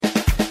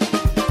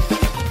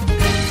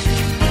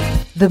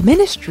The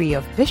ministry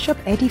of Bishop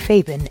Eddie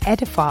Fabian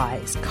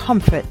edifies,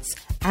 comforts,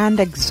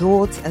 and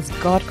exhorts as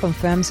God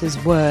confirms His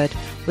word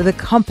with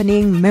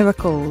accompanying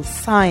miracles,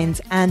 signs,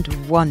 and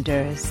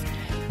wonders.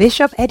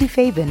 Bishop Eddie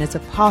Fabian is a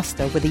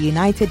pastor with the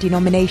United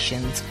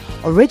Denominations,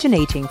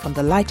 originating from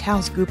the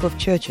Lighthouse Group of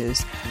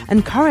Churches,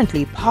 and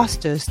currently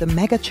pastors the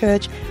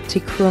megachurch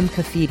Tikrum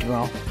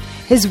Cathedral.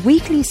 His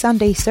weekly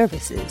Sunday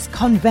services,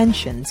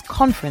 conventions,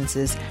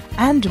 conferences,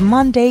 and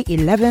Monday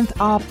 11th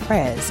hour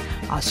prayers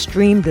are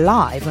streamed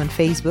live on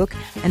Facebook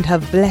and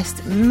have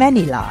blessed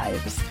many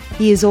lives.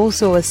 He is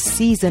also a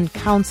seasoned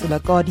counselor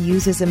God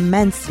uses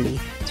immensely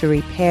to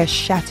repair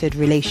shattered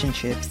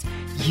relationships.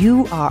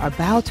 You are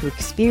about to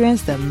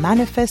experience the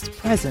manifest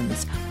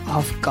presence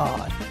of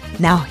God.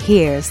 Now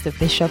here's the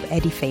Bishop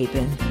Eddie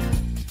Fabian.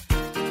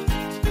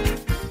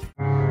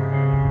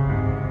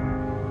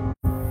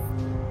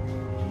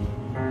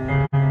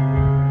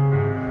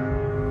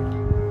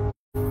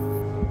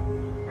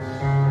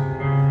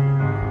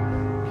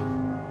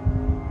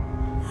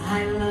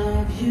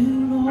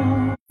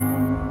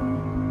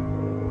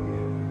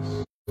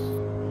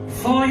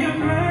 For your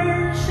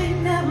mercy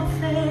never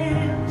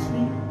fails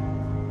me.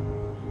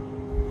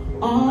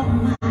 All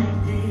my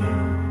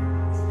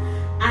days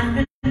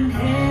I've been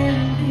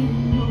held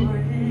in your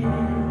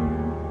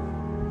hand.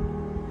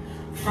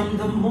 From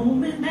the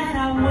moment that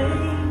I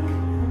wake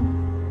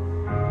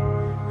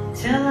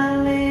until I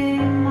lay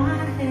my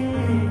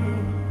head,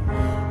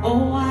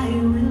 oh, I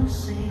will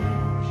sing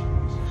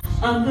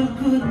of the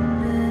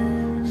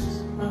goodness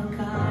of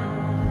God.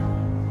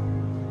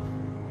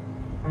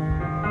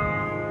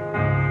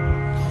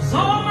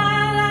 All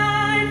my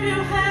life you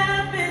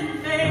have been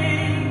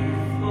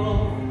faithful.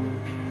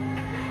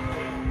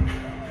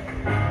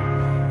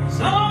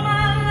 All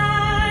my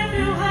life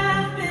you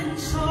have been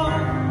so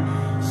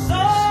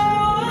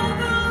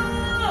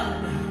good.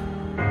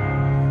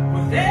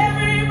 With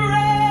every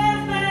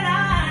breath that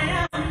I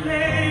am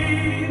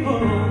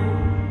able,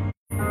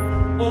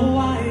 oh,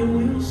 I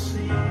will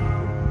sing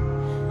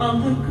of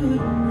the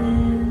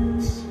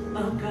goodness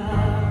of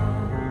God.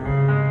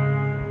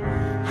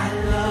 I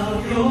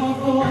love your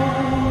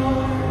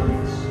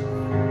voice.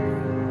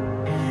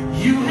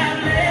 You have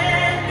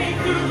led me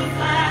through the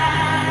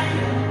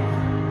fire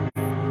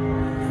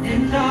in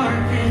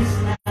darkest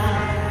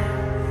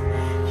night.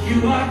 You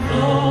are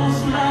close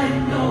like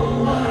no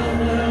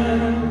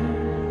other.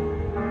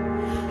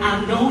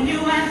 I've known you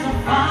as a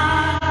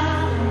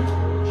father.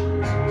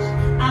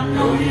 I've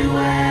known you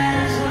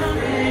as a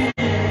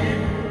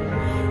friend.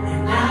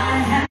 And I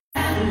have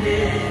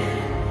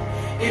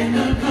lived in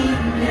the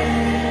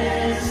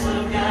goodness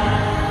of God.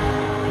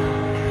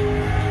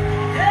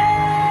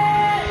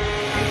 Hey!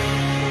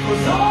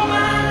 'Cause all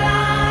my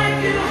life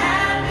you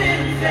have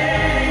been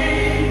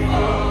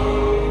faithful.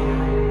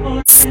 Oh,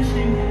 yes,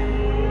 you have.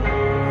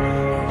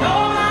 And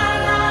all my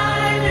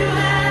life you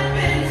have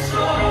been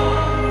so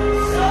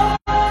good.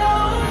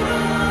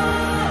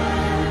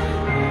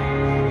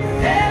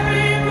 With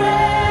every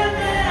breath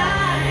that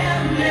I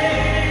am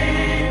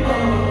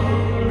able,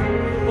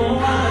 oh,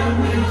 I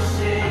will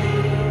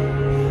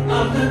sing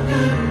of the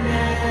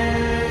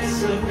goodness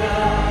of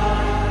God.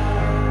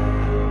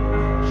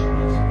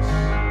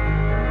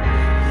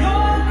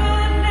 Your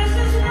goodness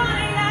is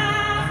running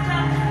after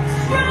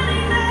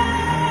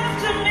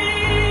me.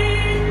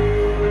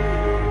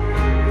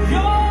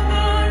 Your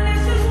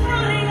goodness is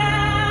running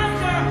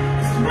after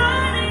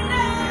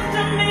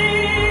me.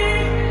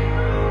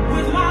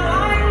 With my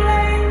life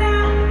laid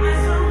down, I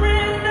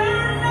surrender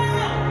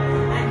now.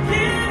 I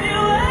give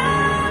you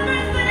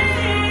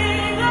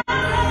everything,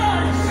 oh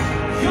Lord.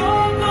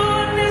 Your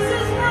goodness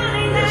is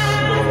running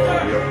after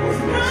me. Your goodness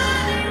is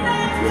running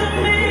after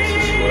me.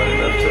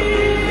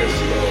 Yes,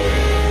 Lord.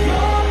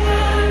 Your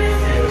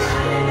goodness is Yes,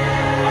 running Lord.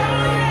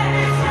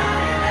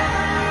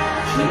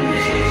 after me.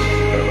 Jesus.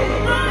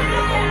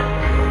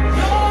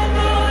 Your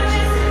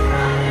goodness is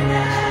running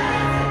after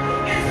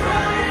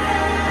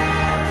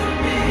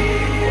me.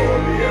 Oh,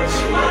 yes,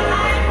 My Lord.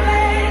 life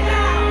laid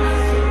down, I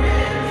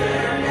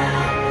surrender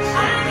now.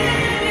 I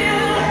give you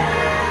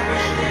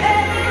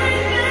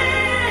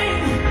everything.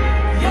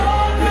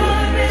 Your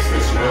goodness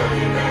is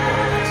running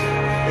after.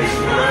 It's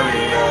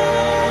running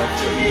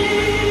after me.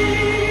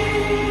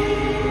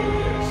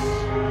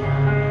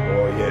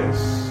 Oh, yes.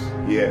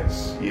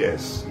 Yes,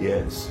 yes,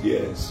 yes,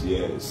 yes,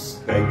 yes.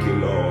 Thank you,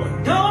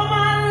 Lord.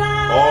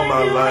 All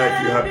my life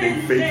you have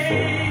been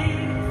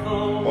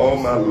faithful. All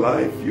my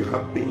life you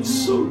have been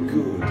so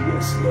good.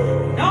 Yes,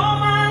 Lord. All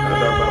my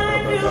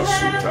life you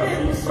have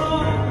been so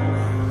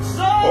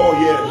Oh,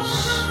 yes.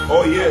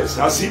 Oh, yes.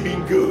 Has He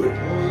been good?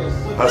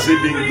 Has He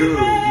been good?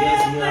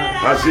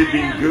 Has He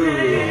been good?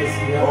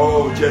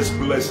 Oh, just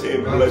bless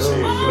Him, bless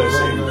Him, bless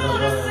Him.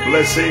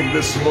 Bless Him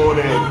this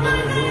morning.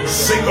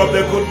 Sing of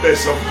the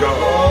goodness of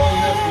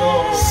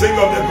God. Sing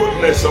of the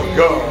goodness of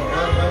God.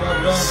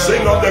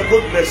 Sing of the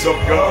goodness of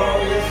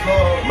God.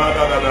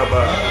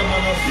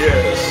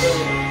 Yes.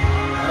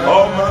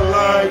 All my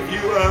life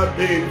you have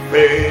been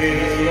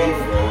faithful.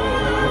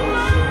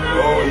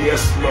 Oh,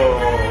 yes,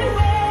 Lord.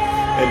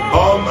 And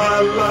all my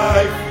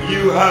life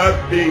You have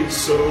been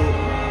so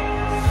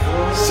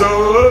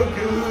good.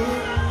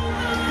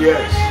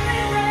 Yes.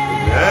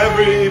 In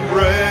every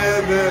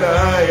breath that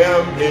I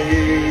am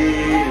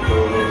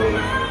able,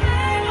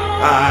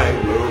 I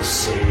will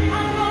sing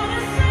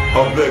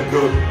of the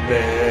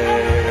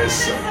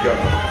goodness of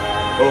God.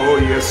 Oh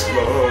yes,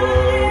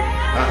 Lord,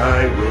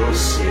 I will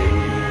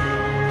sing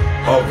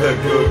of the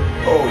good.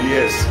 Oh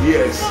yes,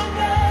 yes.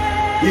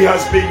 He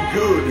has been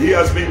good. He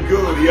has been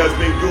good. He has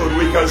been good.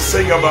 We can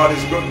sing about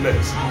His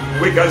goodness.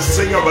 We can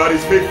sing about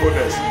His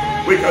faithfulness.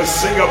 We can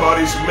sing about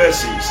His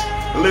mercies.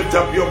 Lift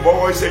up your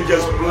voice and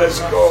just bless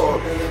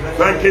God.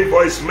 Thank Him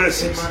for His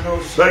mercies.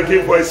 Thank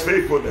Him for His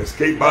faithfulness.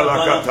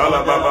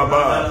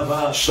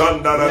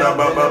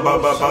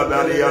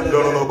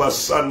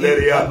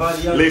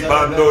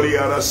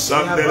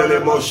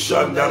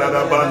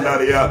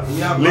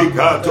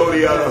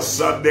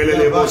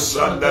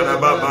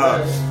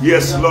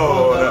 Yes,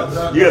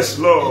 Lord. Yes,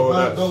 Lord.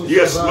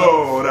 Yes,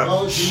 Lord.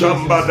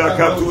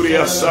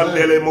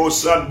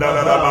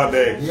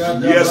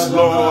 Yes,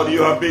 Lord.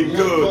 You have been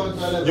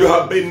good. You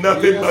have been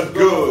nothing but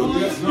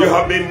good. You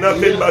have been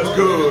nothing but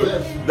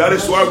good. That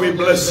is why we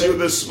bless you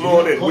this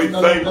morning. We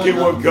thank you,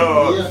 O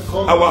God.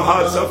 Our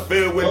hearts are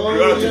filled with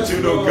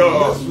gratitude, O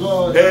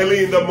God.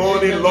 Early in the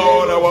morning,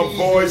 Lord, our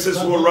voices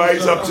will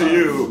rise up to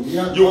you.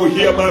 You will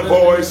hear my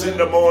voice in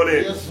the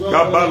morning.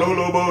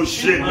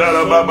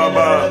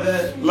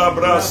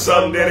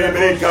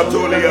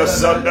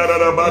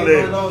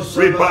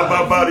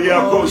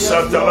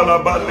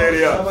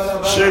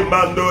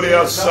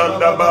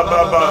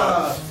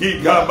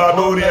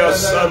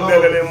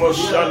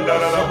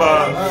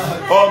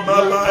 All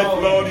my life,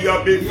 Lord, you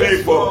have been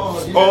faithful.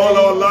 All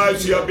our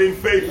lives, you have been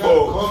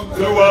faithful.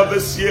 Throughout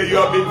this year, you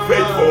have been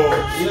faithful.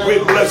 We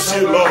bless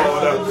you,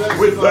 Lord.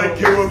 We thank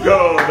you, O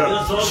God.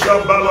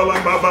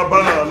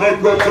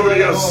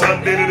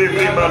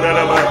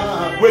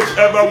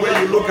 Whichever way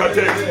you look at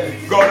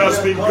it, God has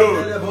been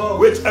good.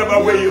 Whichever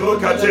way you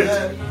look at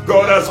it,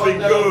 God has been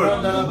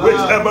good.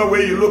 Whichever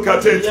way you look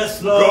at it,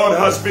 God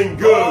has been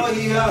good.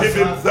 Give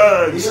Him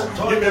thanks.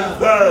 Give Him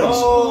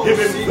thanks. Give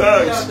Him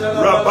thanks.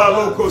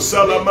 Rabaloko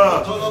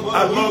Salama.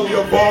 I love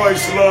your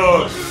voice,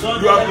 Lord.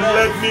 You have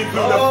led me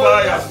through the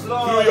fire.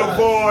 Through your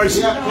voice,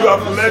 you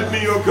have led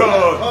me, O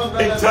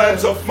God, in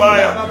times of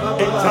fire,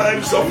 in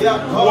times of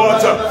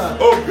water.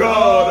 Oh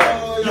God,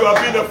 you have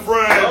been a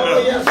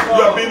friend.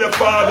 You have been a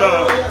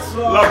father.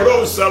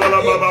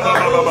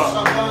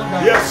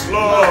 Yes,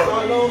 Lord.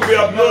 We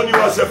have known you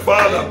as a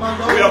father.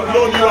 We have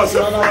known you as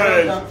a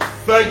friend.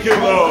 Thank you,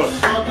 Lord.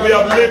 We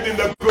have lived in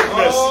the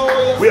goodness.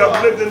 We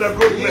have lived in the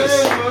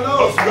goodness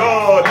of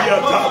God.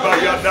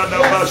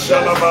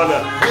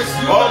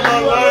 All my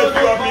life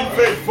you have been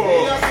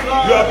faithful.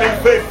 You have been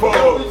faithful.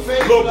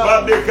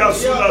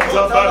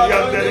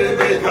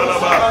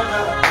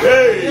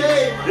 Hey,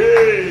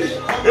 hey,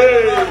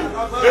 hey,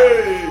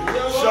 hey.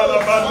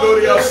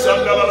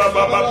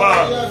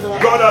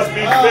 God has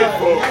been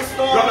faithful.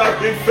 God has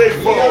been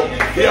faithful.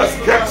 He has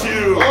kept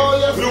you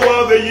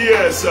throughout the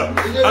years.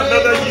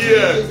 Another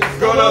year,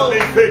 God has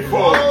been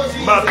faithful.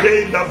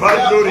 Matenda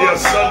Bandoria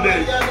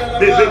Sunday,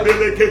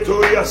 Bebele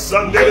Ketoria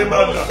Sunday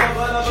Manda,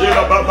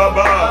 Shila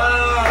Baba,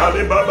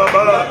 Ali Baba,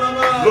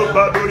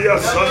 Lobadoria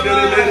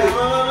Sunday,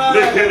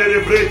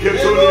 Lekele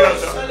Breketoria.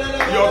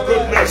 Your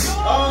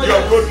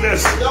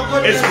goodness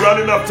is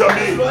running after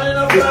me.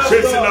 It's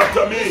chasing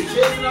after me.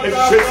 It's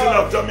chasing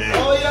after me.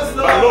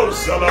 Alon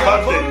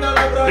Salamande,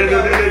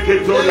 Bebele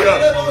Ketoria,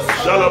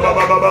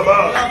 Shalababa,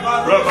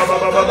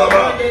 Rababa,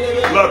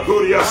 La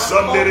Curia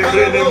Sunday,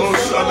 Brene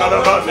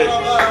Mosanabande,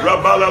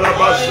 Rabala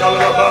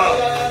Bashalaba,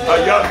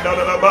 Ayanda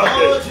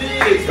Rabande,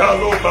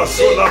 Ikalo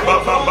Basola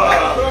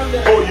Baba.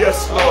 Oh yes,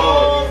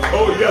 Lord.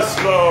 Oh yes,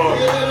 Lord.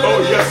 Oh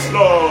yes,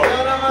 Lord.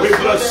 We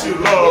bless you,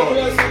 Lord.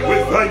 We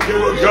thank you,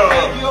 O God.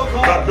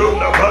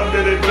 Madonna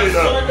Bande de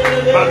Brena,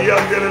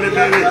 Mariande de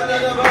Bele,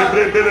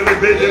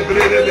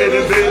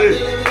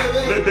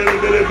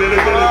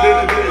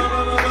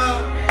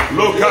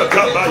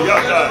 Lokata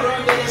Bayada,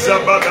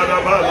 Zabada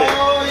Nabade,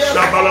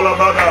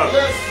 Shabalabada,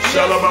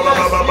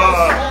 Shalababa,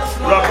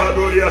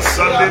 Rabadoria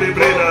Sandere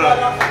Brena,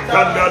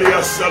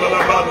 Candaria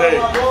Salalabade.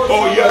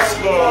 Oh yes,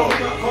 Lord.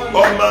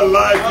 All my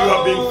life you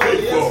have been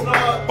faithful.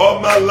 All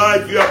my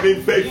life you have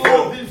been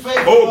faithful.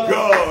 Oh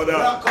God,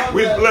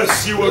 we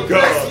bless you, O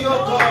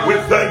God. We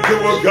thank you,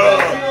 O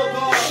God.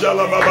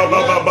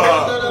 Shalababa,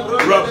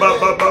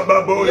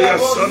 Rabababoria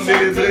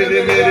Sandere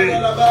Brene,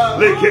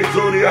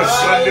 Leketoria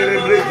Sandere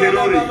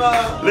Blekerori,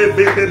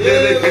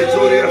 Lebele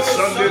Ketoria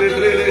Sandere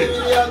Brene,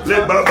 Le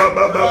Baba,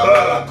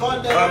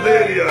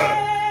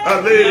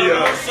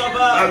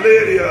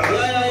 Aleria,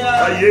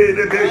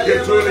 Ayede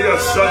Beketoria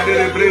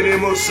Sandere Brene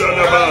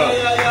Mosanaba.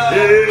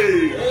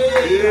 Hey.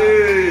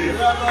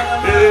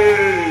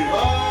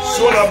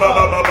 We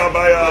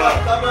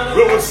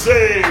will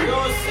sing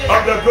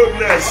of the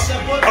goodness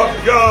of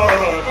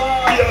God.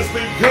 He has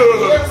been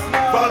good.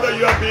 Father,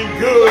 you have been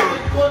good.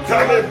 You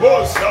are a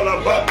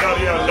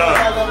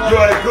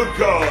good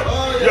God.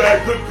 You are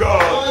a good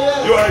God.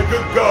 You are a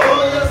good God.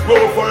 We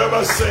will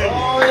forever sing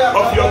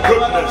of your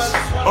goodness,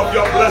 of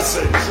your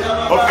blessings,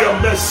 of your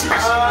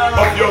mercies,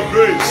 of your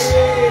grace.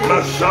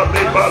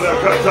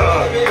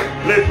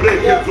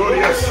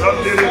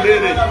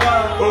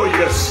 Oh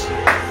yes.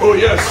 Oh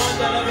yes,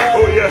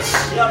 oh yes,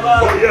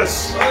 oh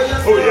yes,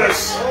 oh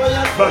yes.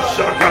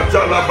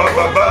 Bashakatala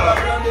Baba,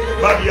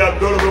 Maria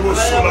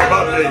Dorobusula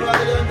Bande.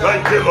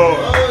 Thank you, Lord.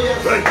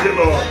 Thank you,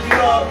 Lord.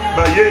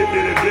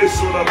 Mayende de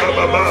Sula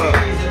Baba,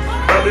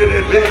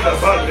 Babede Bela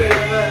Bande,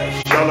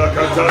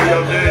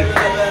 Shalakataria de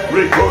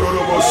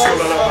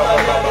Rikorobusula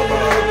Baba.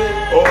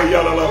 Oh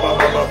Yala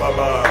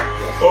Baba.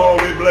 Oh,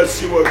 we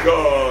bless you, O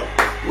God.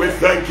 We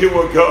thank you,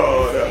 O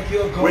God.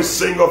 We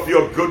sing of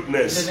your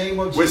goodness.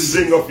 We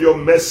sing of your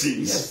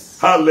mercies. Yes.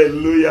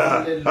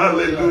 Hallelujah.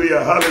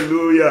 Hallelujah.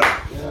 Hallelujah.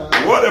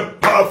 Yeah. What a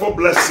powerful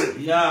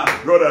blessing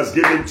God has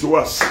given to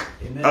us.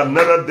 Amen.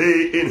 Another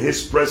day in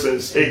his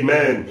presence.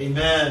 Amen.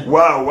 Amen.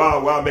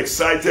 Wow. I'm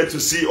excited to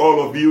see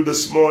all of you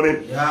this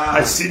morning. Yeah.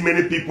 I see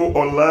many people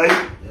online.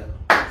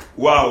 Yeah.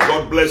 Wow.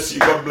 God bless you.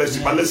 God bless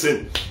you. But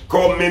listen,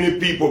 call many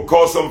people.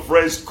 Call some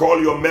friends.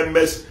 Call your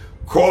members.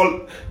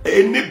 Call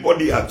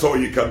anybody at all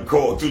you can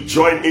call to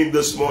join in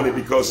this morning,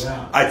 because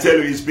I tell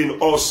you, it's been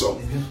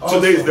awesome.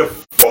 Today is the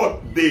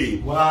 4th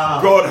day.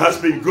 Wow. God has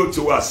been good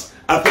to us.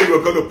 I think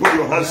we're going to put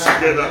your hands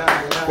together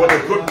for the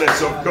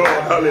goodness of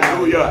God.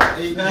 Hallelujah.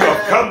 You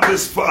have come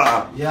this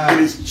far. It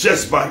is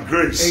just by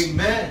grace.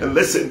 Amen. And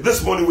listen,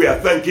 this morning we are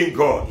thanking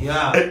God.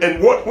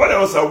 And what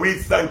else are we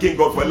thanking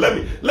God for?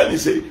 Let me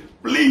say,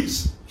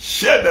 please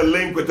share the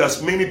link with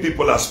as many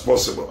people as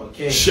possible.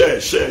 Okay. Share.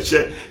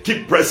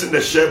 Keep pressing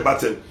the share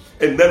button.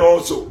 And then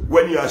also,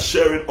 when you are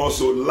sharing,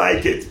 also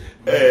like it,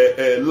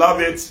 love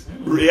it,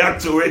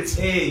 react to it.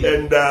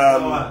 And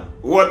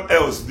what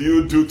else do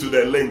you do to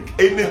the link?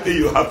 Anything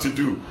you have to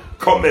do.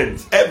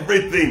 Comment,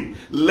 everything,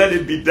 let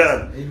it be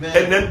done. Amen.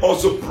 And then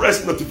also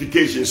press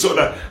notification so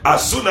that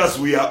as soon as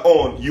we are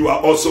on, you are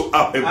also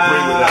up and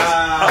praying with us.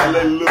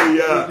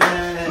 Hallelujah.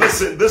 Amen.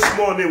 Listen, this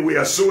morning we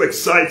are so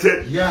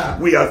excited.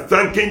 We are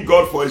thanking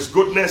God for his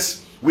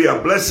goodness. We are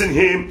blessing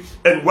him.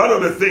 And one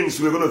of the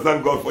things we're going to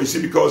thank God for, you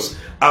see, because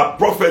our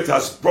prophet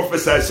has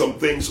prophesied some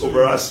things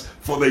over us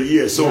for the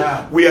year. So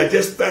we are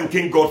just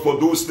thanking God for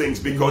those things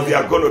because they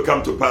are going to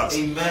come to pass.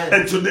 Amen.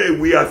 And today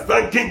we are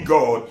thanking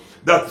God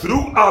that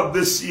throughout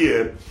this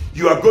year,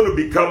 you are going to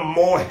become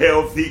more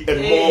healthy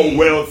and more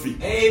wealthy.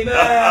 Amen.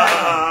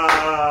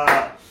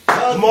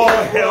 More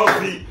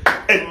healthy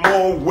and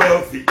more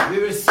wealthy.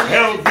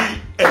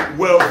 Healthy and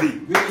wealthy.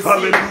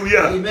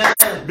 Hallelujah. Amen.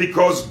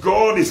 Because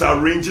God is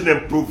arranging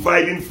and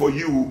providing for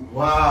you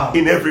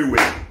in every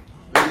way.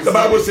 The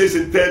Bible says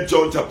in 3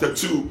 John chapter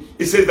 2,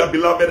 it says that,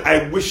 beloved,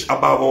 I wish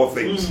above all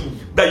things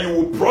that you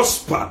will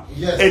prosper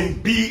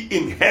and be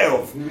in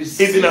health,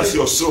 even as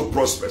your soul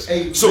prospers.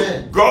 Amen. So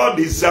God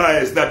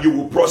desires that you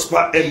will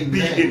prosper and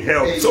be in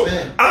health. Amen. So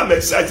I'm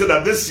excited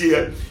that this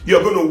year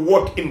you're going to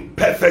walk in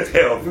perfect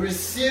health.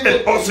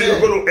 And also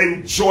you're going to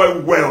enjoy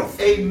wealth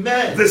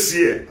this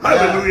year.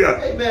 Hallelujah.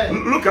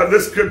 Amen. Look at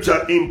this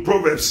scripture in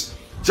Proverbs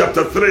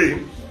chapter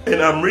 3,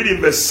 and I'm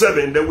reading verse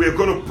 7. Then we're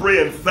going to pray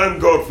and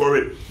thank God for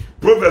it.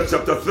 Proverbs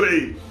chapter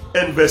 3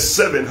 and verse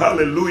 7.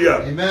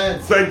 Hallelujah.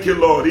 Amen. Thank you,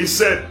 Lord. He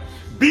said,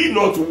 be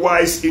not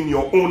wise in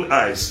your own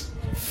eyes.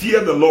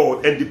 Fear the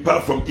Lord and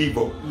depart from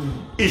evil.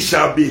 It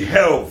shall be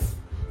health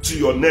to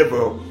your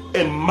navel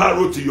and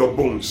marrow to your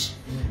bones.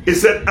 He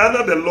said,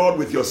 honor the Lord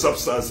with your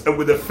substance and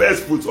with the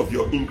first fruits of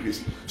your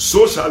increase.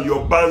 So shall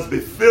your barns be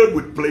filled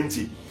with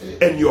plenty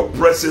and your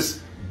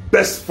presses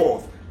burst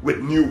forth with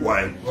new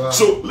wine. Wow.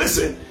 So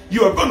listen,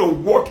 you are going to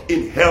walk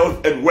in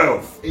health and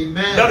wealth.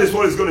 Amen. That is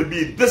what it's going to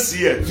be this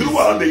year.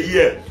 Throughout the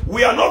year,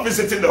 we are not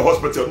visiting the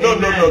hospital. No.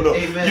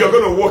 Amen. You're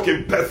going to walk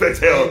in perfect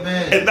health.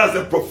 Amen. And that's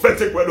the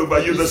prophetic word over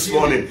you this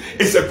morning.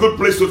 It's a good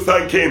place to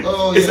thank him.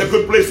 It's a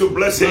good place to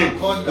bless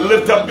him.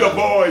 Lift up your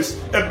voice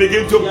and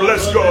begin to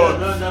bless God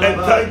and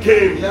thank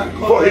him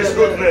for his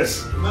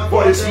goodness,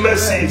 for his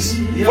mercies,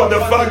 for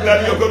the fact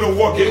that you're going to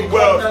walk in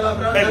wealth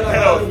and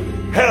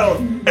health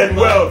and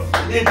wealth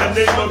in the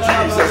name of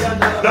Jesus.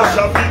 That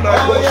shall be my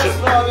portion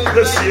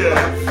this year.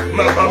 In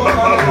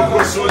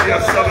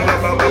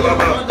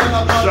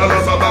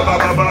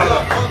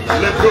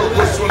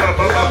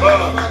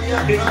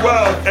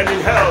wealth and in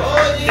health,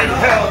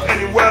 and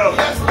in wealth.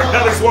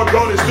 That is what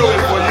God is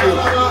doing for you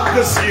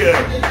this year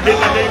in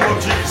the name of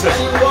Jesus.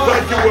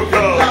 Thank you, O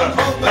God,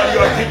 that you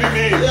are giving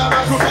me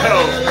good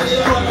health.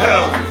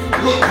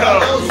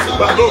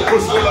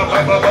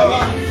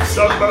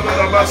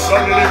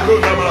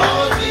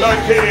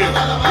 Thank him.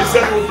 He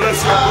said he will bless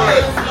your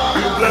bread,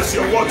 he will bless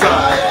your water,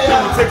 he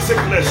will take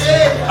sickness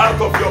out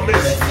of your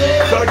midst.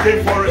 Thank him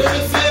for it.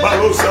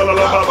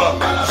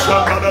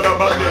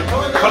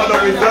 Father,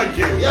 we thank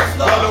you.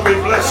 Father, we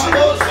bless you.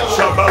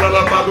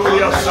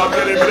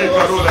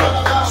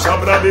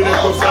 Sabrandere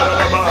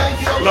Kosarama,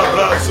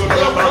 Labraso de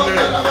la Bande,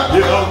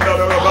 Yonda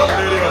de la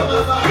Banderia,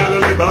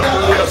 Lele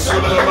Banderia,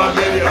 Sula de la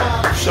Banderia,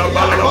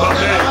 Shambhala la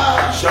Bande,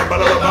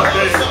 Shambhala la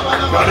Bande,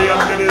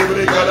 Mariandere de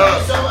Bricada,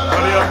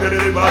 Mariandere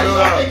de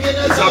Badura,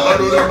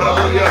 Zabaru de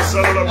Maburia,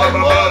 Sala la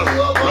Baba,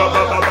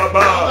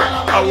 Baba.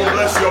 I will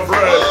bless your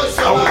bread,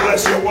 I will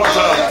bless your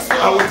water,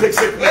 I will take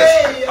sickness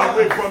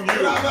away from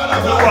you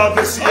throughout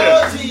this year.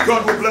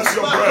 God will bless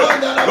your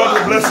bread, God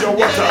will bless your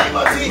water.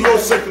 No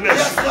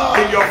sickness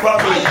in your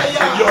family,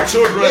 in your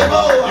children,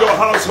 your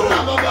household.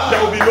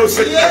 There will be no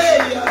sickness.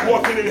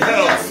 Walking in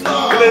health,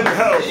 clean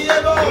health,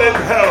 clean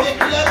health,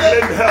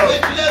 clean health.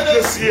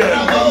 This year,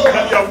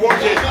 and you are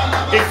walking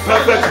in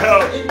perfect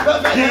health.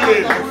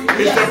 Healing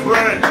is the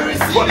bread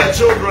for the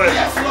children.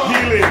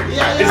 Healing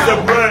is the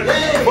bread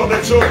for the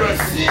children.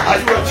 Are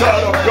you a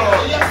child of God?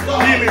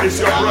 Healing is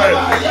your bread.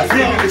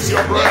 Healing is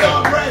your bread.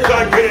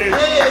 Thank Him.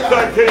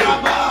 Thank Him.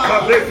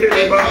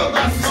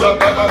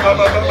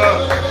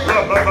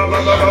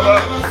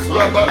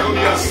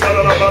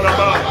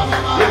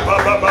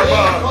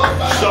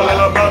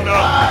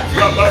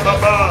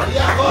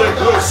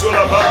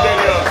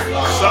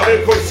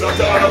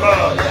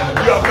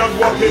 You have not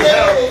walked in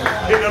hell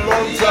in a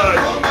long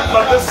time,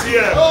 but this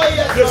year,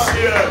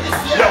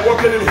 you are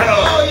walking in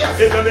hell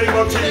in the name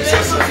of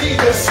Jesus.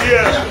 This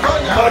year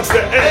marks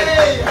the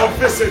end of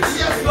visits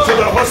to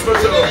the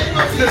hospital.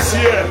 This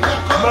year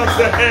marks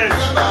the end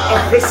of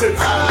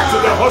visits to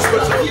the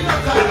hospital in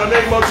the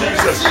name of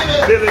Jesus.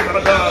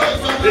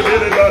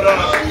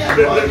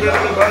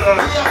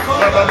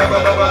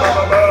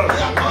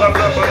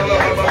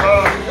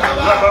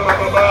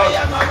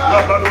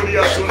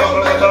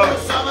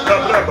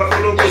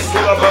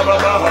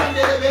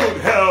 Good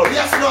health,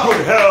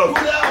 good health,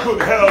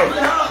 good health,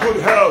 good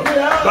health.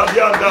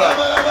 Babianda,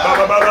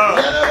 Bababara,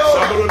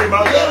 Saburuni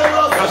Manda,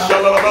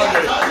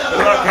 Kashalavande,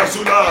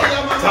 Rakasuna,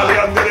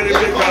 Taliandere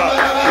Rebecca,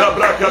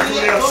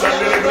 Labrakatunia,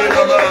 Sandere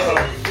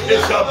Rebecca. It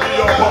shall be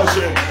your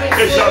portion.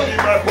 It shall be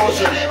my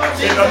portion.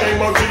 In the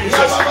name of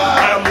Jesus,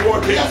 I am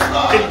walking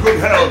in good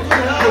health.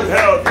 Good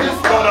health.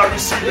 God, I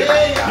receive it.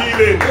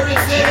 Healing,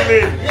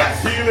 healing,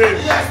 healing.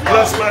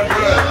 Bless my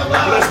bread.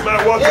 Bless my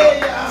water.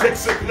 Take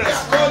sickness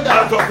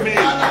out of me,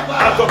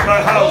 out of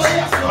my house,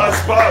 my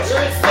spouse,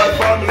 my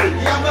family,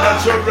 my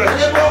children,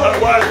 my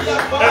wife,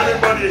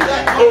 everybody.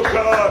 Oh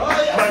God,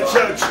 my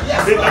church.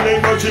 In the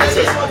name of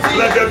Jesus,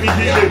 let there be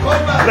healing.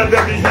 Let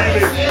there be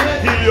healing.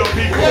 Heal your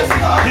people.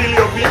 Heal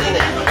your people.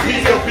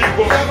 Heal your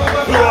people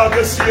throughout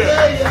this year.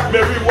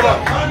 May we walk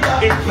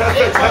in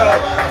perfect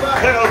health.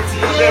 Health to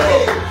your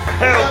neighbor.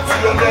 Health to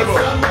your neighbor.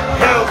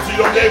 Health to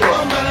your neighbor.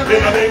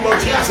 In the name of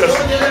Jesus,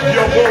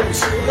 your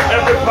bones,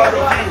 every part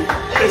of you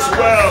is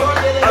well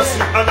as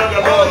you honor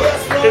the Lord.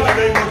 In the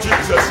name of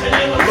Jesus,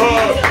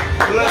 Lord,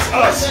 bless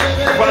us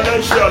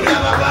financially.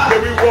 May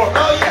we walk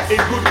in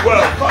good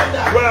wealth.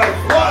 Wealth,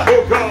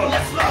 oh God,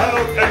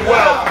 health and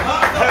wealth.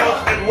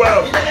 Health and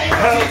wealth.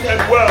 Health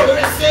and wealth.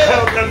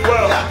 Health and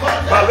wealth.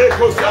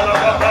 Baleko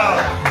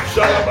Salababa,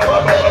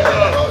 Shalababa,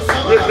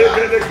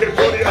 Rebele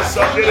Keporia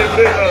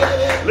Sanderebrena,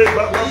 Le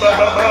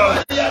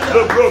Baba,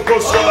 Le Broco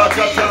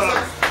Solakata,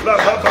 La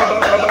Baba,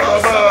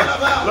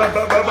 La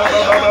Baba,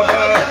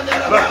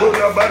 La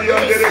Cura Maria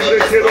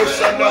Derebrekero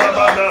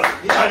Sandalabana.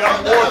 I am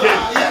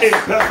walking in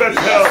perfect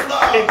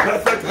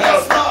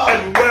health,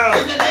 and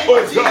wealth,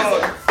 oh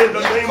God, in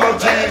the name of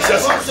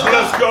Jesus.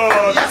 Bless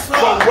God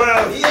for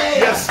wealth.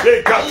 Yes,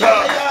 Ekata,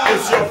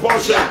 it's your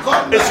portion.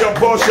 It's your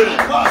portion.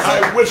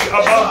 I wish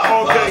above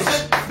all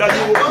things that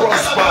you will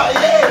prosper.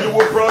 You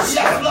will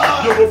prosper.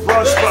 You will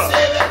prosper.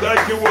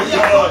 Thank you, oh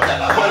God,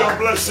 for your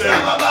blessing,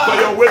 for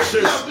your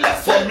wishes,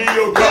 for me,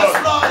 oh God,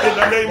 in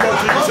the name of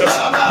Jesus.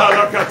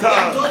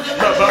 Marakata,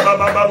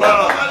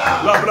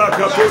 La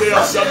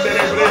Bracatoria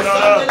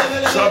Sanderebrena,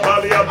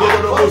 Shabalia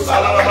Buru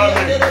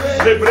Salamane,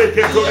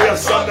 Lebreketoria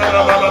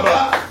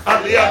Sandarababa,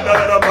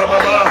 Alianda Baba,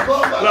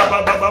 La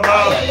Baba,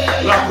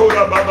 La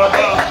Cura Baba,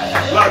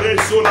 La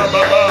Resula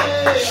Baba,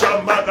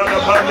 Shamada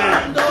Bane,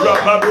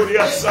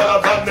 Rapaduria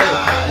Salavane,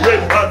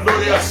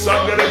 Repaduria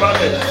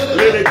Sanderebane,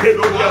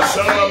 Lekedoria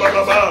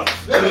Salamaba,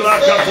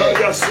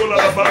 Rakatoria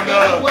Sulavana,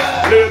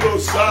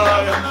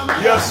 Lelosai.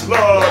 Yes,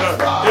 Lord,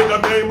 in the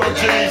name of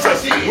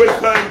Jesus, we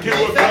thank you,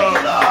 O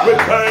God. We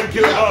thank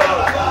you,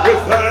 Lord. We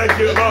thank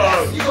you,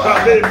 Lord.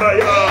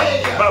 Babemaya,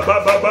 Baba,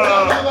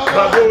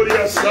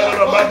 Baboria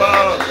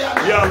Salababa,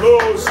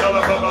 Yalo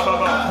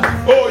Salababa.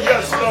 Oh,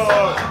 yes,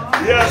 Lord.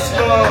 Yes,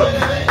 Lord.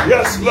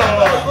 Yes,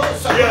 Lord.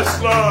 Yes,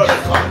 Lord.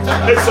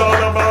 It's all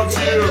about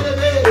you.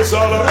 It's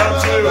all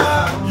about you.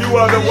 You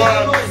are the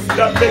one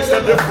that makes the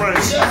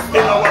difference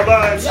in our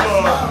lives,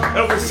 Lord.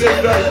 And we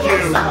say thank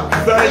you.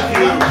 Thank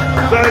you.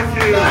 Thank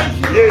you.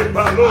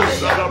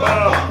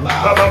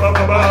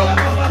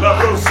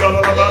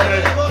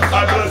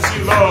 I bless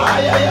you, Lord.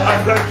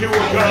 I thank you,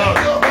 God.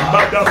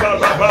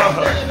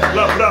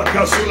 La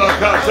Braca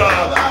Sulacata,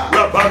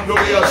 La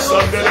Bandoria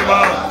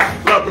Sandelma.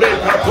 La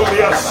breca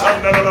toria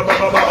sanda la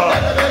baba.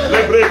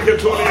 Le breche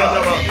toria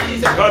dama.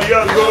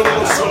 Variando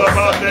sulla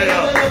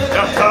mandea.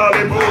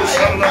 Yatale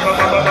mosa la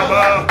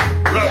baba.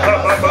 La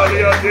baba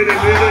lia dele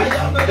dele.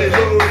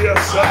 Alleluia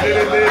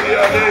sandere dele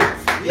ale.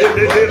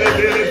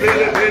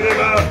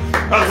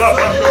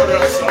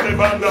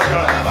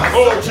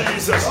 Oh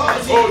Jesus,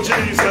 oh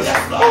Jesus,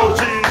 oh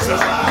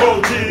Jesus,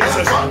 oh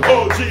Jesus,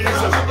 oh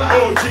Jesus,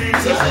 oh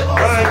Jesus.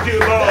 Thank you,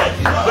 Lord.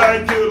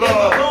 Thank you,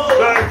 Lord.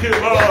 Thank you,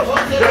 Lord.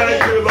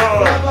 Thank you,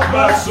 Lord.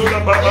 Masuna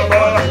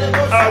Baba,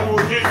 I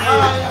will give you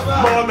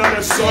more than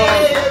a song.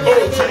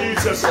 Oh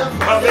Jesus,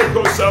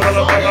 Aleko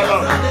Sabala Baba,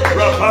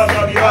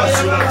 Rapana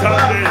Yasuna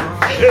Tande.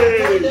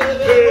 Hey,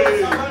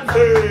 hey,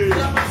 hey,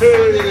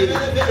 hey,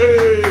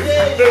 hey,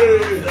 hey,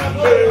 hey.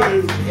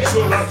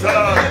 Solata,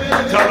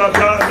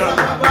 Talatana,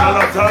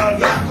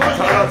 Talatana,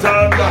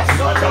 Talatana,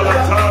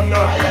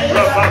 Talatana,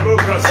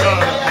 Rapabuka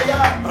Sana,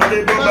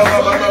 Alibaba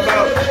Baba,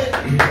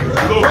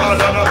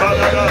 Lohana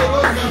Banana,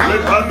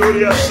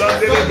 Lepandoria,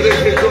 Sandere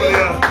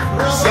Brekatoria,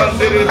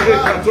 Sandere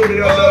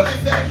Brekatoria.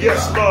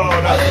 Yes,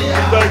 Lord.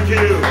 Thank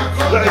you,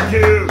 thank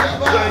you,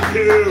 thank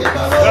you,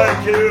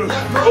 thank you.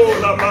 Oh,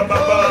 la Baba,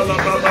 la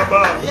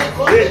Baba,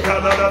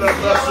 Ekanana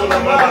Brasula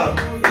Mama.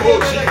 Oh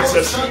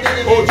Jesus,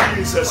 oh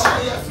Jesus.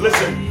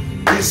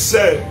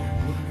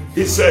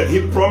 Listen, he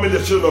promised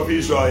the children of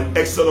Israel in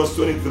Exodus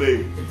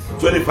 23,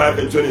 25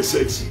 and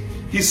 26.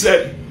 He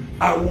said,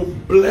 I will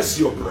bless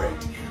your bread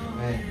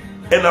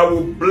and I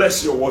will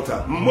bless your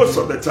water. Most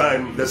of the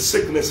time, the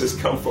sicknesses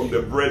come from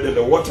the bread and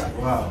the water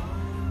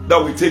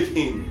that we take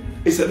in.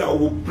 He said, I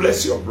will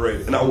bless your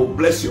bread and I will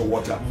bless your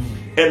water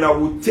and I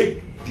will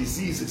take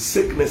diseases,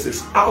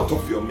 sicknesses out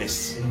of your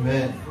midst.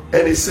 Amen.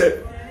 And he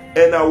said,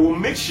 and I will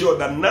make sure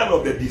that none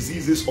of the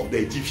diseases of the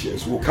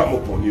Egyptians will come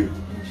upon you.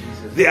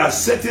 There are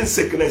certain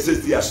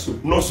sicknesses they are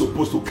not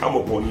supposed to come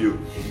upon you.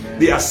 Amen.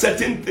 There are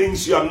certain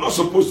things you are not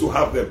supposed to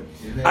have them.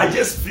 Amen. I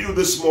just feel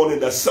this morning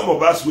that some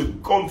of us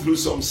we've gone through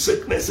some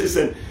sicknesses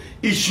and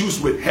issues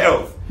with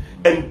health.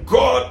 And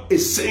God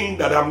is saying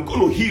that I'm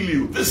going to heal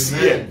you this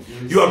year.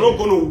 You are not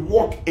going to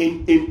walk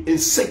in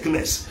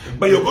sickness,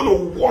 but you're going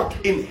to walk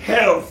in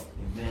health.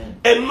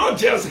 And not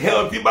just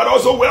healthy, but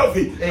also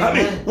wealthy. Amen. I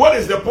mean, what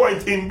is the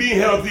point in being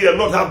healthy and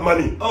not have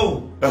money?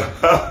 Oh.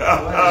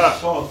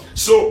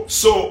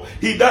 So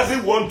he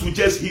doesn't want to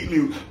just heal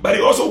you, but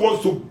he also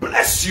wants to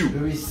bless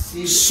you.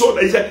 So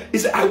that he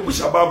said, I wish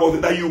above all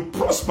that you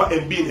prosper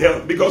and be in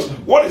health. Because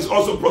what is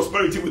also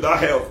prosperity without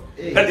health?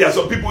 And there are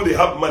some people, they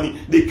have money,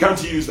 they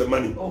can't use the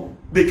money.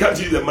 They can't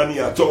use the money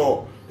at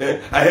all.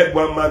 I heard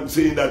one man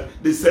saying that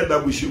they said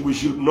that we should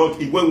not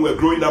eat. When we were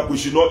growing up, we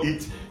should not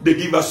eat. They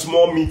give us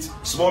small meat.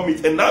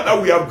 And now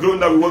that we have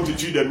grown up, we want to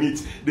chew the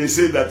meat. They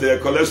say that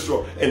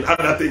cholesterol and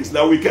other things.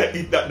 Now we can't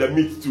eat the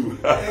meat too.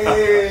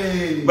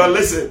 Hey. But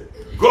listen,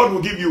 God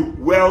will give you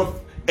wealth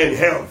and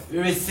health.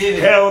 You receive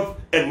it. Health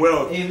and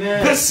wealth.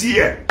 Amen. This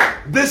year,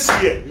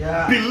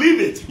 believe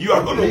it. You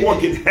are going to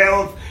walk in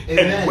health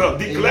and wealth.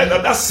 Declare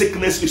that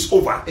sickness is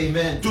over.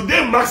 Amen.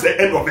 Today marks the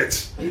end of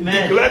it.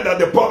 Amen. Declare that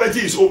the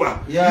poverty is over.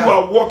 You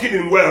are walking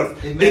in wealth.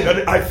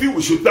 Amen. I feel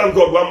we should thank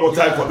God one more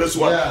time for this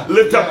one.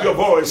 Lift up your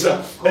voice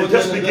and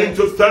just begin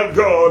to thank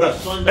God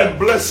and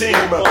bless Him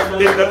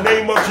in the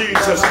name of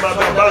Jesus.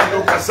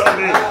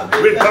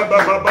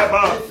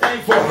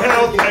 For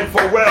health and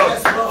for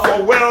wealth.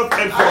 For wealth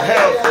and for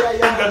health.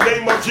 In the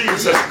name of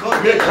Jesus.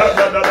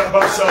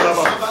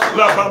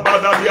 La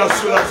babada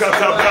diasula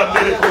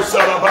katabrandere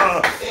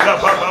kusalaba. La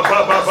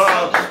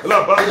baba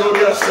la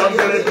bandoria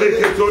sandere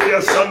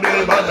breketoria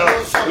sandere banda.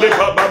 Le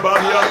baba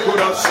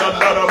kura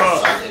sandaraba.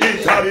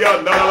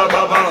 Italiana la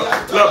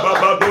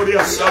baba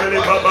doria sandere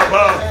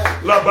baba.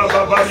 La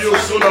baba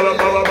yusula la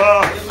baba.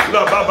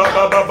 La baba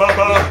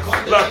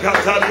la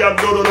kataria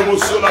ndoro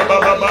musula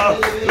baba.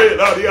 Le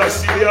laria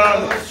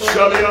sirian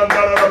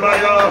shalianda la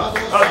maya.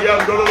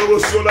 Adiandoro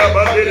musula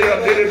bandere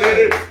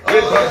andere.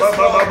 Le baba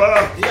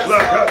la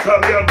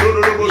kataria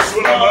ndoro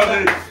musula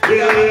bande.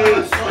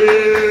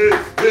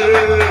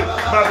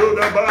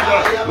 Madonna banda.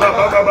 La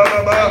baba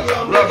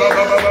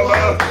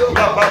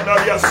la banda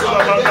yasula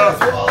banda.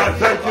 I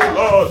thank you,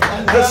 Lord.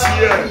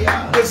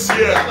 This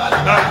year,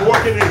 I'm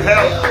walking in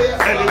health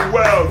and in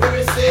wealth.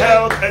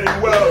 Health and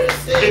in wealth.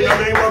 In the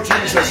name of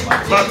Jesus.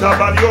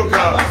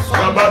 Matabarioka,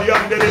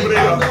 Mabarian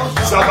Delibria,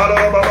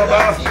 Sabara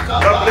Baba,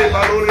 Labre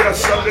Maluria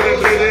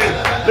Sandere,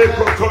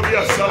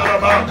 Lecotoria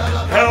Salama.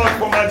 Health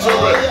for my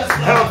children,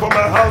 health for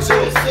my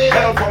household,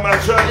 health for my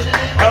church,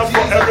 health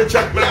for every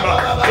church member.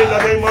 In the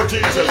name of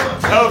Jesus.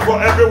 Health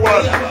for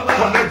everyone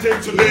connecting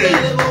today,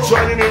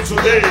 joining in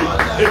today.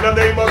 In the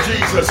name of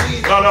Jesus.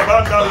 La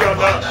Banda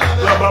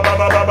La Baba,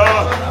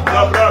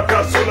 La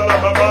Braca Sula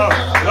Baba,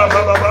 La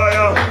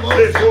Babaya,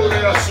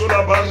 Lecoria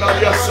Sula Banda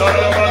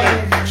Yasaramani,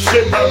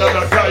 Shitana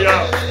Nakaya.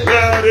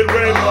 Let it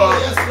rain, Lord.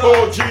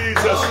 Oh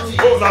Jesus.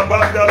 Oh La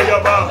Banda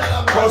Yaba.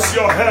 Cause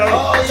your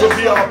health to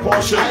be our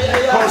portion.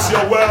 Cause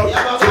your wealth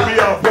to be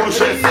our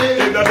portion.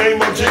 In the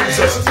name of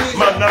Jesus.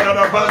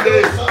 Manana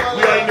Bande.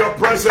 We are in your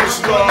presence. Yes,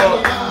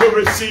 Lord. We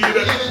receive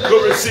it. We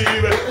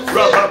receive it.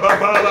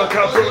 Rabababala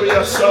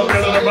Katoria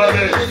Samela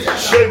Mane.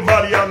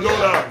 Shembari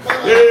Andora.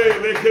 Eh,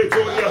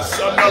 Leketoria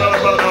Samala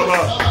Baraba.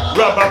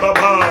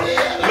 Rabababa.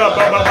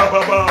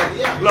 Rabababa.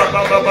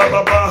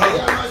 Rabababa.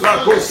 La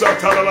Cosa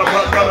Tala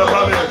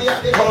Mane.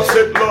 Cause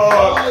it,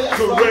 Lord,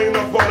 to rain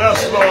upon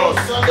us, Lord.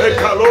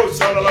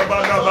 Ekalosa La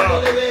Banaba.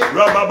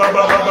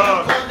 Rabababa.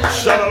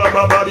 Shalala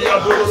Babaria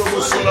Duru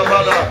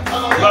Musulamada.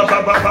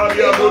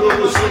 Rababaria Duru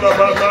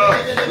Musulamada.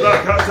 La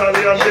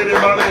Catalia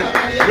Mane.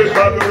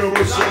 Ribaduru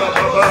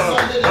Musulababa.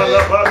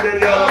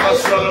 Alabanderia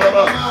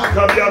Masalaba.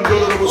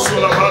 Kabianduru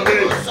Musulamade.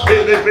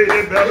 Ele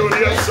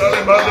Baduria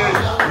Salemade.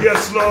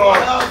 Yes, Lord.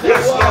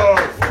 Yes, Lord.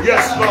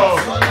 Yes,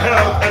 Lord.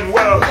 Health and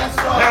wealth.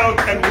 Health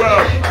and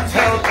wealth.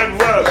 Health and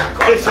wealth.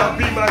 It shall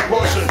be my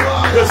portion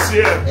this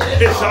year.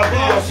 It shall be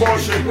your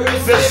portion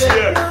this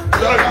year.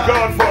 Thank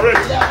God for it.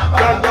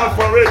 Thank God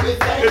for it.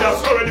 It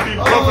has already been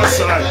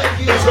prophesied.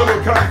 It's going to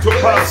come to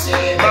pass.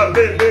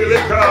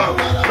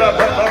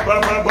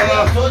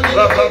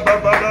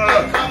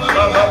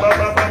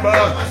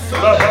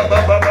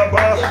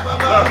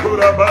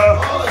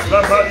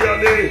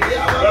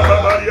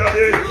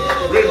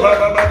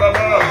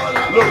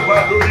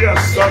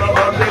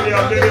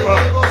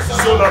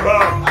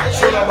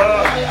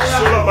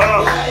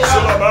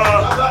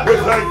 We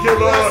thank you,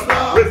 Lord.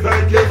 We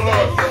thank you,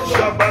 Lord.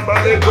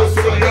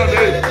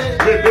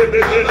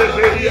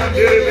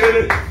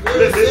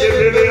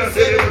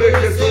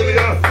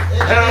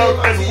 Health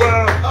and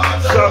wealth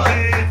shall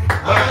be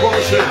my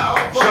portion.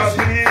 Shall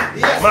be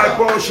my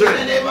portion.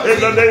 In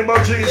the name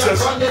of Jesus.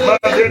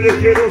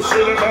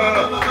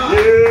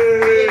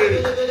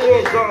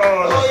 Oh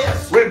God,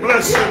 we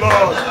bless you,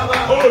 Lord.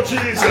 Oh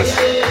Jesus,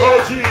 oh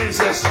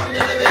Jesus.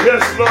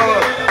 Yes,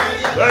 Lord.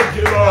 Thank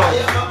you, Lord.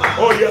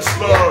 Oh yes,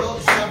 Lord.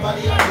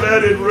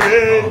 Let it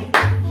rain.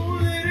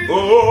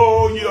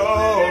 Oh,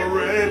 your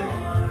rain.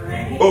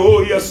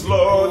 Oh yes,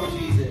 Lord.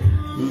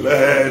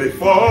 Let it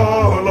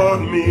fall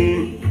on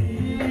me.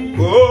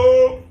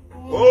 Oh,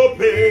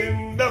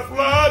 open the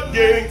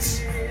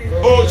floodgates.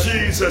 Oh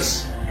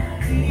Jesus.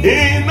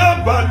 In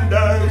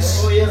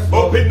abundance,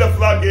 open the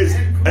floodgates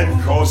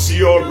and cause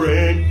your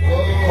rain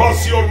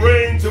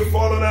to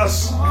fall on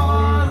us.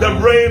 The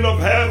rain of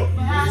health,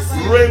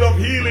 rain of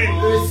healing,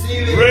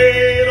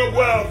 rain of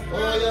wealth.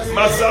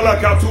 Masala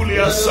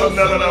Katulia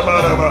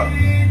Sandarababa.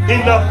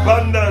 In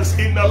abundance,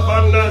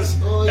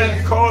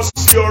 and cause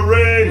your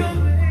rain.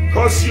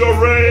 Cause your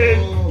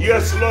rain,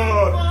 yes,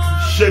 Lord.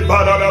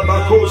 Shebara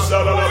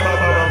Bakosa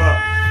Baba.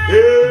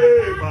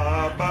 Hey,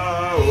 Baba,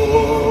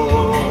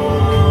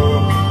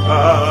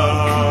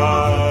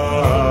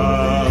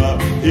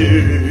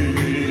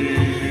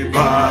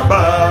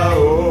 Baba,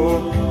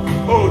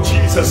 oh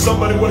Jesus,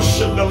 somebody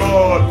worship the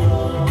Lord.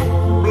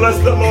 Bless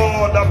the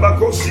Lord.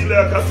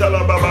 Abakosile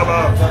Katala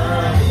Baba.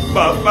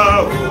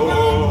 Baba,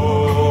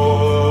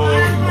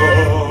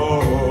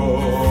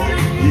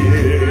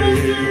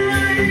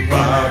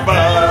 Baba,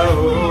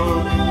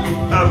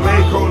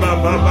 Alekola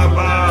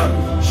Baba,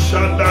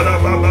 Shandara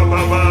Baba,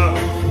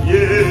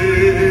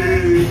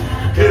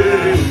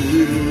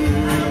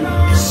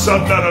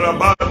 Sandara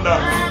Banda.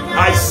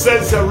 I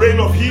sense a rain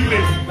of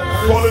healing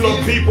falling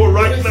on people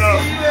right now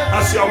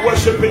as you are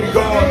worshiping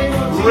God.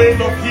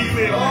 Rain of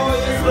healing,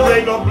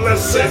 rain of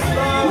blessing,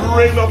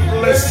 rain of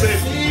blessing.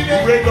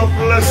 Rain of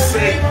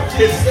blessing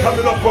is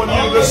coming upon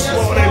you this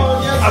morning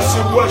as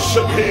you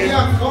worship Him,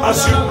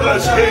 as you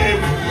bless Him.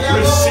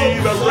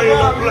 Receive a rain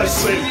of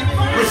blessing,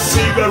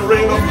 receive a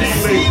rain of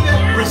healing,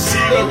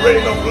 receive a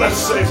rain of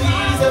blessing,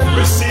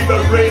 receive a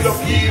rain of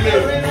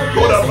healing.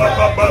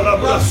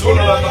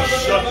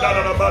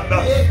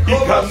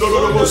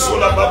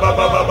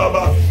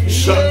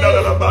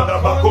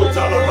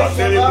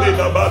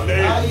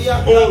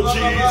 Oh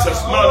Jesus,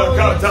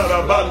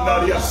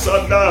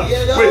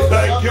 we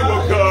thank you,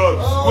 oh God.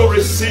 We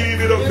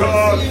receive it, oh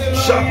God.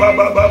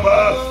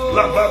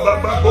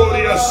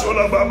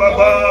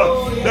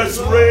 This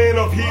rain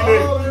of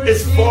healing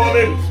is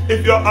falling.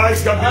 If your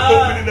eyes can be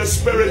open in the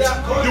spirit,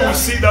 you will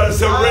see that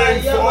there's a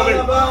rain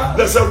falling.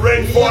 There's a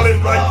rain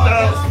falling right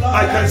now.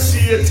 I can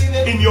see it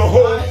in your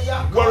home,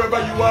 wherever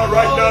you are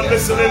right now,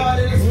 listening,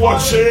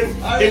 watching,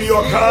 in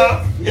your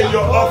car, in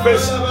your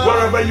office,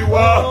 wherever you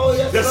are.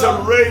 There's a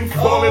rain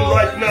falling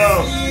right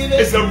now.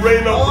 It's a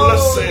rain of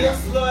blessing.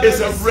 It's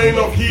a rain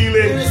of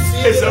healing.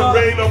 It's a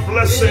rain of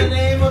blessing.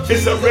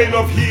 It's a rain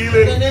of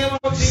healing.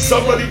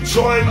 Somebody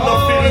join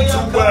not feeling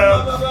too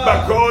well,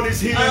 but God is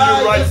healing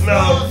you right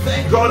now.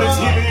 God is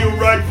healing you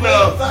right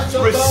now.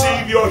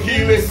 Receive your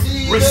healing.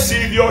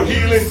 Receive your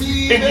healing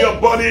in your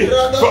body,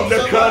 from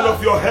the crown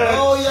of your head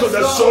to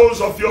the soles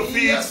of your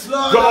feet.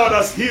 God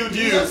has healed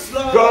you.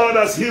 God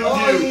has healed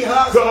you.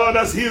 God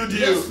has healed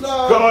you.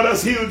 God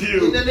has healed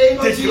you.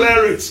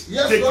 Declare it.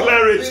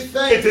 Declare it.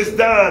 It is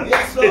done.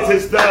 It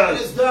is done.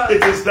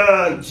 It is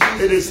done.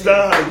 It is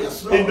done.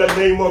 In the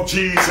name of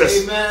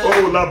Jesus.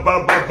 Oh la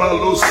ba ba ba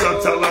lo sa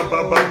ta la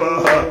ba ba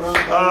ba.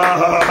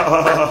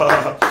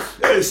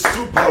 is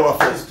too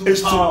powerful.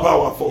 It's too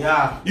powerful.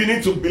 Yeah. You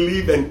need to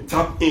believe and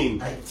tap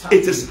in.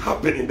 It is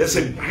happening. There's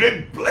a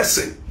great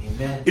blessing.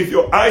 Amen. If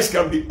your eyes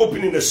can be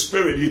open in the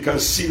spirit, you can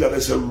see that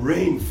there's a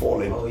rain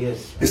falling. Oh,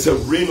 yes. It's a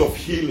rain of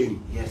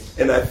healing. Yes.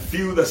 And I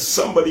feel that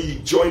somebody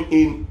join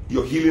in,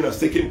 your healing has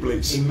taken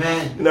place.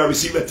 Amen. And I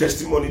received a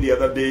testimony the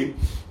other day,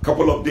 a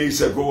couple of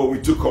days ago, when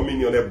we took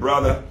communion. A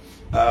brother,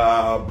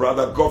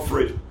 Brother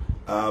Godfrey,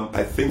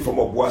 I think from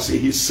Obuasi,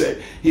 he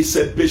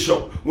said,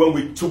 Bishop, when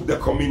we took the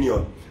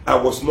communion, I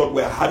was not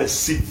where I had a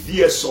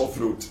severe sore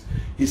throat.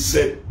 He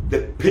said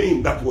the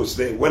pain that was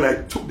there when I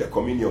took the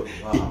communion,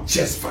 it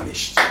just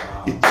vanished.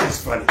 It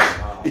just vanished.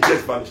 It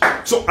just vanished.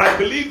 So I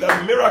believe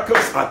that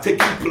miracles are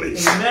taking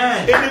place.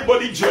 Amen.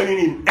 Anybody joining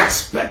in,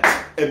 expect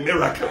a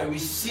miracle. I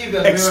receive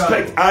a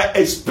miracle. I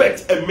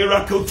expect a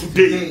miracle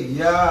today.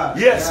 Yeah.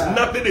 Yes, yeah.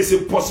 nothing is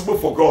impossible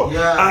for God.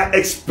 Yeah. I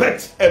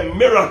expect a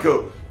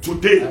miracle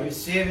today. I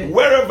receive it.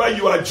 Wherever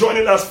you are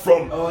joining us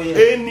from,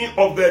 yes. any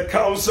of the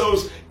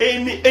councils,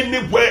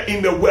 anywhere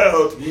in the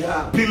world,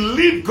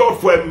 believe God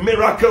for a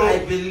miracle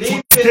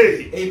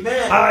today.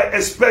 Amen. I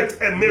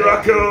expect a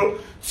miracle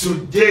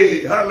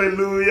today.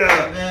 Hallelujah.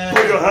 Amen.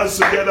 Put your hands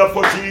together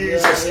for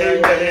Jesus.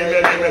 Amen.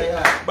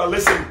 Yeah. But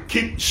listen,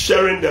 keep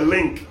sharing the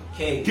link.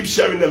 Okay. Keep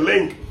sharing the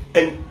link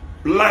and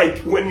like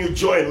when you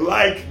join.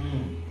 Like,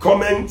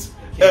 comment.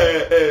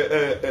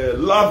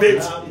 Love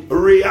it,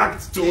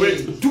 react to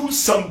it, do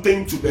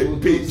something to the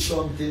page.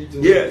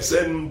 Yes,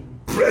 and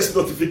press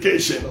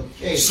notification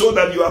so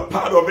that you are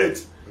part of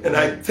it. And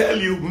I tell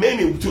you,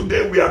 many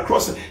today we are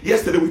crossing.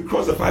 Yesterday we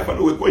crossed the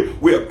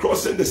 500. We are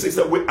crossing the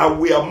 600, and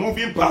we are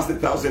moving past the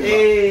 1,000 mark.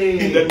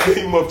 In the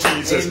name of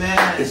Jesus,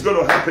 Amen. It's going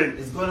to happen.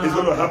 It's going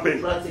to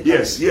happen.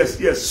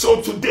 Yes.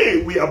 So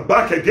today we are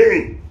back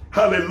again.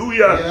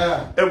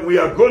 Hallelujah! And we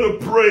are going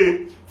to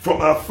pray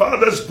from our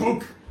Father's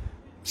book.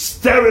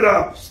 Stir it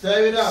up.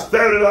 Stir it up.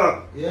 Stir it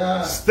up.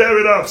 Yeah. Stir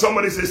it up.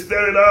 Somebody say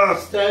stir it up.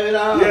 Stir it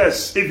up.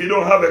 Yes. If you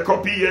don't have a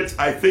copy yet,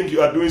 I think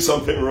you are doing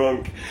something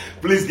wrong.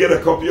 Please get a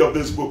copy of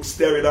this book.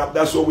 Stir it up.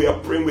 That's what we are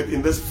praying with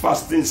in this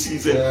fasting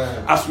season.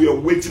 As we are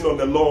waiting on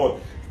the Lord.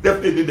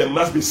 Definitely there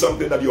must be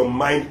something that your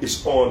mind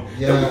is on.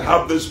 And we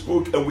have this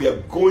book and we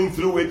are going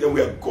through it, and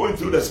we are going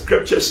through the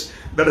scriptures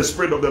that the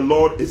Spirit of the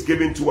Lord is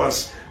giving to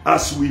us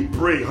as we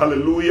pray.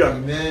 Hallelujah.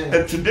 Amen.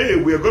 And today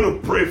we are going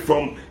to pray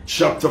from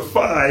chapter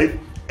 5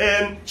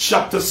 and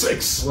chapter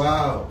 6.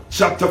 Wow.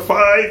 Chapter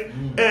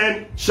 5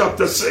 and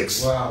chapter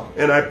 6. Wow.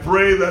 And I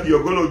pray that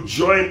you're going to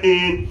join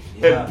in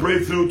and pray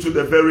through to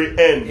the very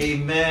end.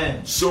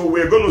 Amen. So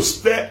we're going to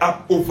stir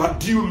up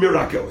overdue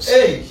miracles.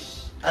 Hey,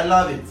 I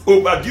love it.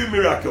 Overdue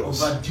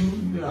miracles. Overdue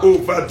miracles.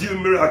 Overdue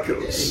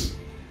miracles.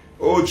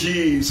 Oh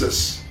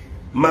Jesus.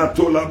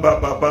 Matola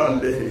baba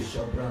bande.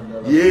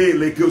 Ye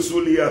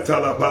lekusulia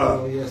talaba.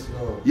 Oh yes,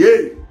 Lord.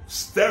 Ye.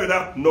 Stir it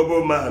up,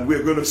 noble man.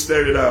 We're going to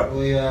stir it up.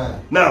 Oh yeah.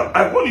 Now,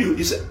 I want you,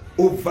 it's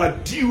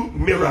overdue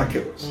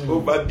miracles.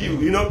 Overdue.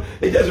 You know,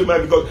 it just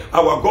reminds me, because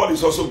our God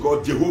is also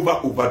God, Jehovah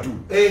overdue.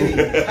 Hey.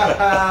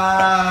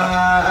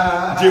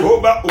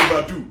 Jehovah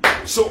overdue.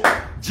 So,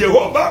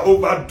 Jehovah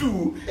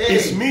overdue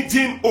is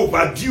meeting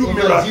overdue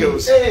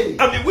miracles. I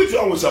mean, which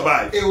one will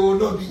survive? It will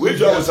not be.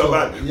 Which one will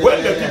survive?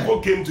 When the people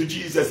came to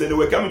Jesus and they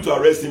were coming to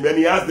arrest him, and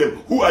he asked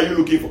them, "Who are you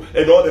looking for?"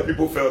 And all the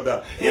people felt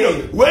that. You know,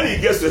 when he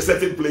gets to a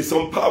certain place,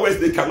 some powers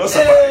they cannot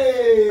survive.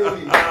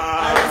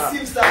 I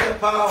receive such a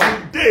power.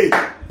 Today,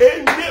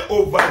 any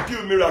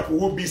overdue miracle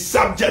will be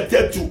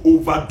subjected to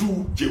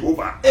overdue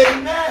Jehovah.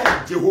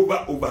 Amen.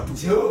 Jehovah overdue.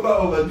 Jehovah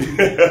overdue.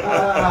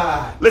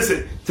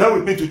 Listen, turn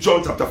with me to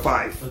John chapter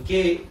 5.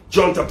 Okay.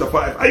 John chapter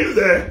 5. Are you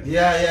there?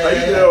 Yeah. Are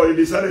you there, or you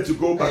decided to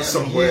go back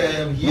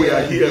somewhere? We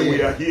are here.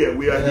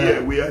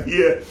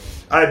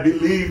 I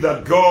believe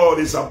that God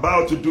is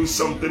about to do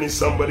something in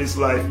somebody's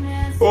life.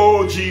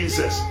 Oh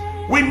Jesus,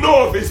 we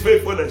know of his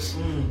faithfulness.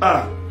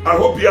 I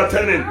hope you are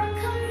turning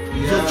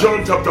to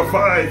John chapter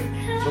 5.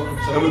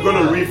 And we're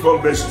going to read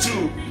from verse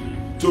 2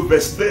 to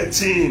verse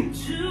 13.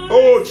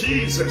 Oh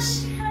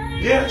Jesus.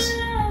 Yes.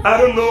 I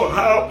don't know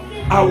how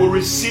I will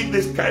receive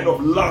this kind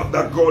of love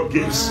that God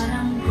gives,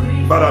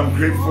 but I'm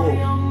grateful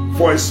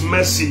for his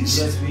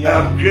mercies.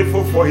 I'm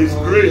grateful for his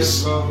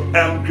grace.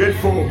 I'm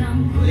grateful.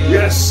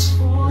 Yes.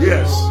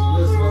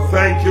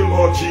 Thank you,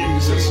 Lord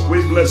Jesus.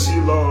 We bless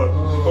you, Lord.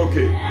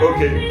 Okay.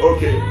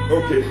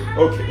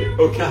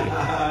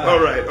 All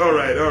right.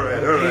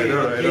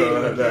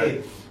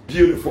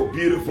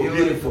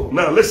 Beautiful.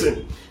 Now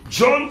listen.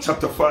 John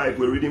chapter 5,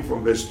 we're reading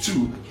from verse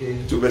 2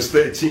 to verse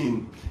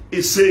 13.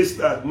 It says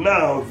that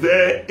now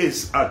there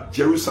is at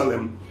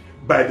Jerusalem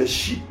by the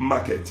sheep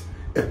market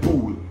a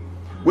pool,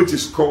 which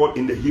is called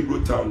in the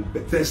Hebrew town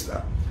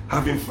Bethesda,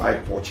 having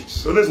 5 porches.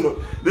 So this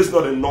is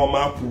not a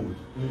normal pool.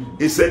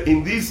 It said,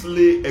 in this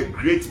lay a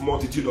great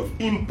multitude of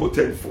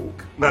impotent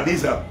folk. Now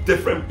these are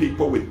different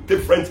people with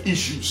different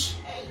issues.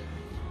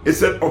 It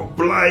said, of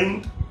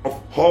blind,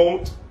 of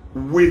halt,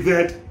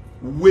 withered,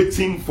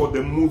 waiting for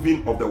the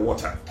moving of the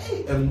water.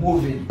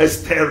 A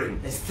stirring.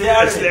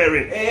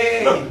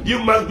 Hey. No, you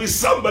must be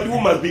somebody who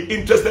must be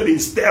interested in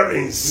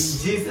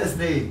stirrings. In Jesus'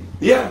 name.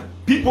 Yeah.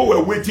 people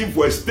were waiting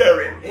for a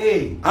stirring.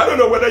 Hey. I don't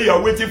know whether you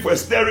are waiting for a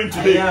stirring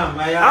today.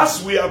 I am.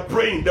 As we are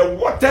praying, the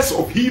waters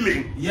of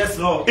healing Yes,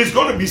 Lord. is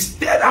going to be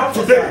stirred up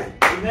today.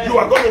 Amen. You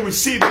are going to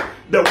receive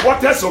the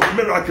waters of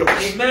miracles.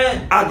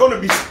 Amen. Are going to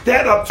be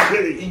stirred up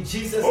today. In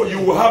Jesus' Oh, name.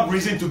 you will have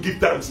reason to give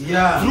thanks.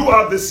 Yeah.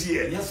 Throughout this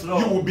year, Yes,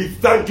 Lord. you will be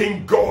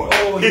thanking God.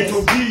 Oh, it yes.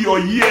 will be your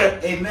year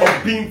Amen.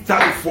 of being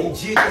thankful. In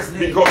Jesus' name.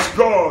 Because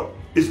God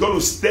is going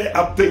to stir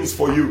up things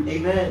for you.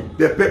 Amen.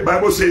 The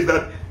Bible says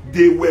that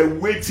they were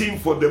waiting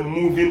for the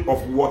moving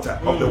of water,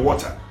 of the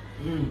water.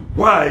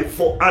 Why?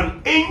 For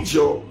an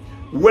angel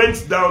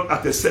went down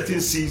at a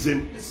certain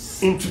season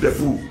into the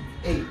pool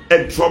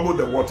and troubled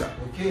the water.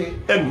 Okay.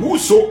 And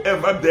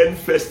whosoever then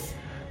first,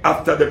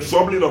 after the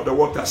troubling of the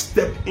water,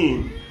 stepped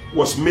in,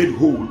 was made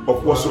whole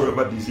of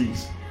whatsoever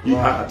disease he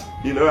had.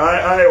 You know,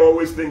 I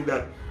always think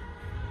that,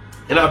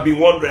 and I've been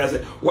wondering, I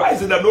said, why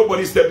is it that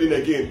nobody stepped in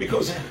again?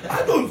 Because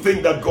I don't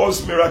think that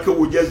God's miracle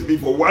will just be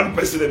for one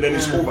person and then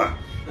it's over.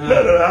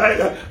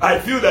 No, I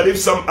feel that if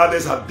some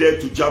others had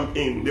dared to jump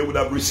in, they would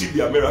have received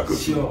their miracle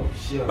too.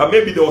 Sure. But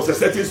maybe there was a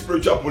certain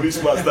spiritual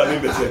policeman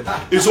standing there saying,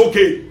 it's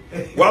okay.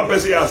 One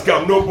person has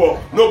come,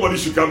 nobody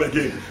should come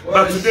again.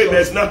 But today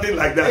there's nothing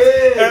like that.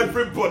 Hey.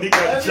 Everybody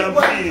can jump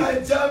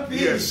in.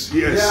 Yes.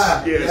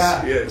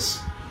 Yes.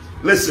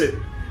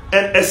 Listen,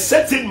 and a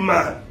certain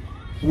man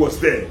was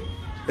there.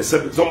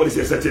 Somebody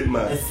say a certain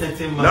man. A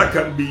certain man. That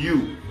can be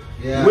you.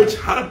 Yeah. Which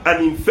had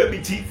an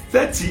infirmity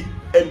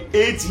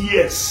 38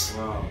 years.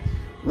 Wow.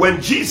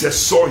 When Jesus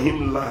saw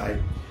him lie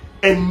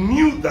and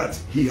knew that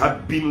he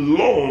had been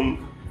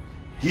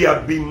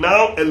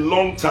now a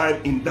long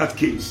time in that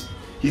case,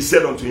 he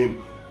said unto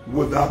him,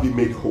 wilt thou be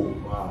made whole?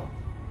 Wow.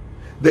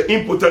 The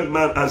impotent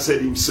man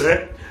answered him,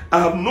 Sir, I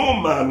have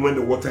no man when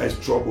the water is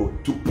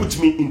troubled to put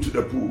me into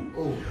the pool.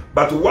 Oh.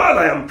 But while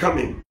I am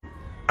coming,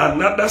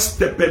 another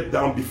steppeth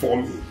down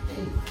before me.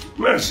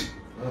 Mercy.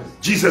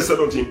 Jesus said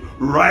unto him,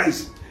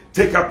 Rise,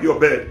 take up your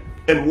bed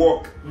and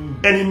walk.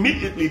 And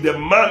immediately the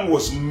man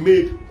was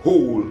made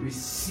whole.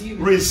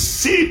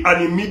 Receive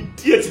an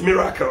immediate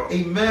miracle.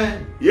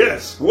 Amen.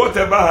 Yes,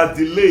 whatever had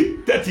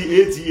delayed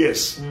 38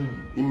 years,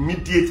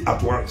 immediate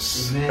at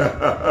once.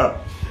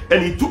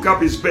 And he took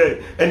up his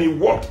bed and he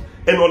walked.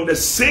 And on the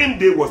same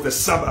day was the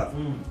Sabbath.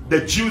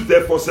 The Jews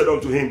therefore said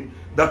unto him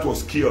that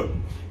was cured,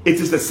 It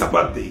is the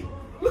Sabbath day.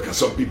 Look at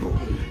some people.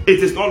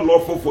 It is not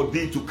lawful for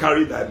thee to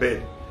carry thy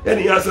bed. And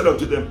he answered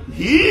unto them,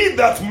 He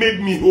that made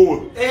me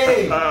whole.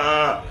 Hey.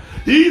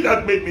 He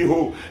that made me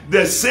whole.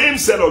 The same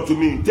said unto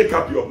me, Take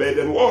up your bed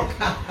and walk.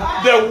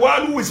 The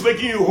one who is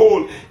making you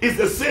whole is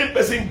the same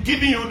person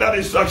giving you that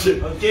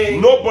instruction. Okay.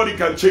 Nobody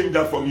can change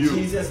that from you.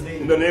 Jesus'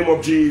 name. In the name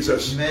of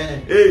Jesus.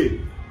 Amen.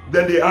 Hey.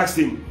 Then they asked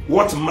him,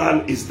 What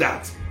man is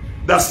that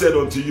said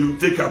unto you,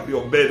 Take up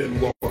your bed and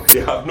walk?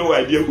 They have no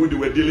idea who they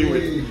were dealing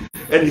with.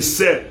 And he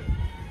said,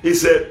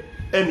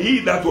 And he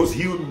that was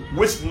healed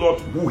wist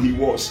not who he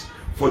was,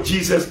 for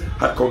Jesus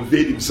had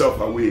conveyed himself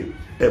away,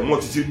 a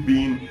multitude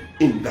being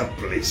in that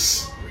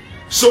place.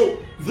 So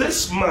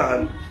this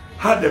man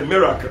had a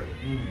miracle.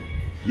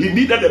 He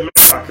needed a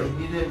miracle.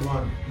 He needed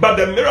one. But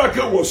the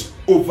miracle was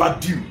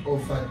overdue.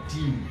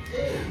 Overdue.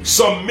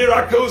 Some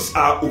miracles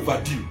are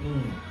overdue.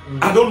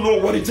 I don't know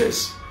what it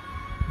is.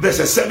 There's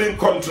a certain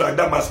contract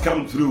that must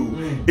come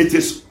through. It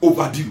is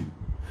overdue.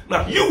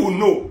 Now you will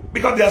know,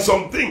 because there are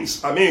some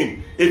things. I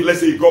mean, if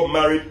let's say you got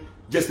married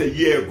just a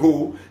year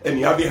ago and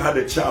you haven't had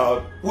a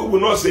child, we will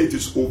not say it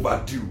is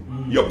overdue.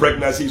 Your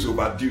pregnancy is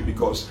overdue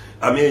because,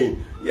 I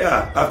mean,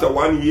 yeah, after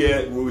 1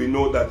 year we will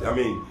know that, I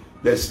mean,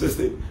 there's this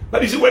thing.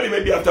 But you see, when it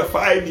may be after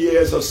 5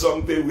 years or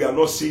something, we are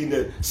not seeing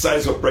the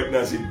signs of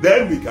pregnancy,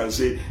 then we can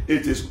say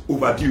it is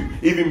overdue.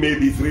 Even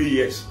maybe 3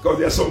 years. Because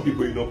there are some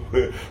people, you know,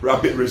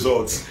 rapid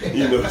results,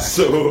 you know.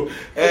 So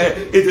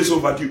it is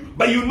overdue.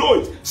 But you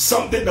know it.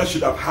 Something that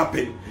should have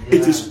happened,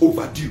 it is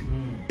overdue.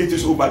 It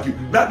is overdue.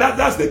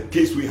 That's the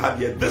case we had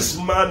here. This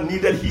man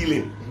needed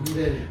healing.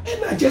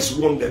 And I just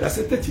wondered, I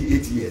said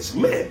 38 years,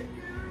 man.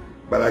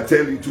 But I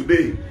tell you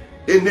today,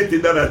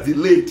 anything that has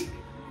delayed,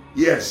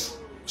 yes.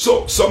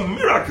 So some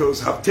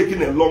miracles have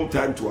taken a long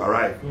time to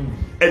arrive.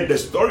 And the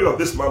story of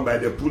this man by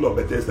the pool of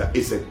Bethesda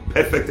is a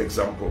perfect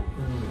example.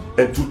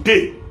 And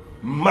today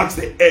marks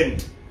the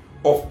end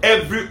of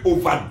every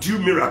overdue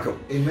miracle.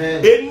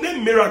 Amen. Any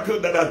miracle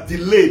that has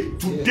delayed,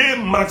 today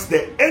marks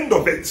the end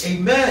of it.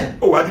 Amen.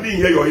 Oh, I didn't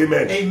hear your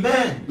amen.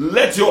 Amen.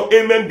 Let your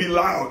amen be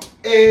loud.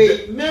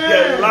 Amen.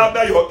 The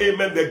louder your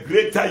amen, the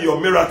greater your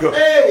miracle.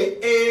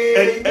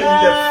 Amen. And the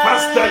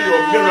faster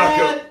your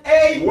miracle.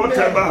 Amen.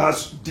 Whatever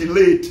has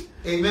delayed,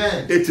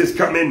 Amen. it is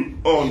coming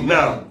on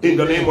now in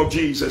the name of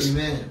Jesus.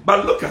 Amen.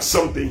 But look at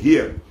something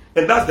here.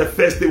 And that's the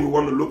first thing we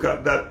want to look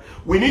at, that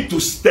we need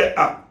to stir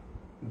up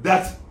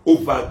that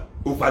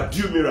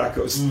overdue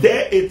miracle.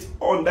 Stir it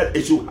on that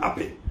it should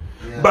happen.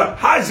 Yeah. But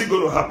how is it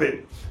going to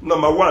happen?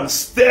 Number one,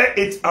 stir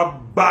it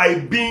up by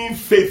being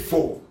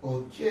faithful.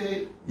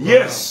 Okay.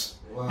 Yes.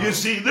 Wow. You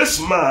see,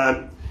 this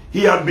man,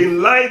 he had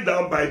been lying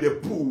down by the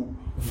pool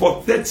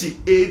for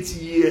 38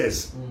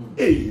 years.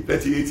 Hey,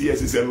 38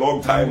 years is a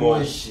long time.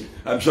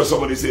 I'm sure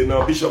somebody say,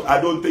 "No, Bishop,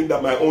 I don't think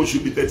that my own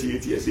should be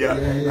 38 years."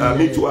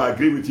 Me too, I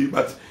agree with you.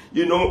 But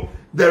you know,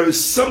 there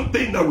is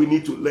something that we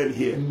need to learn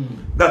here.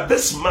 That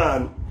this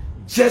man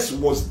just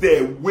was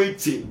there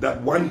waiting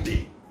that one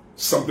day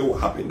something will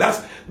happen.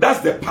 That's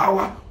the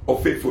power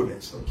of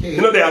faithfulness. Okay.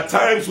 You know, there are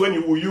times when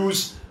you will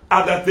use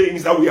other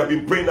things that we have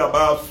been praying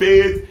about,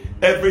 faith,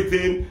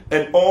 everything,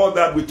 and all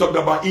that. We talked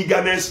about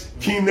eagerness,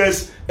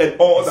 keenness, and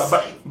all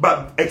that,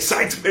 but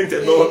excitement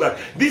and all that.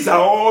 These are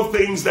all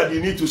things that you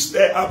need to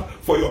stir up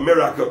for your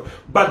miracle.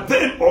 But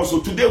then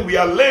also today we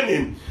are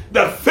learning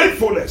that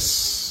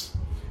faithfulness,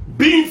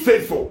 being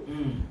faithful,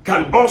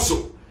 can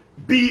also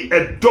be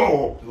a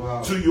door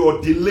to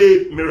your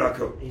delayed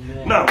miracle.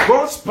 Amen. Now,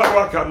 God's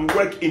power can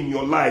work in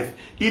your life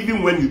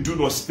even when you do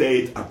not stir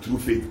it up through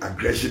faith,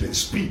 aggression, and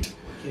speed,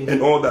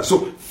 and all that.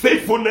 So,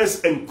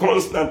 faithfulness and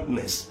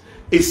constantness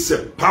is a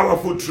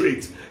powerful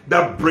trait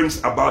that brings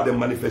about the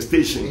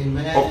manifestation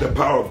of the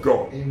power of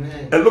God.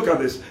 Amen. And look at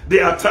this.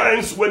 There are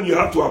times when you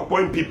have to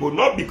appoint people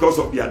not because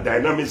of their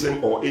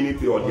dynamism or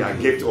anything, or their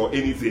gift or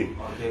anything,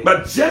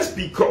 but just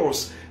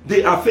because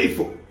they are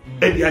faithful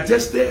and they are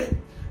just there.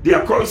 They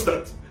are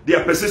constant. They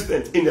are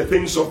persistent in the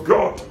things of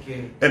God.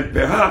 And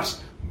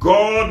perhaps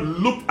God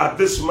looked at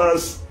this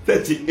man's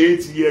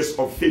 38 years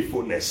of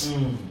faithfulness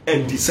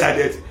and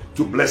decided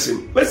to bless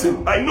him.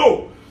 Listen, I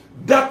know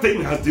that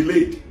thing has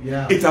delayed.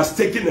 It has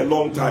taken a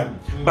long time.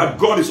 But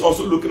God is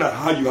also looking at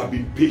how you have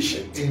been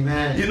patient.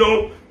 Amen. You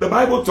know, the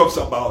Bible talks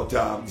about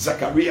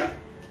Zachariah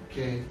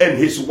and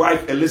his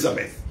wife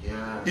Elizabeth.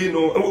 You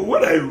know,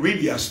 when I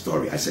read their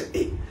story, I say,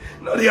 hey,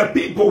 now there are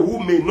people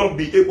who may not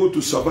be able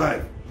to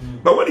survive.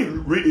 But when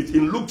you read it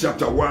in Luke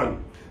chapter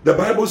 1, the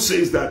Bible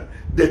says that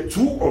the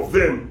two of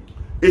them,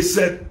 it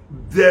said,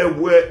 there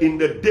were in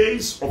the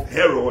days of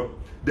Herod,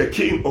 the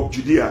king of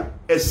Judea,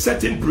 a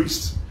certain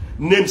priest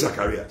named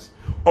Zacharias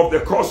of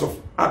the course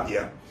of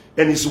Abia,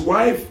 and his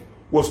wife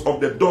was of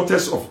the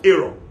daughters of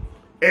Aaron.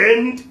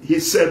 And he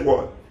said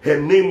what?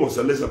 Her name was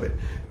Elizabeth.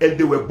 And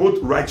they were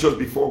both righteous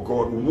before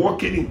God,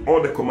 walking in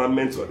all the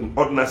commandments and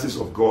ordinances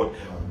of God,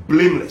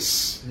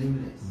 blameless.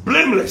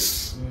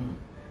 Blameless.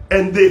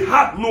 And they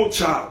had no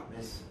child.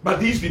 But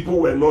these people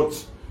were not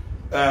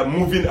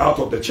moving out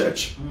of the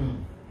church.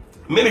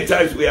 Many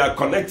times we are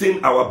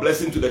connecting our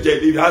blessing to the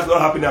church. If it has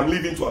not happened, I'm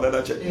leaving to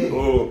another church.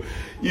 Oh,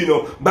 you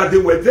know, but they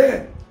were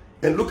there.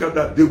 And look at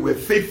that. They were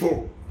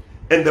faithful.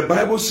 And the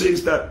Bible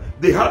says that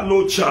they had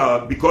no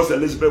child because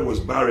Elizabeth was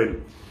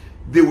barren.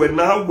 They were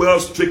now well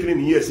stricken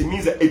in years. It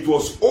means that it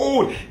was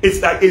old.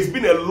 It's like it's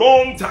been a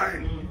long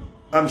time.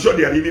 I'm sure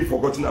they had even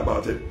forgotten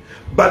about it.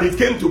 But it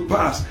came to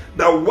pass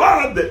that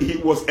while he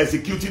was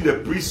executing the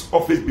priest's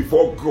office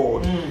before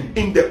God,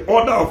 in the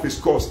order of his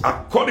course,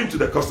 according to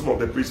the custom of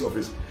the priest's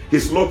office,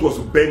 his lot was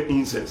to burn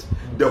incense.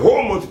 The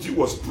whole multitude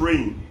was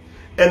praying.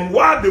 And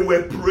while they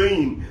were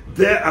praying,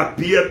 there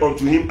appeared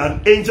unto him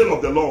an angel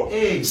of the Lord,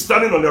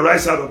 standing on the right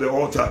side of the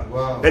altar.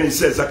 And he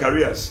said,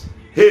 Zacharias,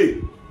 hey,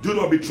 do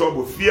not be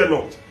troubled, fear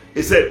not.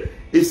 He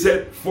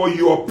said, for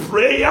your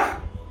prayer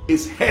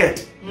is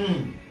heard.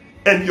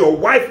 And your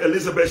wife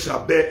Elizabeth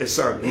shall bear a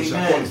son, and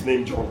shall call his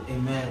name John.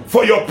 Amen.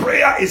 For your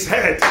prayer is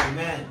heard.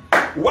 Amen.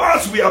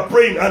 Whilst we are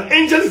praying, an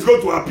angel is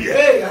going to appear.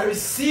 Hey, I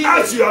receive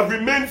as it. you have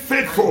remained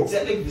faithful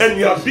and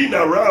you have been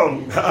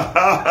around.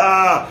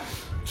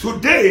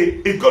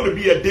 Today is going to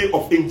be a day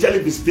of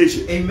angelic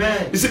visitation.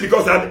 Amen. You see,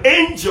 because an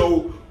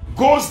angel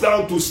goes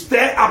down to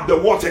stir up the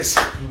waters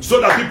so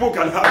that people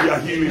can have their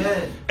healing.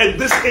 Amen. And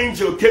this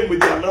angel came with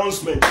the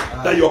announcement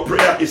that your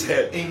prayer is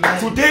heard. Amen.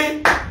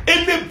 Today,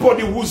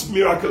 anybody whose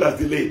miracle has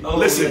delayed,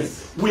 listen,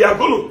 we are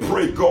going to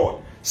pray,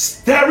 God,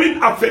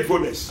 stirring up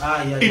faithfulness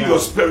in your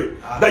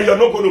spirit, that you're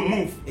not going to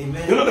move.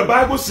 Amen. You know, the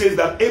Bible says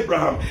that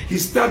Abraham, he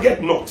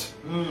staggered not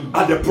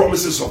at the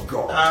promises of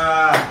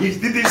God. He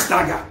didn't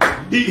stagger.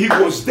 He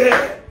was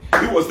there.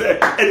 He was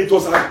there, and it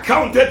was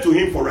accounted to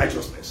him for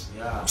righteousness.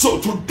 So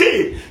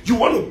today, you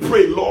want to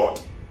pray, Lord,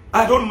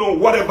 I don't know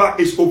whatever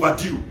is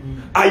overdue.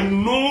 I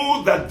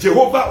know that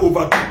Jehovah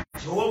overdue.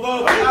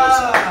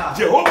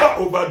 Jehovah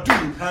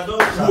overdue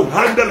will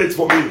handle it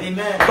for me.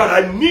 Amen. But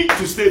I need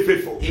to stay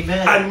faithful.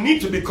 Amen. I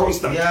need to be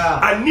constant.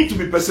 I need to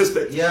be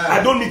persistent.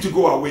 I don't need to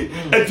go away.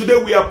 And today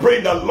we are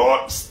praying that,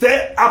 Lord,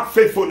 stir up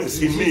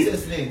faithfulness in me.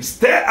 Name.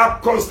 Stir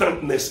up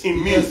constantness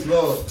in me. Yes,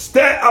 Lord.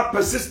 Stir up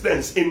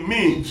persistence in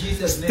me. In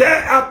Jesus' name.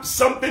 Stir up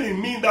something in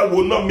me that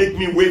will not make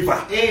me waver.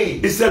 Hey.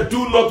 He said,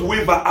 do not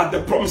waver at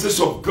the promises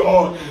of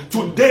God.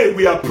 Today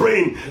we are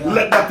praying,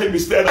 let that thing be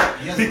stirred up.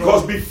 Yes,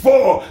 because Lord.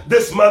 Before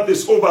this month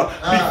is over,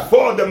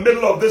 before the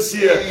middle of this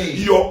year,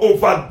 your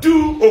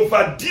overdue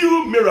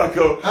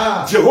miracle,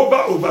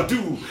 Jehovah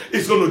overdue,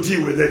 is going to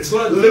deal with it.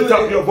 Lift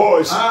up your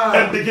voice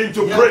and begin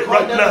to pray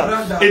right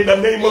now in the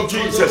name of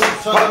Jesus.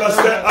 Father,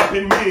 stir up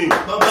in me,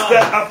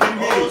 stir up in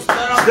me,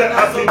 stir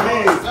up in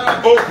me.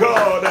 Oh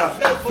God,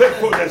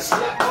 faithfulness,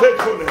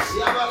 faithfulness,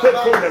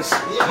 faithfulness.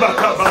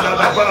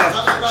 Makabadababa,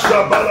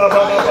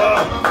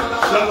 shabalababa,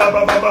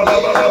 shalabababa,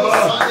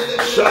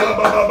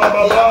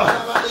 shalabababa,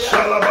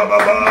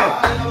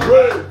 shalabababa.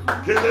 Pray.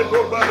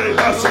 Kelebobale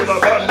Basula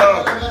Banda,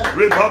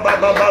 Rebaba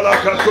Babala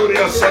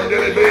Katoria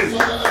Sandelebe,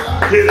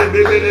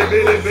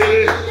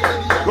 Kelebebe,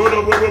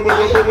 Golo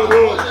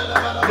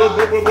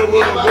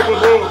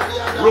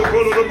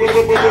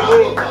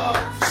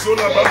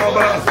Sula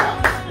Baba,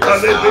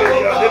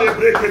 Alebeya,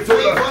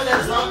 Delebreketola,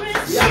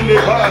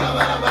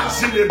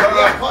 Sileba,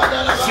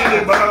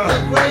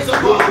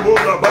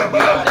 Golo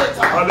Baba,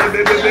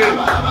 Alebebe,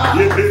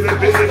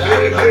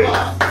 Yebebe.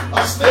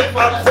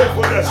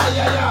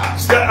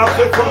 Step up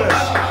faithfulness.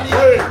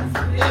 Pray.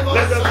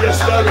 Let there be a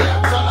stirring.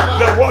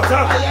 The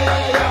water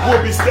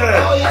will be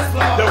stirred.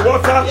 The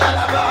water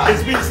is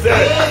being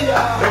stirred.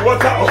 The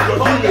water of your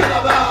healing.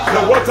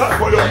 The water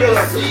for your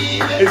miracle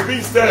is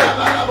being stirred.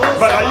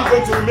 But are you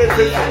going to remain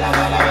faithful?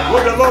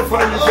 Will the Lord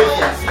find you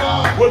faithful?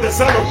 Will the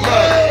Son of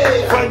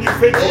Man find you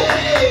faithful?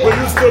 Will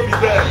you still be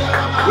there?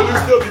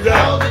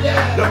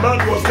 The man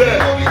was there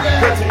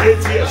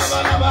 38 years.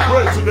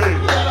 Pray today.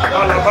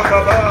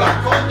 Alababa.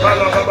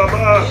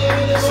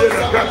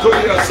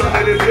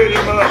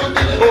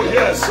 Oh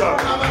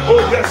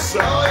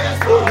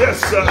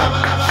yes,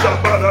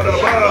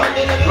 Shabadaba,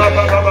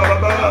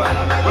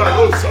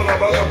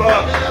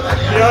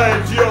 may I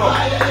endure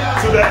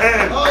to the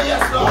end.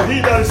 For he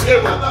that is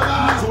able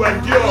to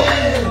endure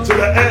to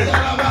the end,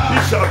 he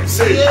shall be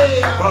saved.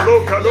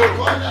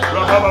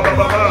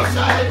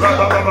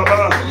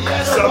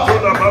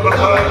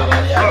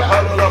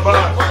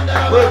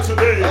 Pray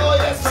today.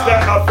 Stir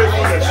our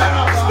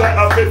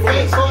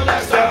faithfulness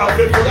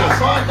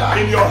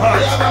in your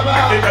heart,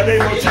 in the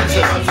name of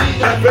Jesus.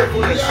 That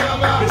faithfulness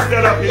be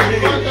stirred up in me.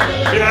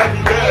 May I be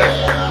there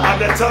at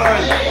the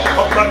time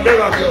of my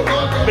miracle.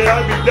 May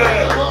I be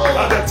there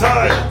at the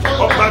time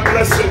of my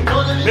blessing.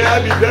 May I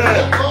be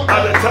there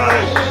at the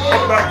time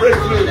of my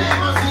breakthrough.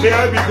 May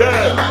I be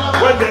there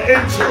when the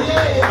angel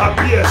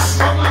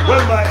appears.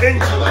 When my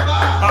angel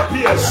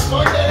appears,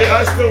 may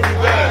I still be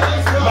there.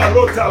 My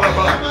Lord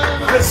Talaba,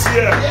 this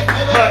year,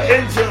 my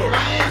angel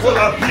will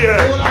appear.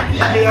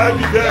 May I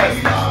be there.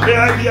 May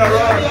I be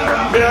around.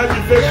 May I be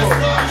faithful.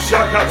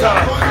 Shakata,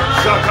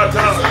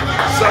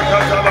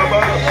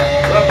 Baba,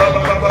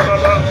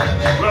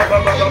 Rabba,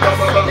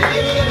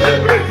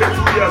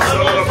 Lebreketuya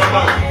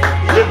Salababa,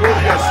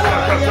 Lebroya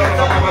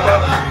Salakata Baba,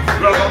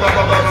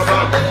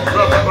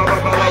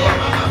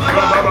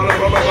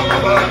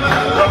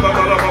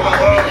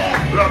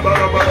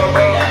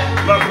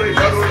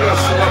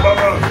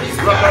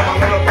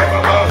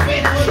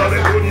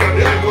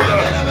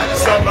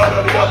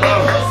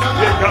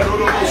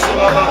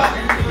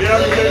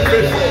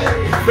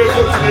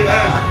 faithful to the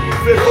end,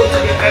 faithful to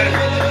the end,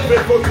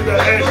 faithful to the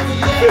end,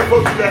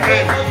 faithful to the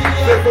end,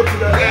 faithful to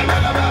the end,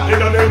 in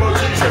the name of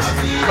Jesus.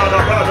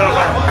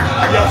 Kadabadaba,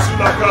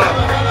 Yasunaka,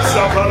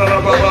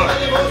 Sabalababa,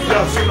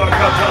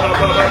 Yasunaka,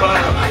 Tarababa,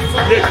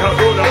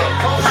 Yekabona,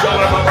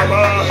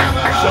 Shalababa,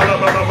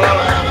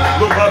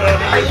 Lubada,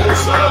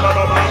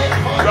 Salababa,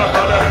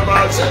 Rabada,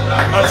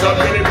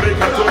 Azamiri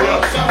Brekatoria,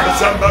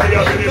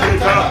 Zambaria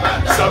Biribrika,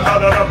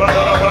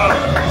 Sabalababa,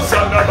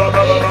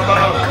 Sandababa,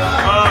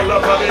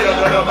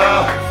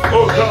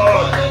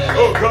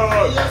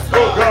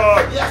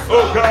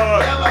 Oh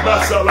God,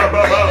 Masala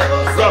Baba,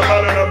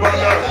 Rabana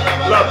Bana,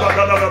 La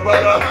Bagana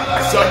Bana,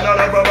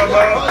 Sandara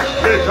Baba,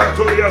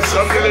 Lekatoria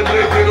Sandere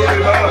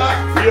Brekiruba,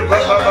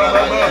 Yababa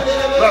Baba,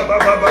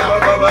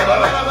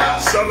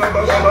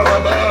 Salaba Baba,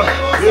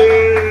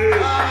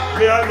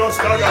 may I not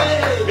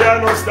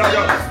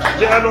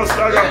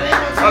stagger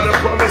at the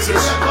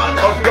promises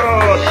of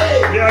God.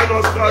 May I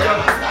not stagger,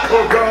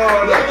 oh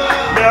God,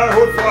 may I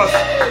hold fast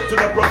to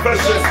the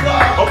profession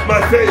of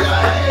my faith.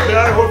 May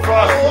I hold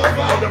fast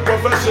on the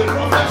profession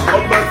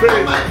of my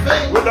faith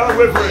without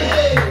wavering.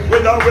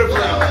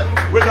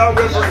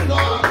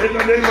 In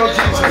the name of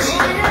Jesus.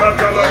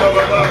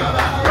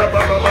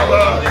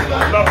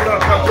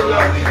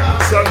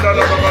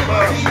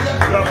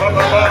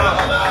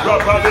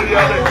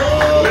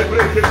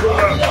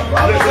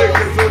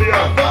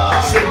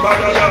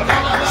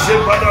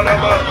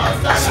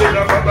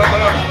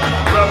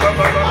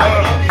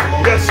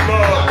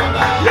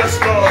 Yes,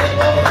 Lord.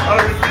 I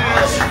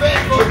refuse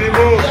to be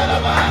moved.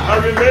 I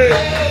remain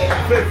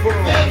faithful.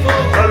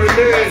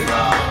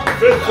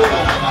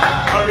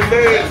 I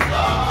remain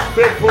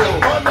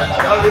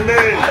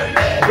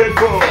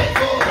faithful.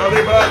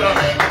 Alibaba,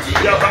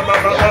 Yababa,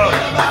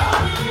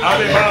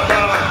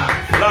 Alibaba,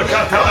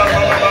 Lakatala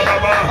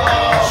Baba,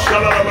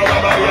 Shalala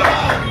Baba,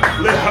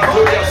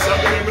 Lekatuya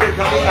Sabri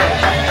Kabuya,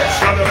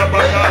 Shalala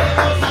Baba,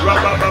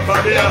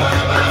 Rababadia,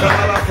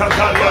 Tamala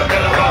Katalia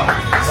Beraba,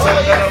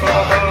 Sandala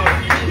Baba,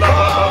 La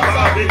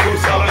Baba, Biku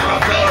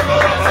Salakatala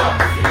Baba,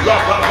 La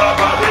Baba,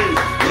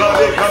 La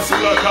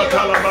Kasula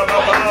Katala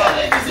Baba.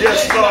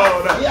 Yes,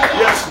 Lord.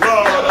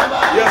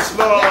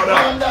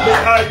 May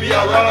I be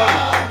around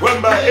when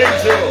my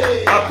angel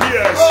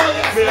appears.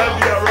 May I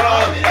be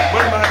around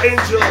when my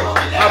angel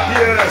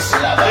appears.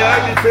 May I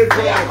be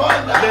faithful.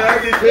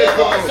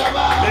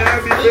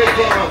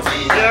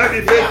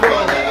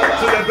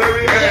 To the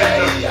very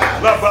end.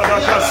 La Bada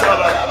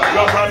Kasala,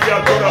 La Badia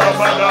Dora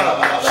Bada,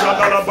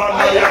 Shadala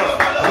Banaya,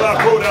 La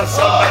Koda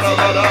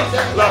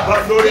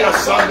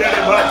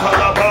Sandere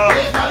Batalaba,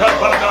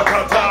 Kabana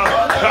Kata,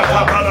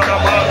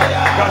 Katabanaba,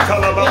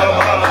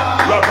 Katalababa,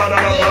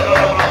 Rabanaba,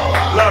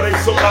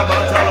 Larisola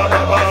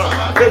Batalaba.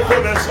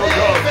 Faithfulness of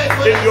God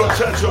in your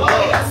church, of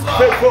God.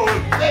 Faithful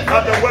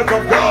at the work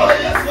of God.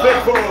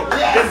 Faithful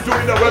in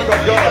doing the work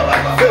of God.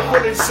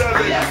 Faithful in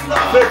serving.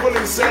 Faithful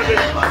in serving.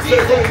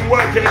 Faithful in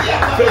working.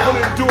 Faithful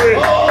in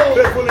doing.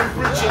 Faithful in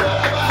preaching.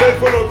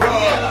 Faithful, of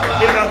God,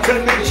 in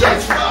attending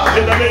church.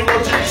 In the name of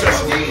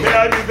Jesus. May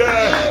I be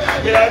there.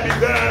 May I be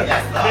there.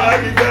 May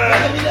I be there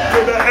to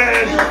the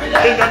end.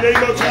 In the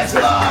name of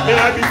Jesus. May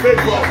I be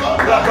faithful.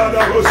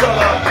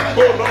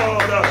 Oh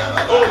Lord.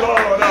 Oh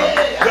Lord.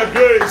 The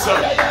grace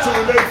to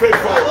remain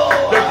faithful.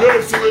 The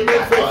grace to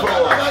remain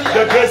faithful.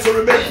 The grace to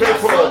remain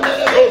faithful.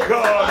 Oh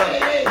God,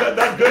 let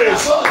that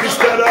grace be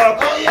stirred up.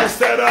 Be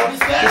stirred up. Be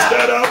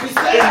stirred up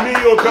in me,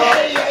 oh God.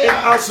 In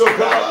us, oh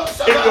God.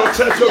 In your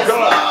church, oh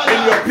God.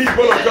 In your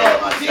people, oh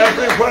God.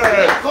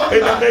 Everywhere.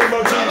 In the name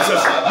of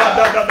Jesus.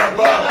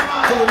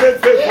 To remain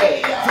faithful.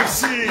 To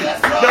see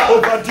the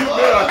overdue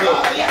miracle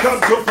come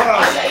to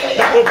pass.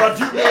 The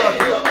overdue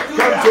miracle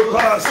come to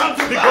pass.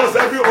 Because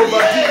every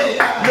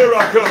overdue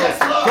miracle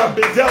can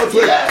be dealt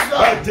with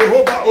by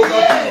Jehovah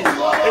overdue.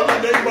 In the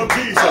name of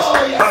Jesus.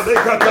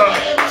 Badekata,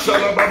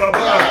 Shalababa,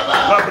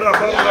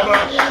 Labrababa,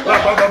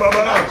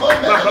 Labababa,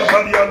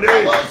 Lababadiane,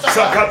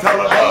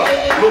 Sakatalaba,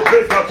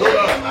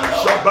 Lupekatola,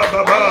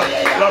 Shabababa,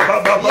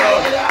 Labababa,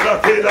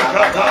 Lakeda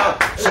Kata,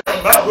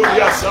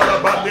 Shababuya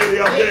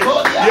Salabanderiane.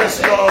 Yes,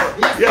 Lord.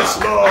 Yes,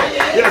 Lord.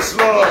 Yes,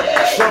 Lord.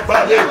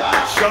 Shabade,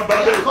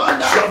 Shabade,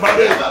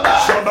 Shabade,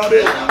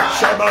 Shabade,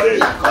 Shabade,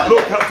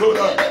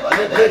 Lokatola,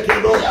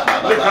 Lekelo,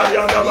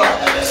 Lekayandaba,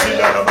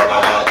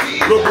 Sinanababa,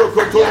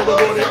 Lobrokotolo,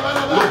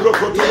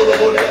 Lobrokotolo,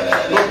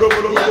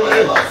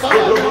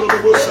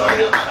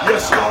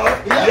 Yes, Lord.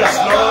 Yes,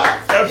 Lord.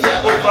 Every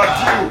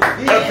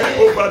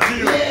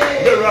overdue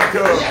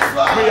miracle.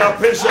 We are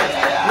patient.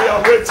 We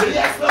are waiting.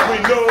 We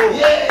know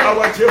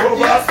our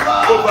Jehovah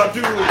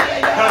overdue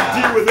can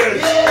deal with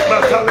it.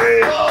 Matale,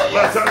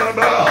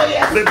 Matalaba,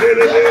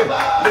 Lebelebe,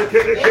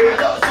 Lekeleke,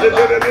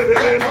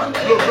 Lebelebe,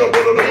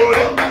 Lobrokotolo,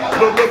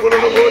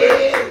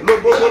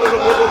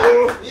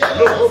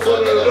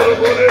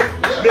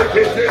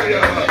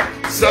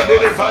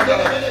 Sadere Fada,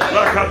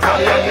 La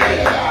Catariane,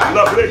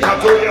 La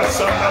Brecatoria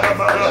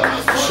Sandarabada,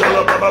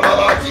 Shalababa,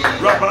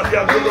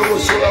 Rabadia Nulo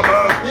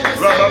Sulaba,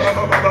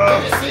 Rabababa,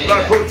 La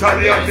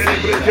Cotaria de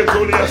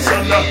Brecatoria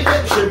Sanda,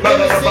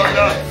 Shibana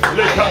Bada,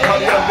 Le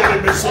Cataria de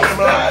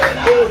Messolema.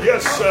 Oh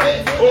yes, sir.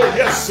 Oh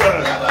yes, sir.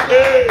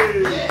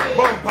 Hey,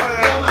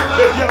 Vampire,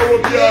 the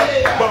Yawobia,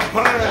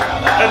 Vampire,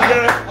 and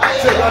then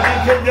Serani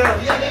Kenya,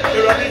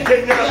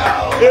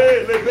 hey,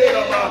 Le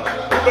Beraba,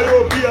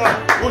 Uberobia,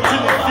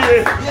 Utinifie,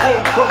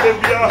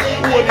 Ukomebia,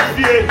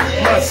 Uonifie,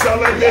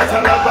 Masala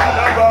Netalaba,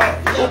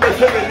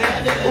 Ubekeni,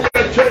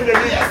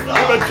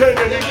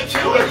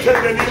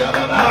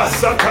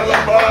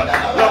 Masatalaba,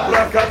 La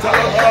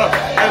Bracatalaba,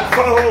 and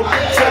Faho,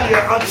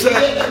 Tanya Answer,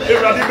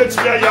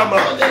 Eradibetiayama,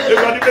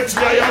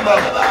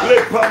 Le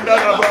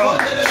Pandaraba,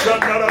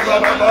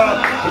 Shandarababa,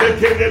 Le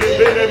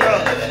Kenebeba,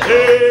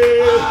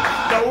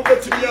 now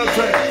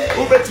Ubetimiate,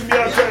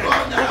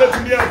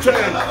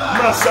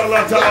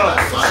 Masalata,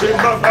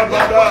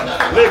 Shemabada,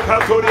 Le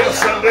Catoria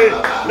Sande,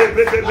 Le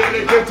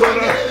Bebe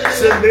Ketona,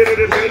 Sendere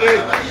de Bele,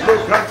 Le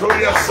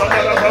Catoria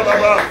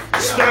Sandarababa.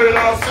 Stir it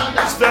up,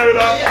 stir it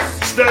up,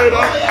 stir it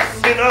up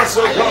in us,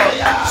 oh God.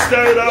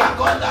 Stir it up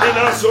in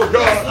us, oh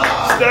God.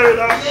 Stir it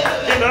up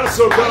in us,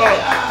 oh God.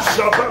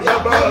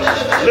 Shabababa,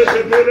 Le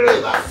Bebe,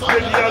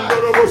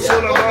 Mediandoro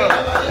Solaba,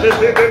 Le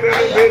Bebe,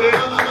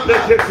 Le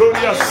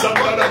Ketoria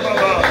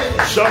Sandarababa,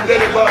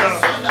 Shandelebara,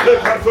 Le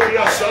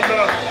Catoria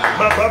Sanda,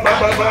 Mababa,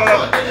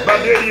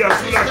 Baderia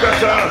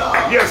Sulakata.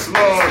 Yes,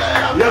 Lord,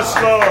 yes,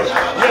 Lord,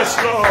 yes,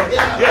 Lord,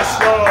 yes,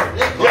 Lord,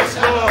 yes,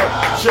 Lord.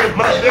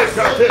 Shemade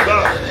Kateba,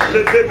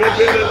 Le Bebe,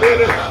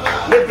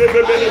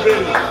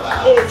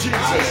 oh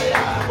Jesus,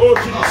 oh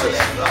Jesus,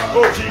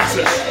 oh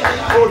Jesus,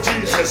 oh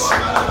Jesus,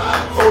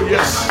 oh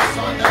yes,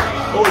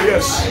 oh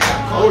yes,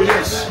 oh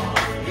yes,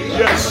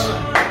 yes,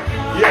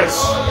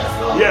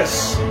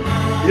 yes,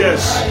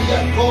 yes,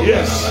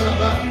 yes,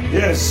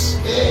 yes.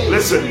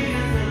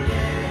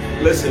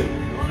 Listen.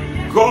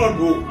 God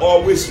will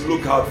always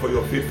look out for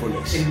your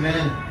faithfulness.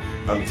 Amen.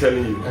 I'm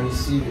telling you. I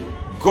receive it.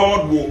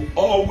 God will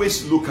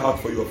always look out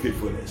for your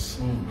faithfulness.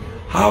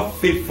 How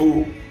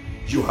faithful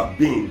you have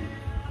been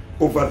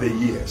over the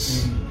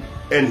years.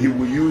 And He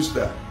will use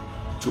that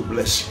to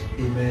bless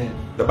you. Amen.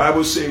 The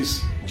Bible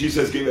says,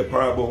 Jesus gave a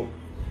parable.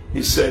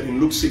 He said in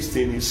Luke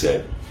 16, He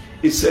said,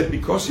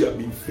 because you have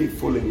been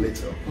faithful in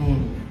little,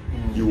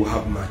 you will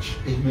have much.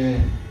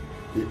 Amen.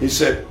 He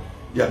said,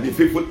 you have been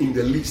faithful in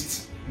the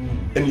least.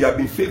 And you have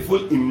been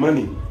faithful in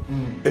money.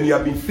 And you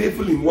have been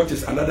faithful in what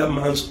is another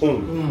man's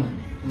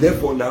own.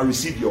 Therefore, now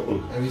receive your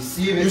own. I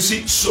receive it. You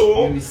see,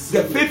 so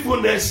the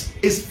faithfulness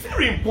is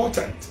very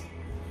important.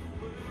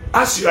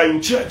 As you are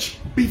in church,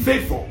 be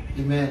faithful.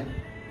 Amen.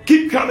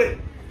 Keep coming.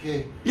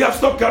 Okay. You have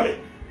stopped coming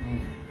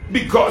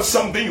because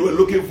something you were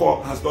looking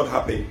for has not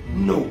happened.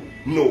 No.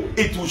 No,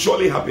 it will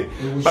surely happen.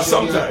 But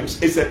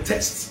sometimes it's a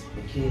test.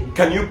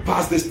 Can you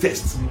pass this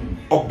test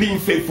of being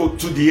faithful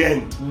to the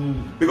end?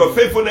 Because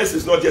faithfulness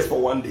is not just for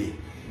one day.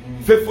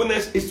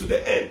 Faithfulness is to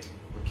the end.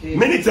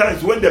 Many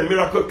times when the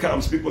miracle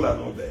comes, people are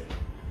not there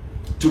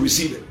to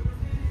receive it.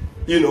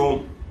 You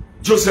know,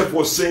 Joseph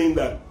was saying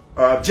that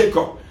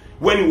Jacob,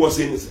 when he was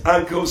in his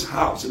uncle's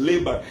house,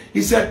 Laban,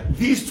 he said,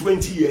 these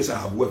 20 years I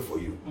have worked for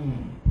you.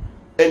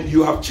 And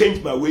you have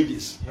changed my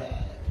wages.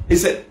 He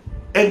said,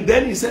 and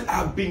then he said,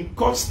 I've been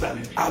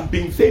constant, I've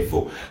been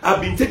faithful, I've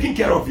been taking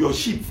care of your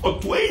sheep for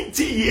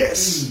 20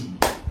 years.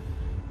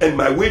 And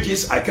my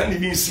wages, I can't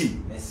even see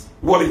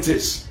what it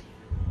is.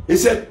 He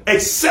said,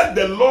 except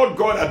the Lord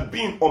God had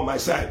been on my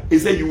side, he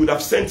said, you would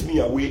have sent me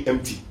away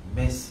empty.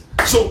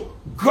 So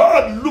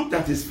God looked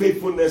at his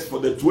faithfulness for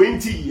the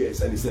 20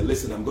 years and he said,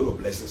 listen, I'm going to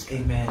bless this guy.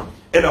 Amen.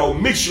 And I'll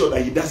make sure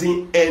that he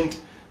doesn't end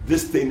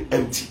this thing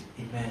empty.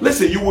 Amen.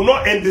 Listen, you will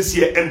not end this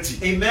year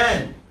empty.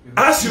 Amen.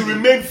 As you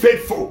remain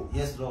faithful.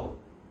 Yes, Lord.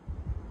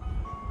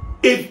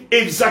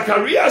 If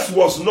Zacharias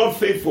was not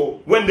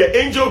faithful, when the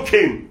angel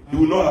came, he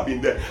would not have been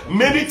there.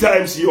 Many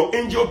times your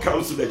angel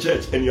comes to the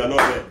church and you are not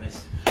there.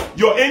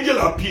 Your angel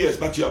appears,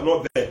 but you are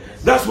not there.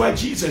 That's why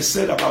Jesus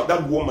said about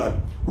that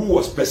woman who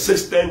was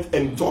persistent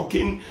and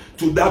talking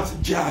to that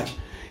judge.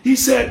 He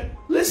said,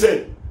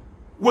 listen,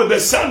 will the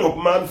Son of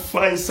Man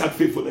find such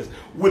faithfulness?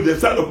 Will the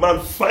Son of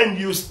Man find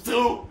you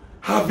still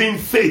having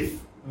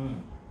faith?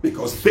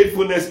 Because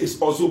faithfulness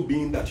is also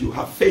being that you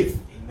have faith.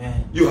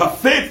 Amen. You have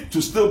faith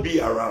to still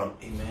be around.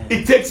 Amen.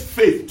 It takes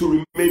faith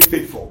to remain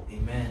faithful.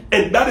 Amen.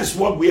 And that is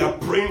what we are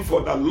praying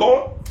for, that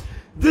Lord,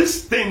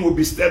 this thing will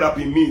be stirred up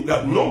in me,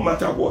 that no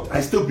matter what, I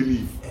still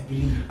believe.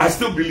 I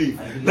still believe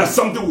that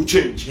something will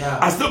change.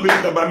 I still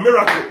believe that my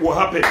miracle will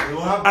happen.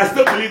 I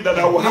still believe that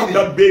I will have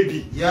that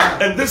baby.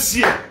 And this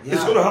year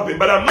it's going to happen.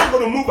 But I'm not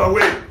going to move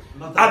away.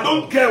 I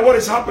don't care what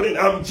is happening.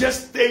 I'm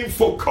just staying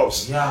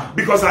focused.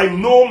 Because I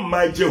know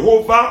my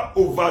Jehovah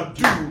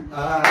overdue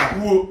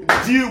will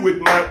deal with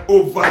my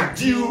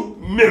overdue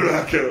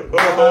miracle.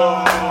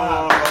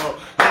 Oh,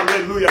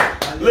 hallelujah.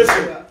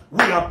 Listen,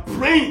 we are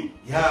praying.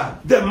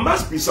 There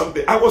must be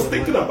something. I was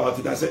thinking about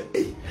it. I said,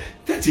 hey,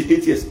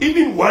 38 years,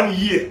 even 1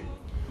 year.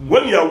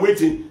 When you are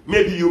waiting,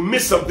 maybe you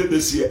miss something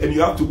this year and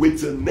you have to wait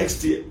till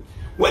next year.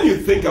 When you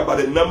think about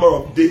the number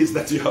of days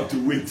that you have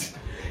to wait,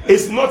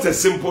 it's not a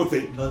simple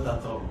thing. Not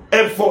at all.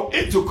 And for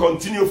it to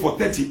continue for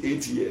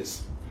 38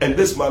 years, and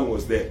this man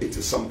was there, it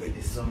is something.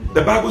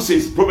 The Bible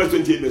says, Proverbs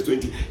 28 verse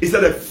 20, is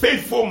that a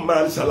faithful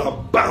man shall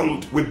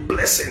abound with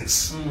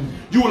blessings.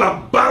 You will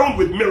abound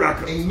with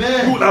miracles.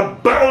 Amen. You will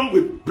abound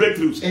with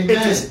breakthroughs.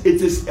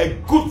 It is a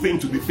good thing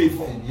to be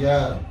faithful.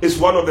 It's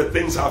one of the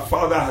things our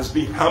Father has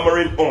been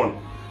hammering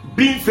on.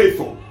 Being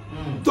faithful.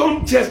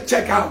 Don't just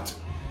check out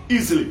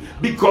easily,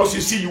 because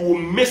you see, you will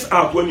miss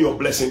out when your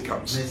blessing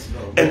comes.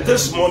 And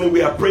this morning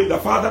we are praying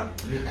that, Father,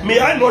 may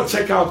I not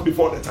check out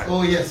before the time.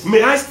 Oh yes.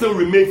 May I still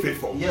remain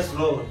faithful. Yes,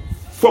 Lord.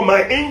 For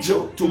my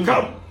angel to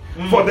come,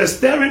 for the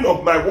stirring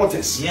of my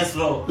waters. Yes,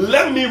 Lord.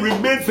 Let me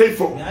remain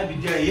faithful. May I be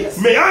there? Yes.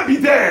 May I be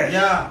there.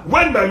 Yeah.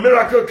 When my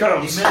miracle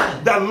comes.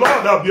 Amen. That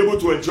Lord, I'll be able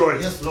to enjoy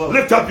it. Yes, Lord.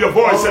 Lift up your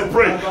voice and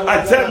pray.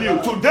 I tell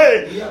you,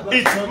 today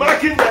it's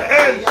marking the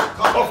end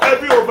of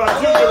every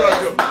overdue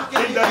miracle.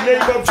 In the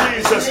name of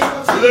Jesus,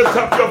 lift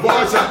up your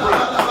voice and pray.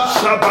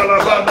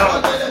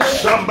 Shabalabana,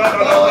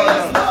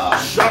 Shambalabana,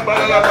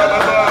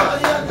 Shabalabana,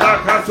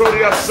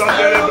 Nakatoria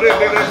Sandere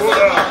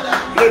Brevura,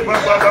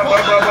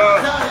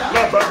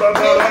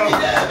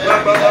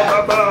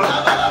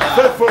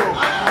 faithful,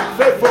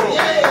 faithful,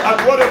 and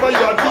whatever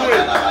you are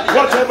doing,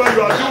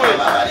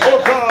 oh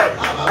God,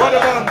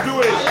 whatever I'm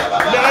doing,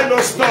 may I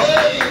not stop,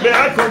 may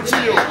I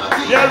continue,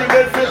 may I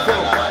remain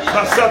faithful.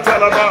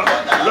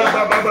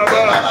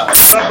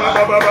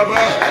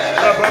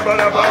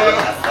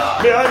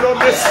 May I not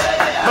miss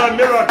my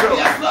miracle,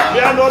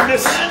 may I not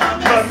miss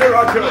my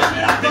miracle,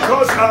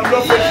 because I'm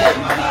not faithful.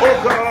 Oh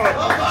God,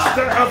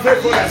 stir our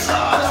faithfulness,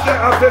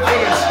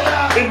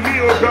 in me,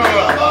 oh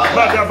God.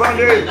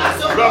 Madavale,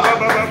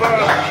 Rabababa,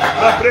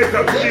 La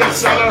Breca Tudia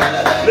Sala,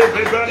 Le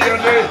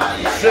Bebariane,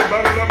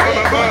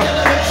 Shebarababa,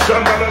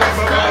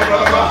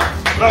 Shambalababa,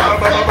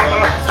 Rabababa,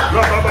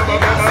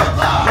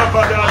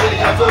 Rabadali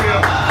Catoria,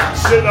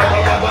 Sena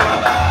Baba,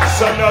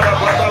 Sanara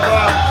Baba,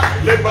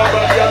 Le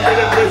Babarian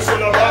de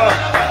Bresolava,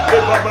 Le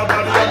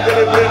Babarian de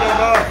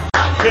Brenava.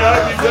 May I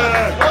be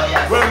there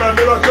when my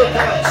miracle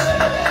comes.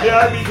 May I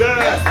be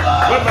there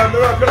when my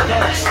miracle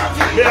comes.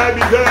 May I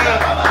be there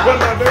when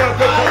my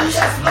miracle comes.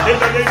 In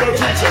the name of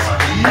Jesus.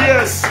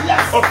 Yes,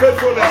 of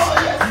faithfulness.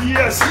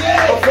 Yes,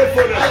 of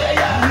faithfulness.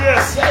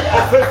 Yes,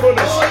 of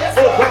faithfulness.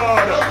 Oh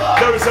God,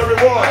 there is a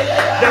reward.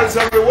 There is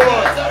a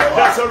reward.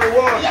 There's a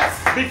reward.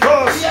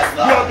 Because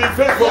you have been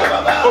faithful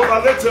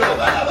over little,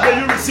 may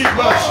you receive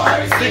much.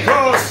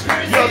 Because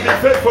you have been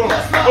faithful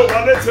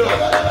over little,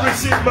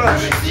 receive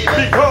much.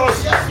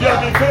 Because you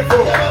have been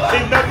faithful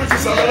in that which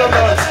is another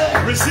man's,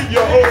 receive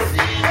your own.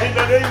 In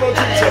the name of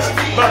Jesus.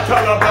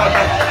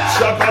 Matalabana,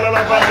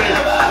 Shabalabane,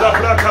 La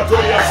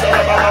Bracatoria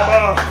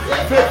Salabalaba.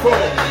 Faithful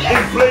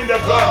in playing the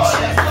drums.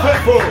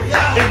 faithful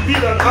in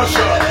being an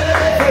usher,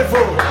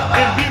 faithful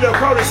in being a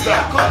chorister,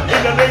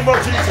 in the name of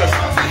Jesus,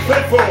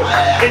 faithful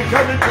in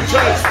coming to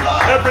church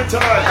every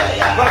time.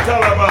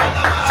 Batalaba,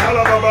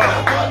 Talababa,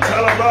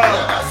 Talaba,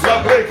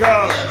 Labreka,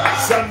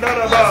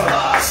 Sandaraba,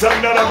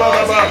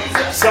 Sandarababa,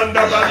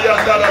 Sandabalia,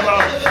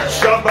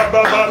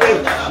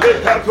 Shababale,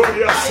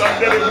 Lekatoria,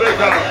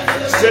 Sanderebreka,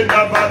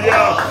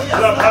 Sendabalia,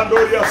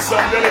 Lapandoria,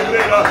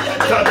 Sanderebreka,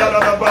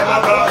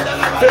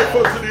 Tadarababa,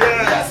 faithful to the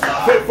end,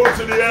 faithful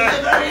to the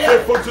end,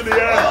 faithful to the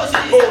end.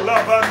 Oh,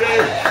 Labande,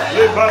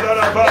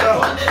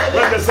 Lebadarabada,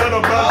 when the Son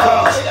of Man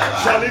comes,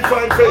 shall he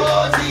find faith?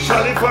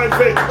 Shall he find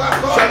faith?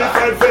 Shall he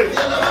find faith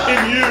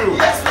in you?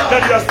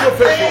 That you are still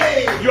faithful,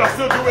 you are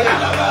still doing it,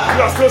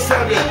 you are still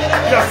serving,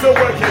 you are still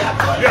working,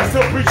 you are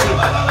still preaching,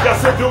 you are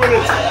still doing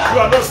it, you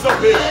are not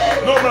stopping,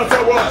 no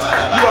matter what,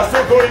 you are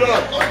still going on.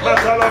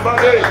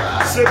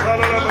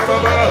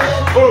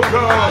 Oh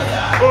God,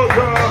 oh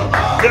God,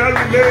 may I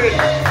remain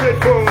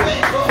faithful,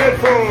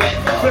 faithful,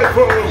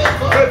 faithful,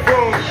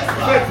 faithful,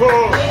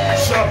 faithful.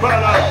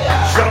 Shabala,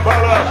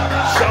 Shabala,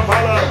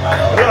 Shabala,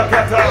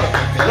 Rakata,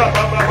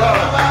 Rabababa,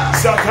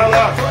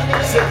 Satala,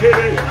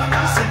 Sekere,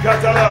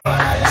 Sikatala,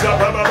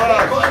 Zabababa,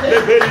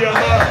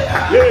 Lebeliana,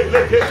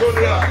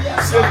 Leketonia,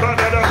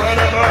 Sebadana,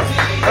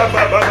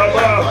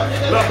 Rabababa,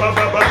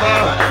 Rabababa,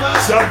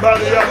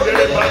 Sambalia,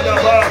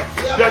 Lebanaba.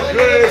 The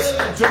grace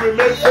to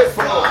remain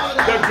faithful,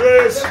 the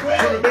grace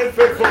to remain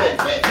faithful.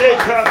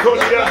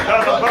 Lekatonia,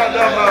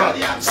 Darabadama,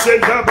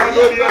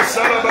 Sendabadoria,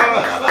 Saraba,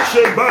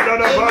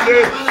 Shembadana Bane,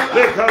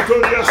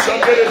 Lekatoria,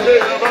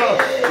 Sandere,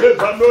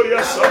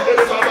 Lebanoria,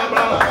 Sandere,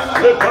 Baba,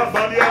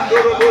 Lebabalia,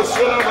 Dorobo,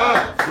 Solama,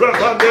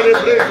 Rabandere,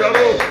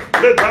 Bregalo,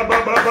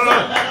 Lebababa,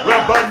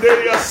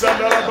 Rabanderia,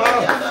 Sandaraba,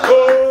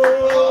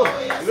 oh,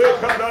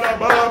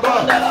 Lekadarababa,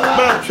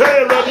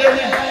 Matera,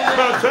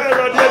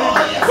 Matera,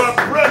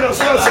 Brenda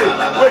Sassi,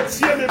 with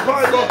Tierney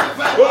Bible,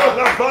 oh,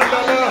 La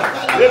Bandana,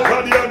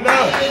 Lebadiana,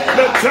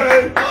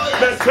 Metain,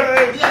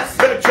 Metain,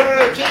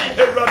 Metain,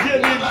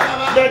 Eradieni,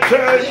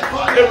 Metain,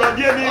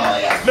 Eradieni,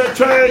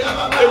 Metain,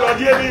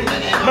 Eradieni,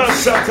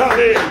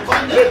 Masatale,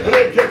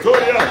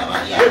 Lebreketoria,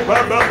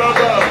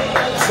 Lebababa,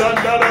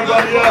 Sandara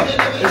Badia,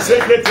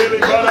 Zeketele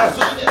Bara,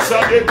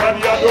 Sade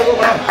Badia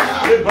Doma,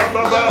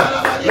 Lebababa,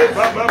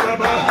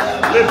 Lebababa,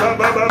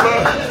 Lebababa,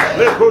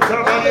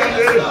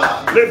 Lekotabariane,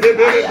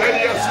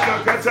 Lebeberia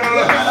Sinakata,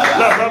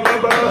 La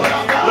Baba,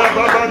 La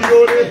Baba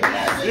Yore,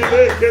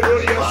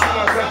 Ibekedoria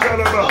Sinakata,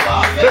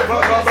 Le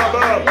Baba,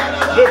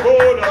 Le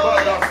Bona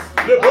Baba,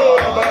 Le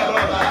Bona Baba,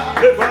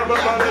 Le Baba,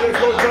 Le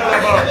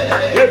Kotaraba,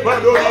 Le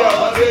Badoria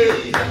Bade,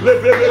 Le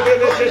Bebe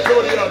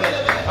Ketoria,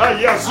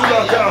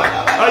 Ayazulaka,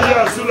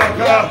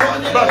 Ayazulaka,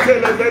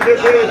 Batele Bebe,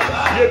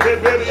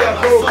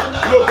 Yebeberiako,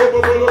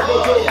 Lobobo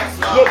Loboto,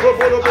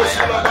 Lobobo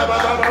Sula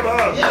Baba,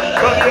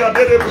 Badia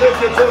de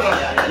Breketora,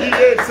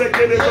 Iye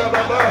Sekele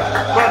Baba,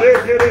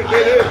 Barekele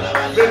Bele,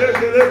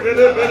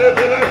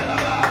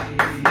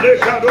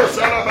 Lekado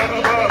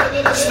Salababa,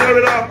 stir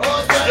it up,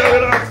 stir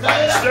it up,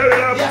 stir it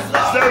up,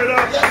 stir it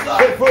up,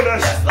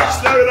 faithfulness,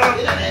 stir it up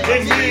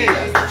in me,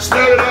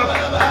 stir it up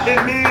in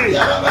me,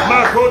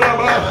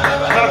 Makoraba,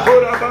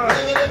 Makoraba,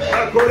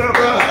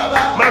 Makoraba,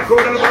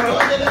 Makoraba,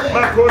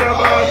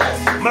 Makoraba,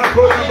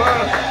 Makoraba,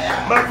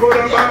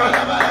 Makoraba,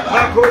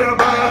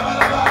 Makoraba,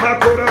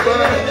 Makoraba,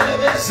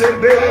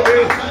 Semberebe,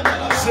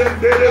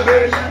 Semberebe,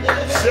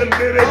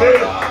 Semberebe,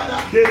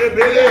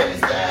 Kerebere,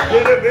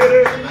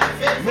 Kerebere,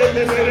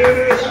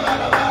 Memerere,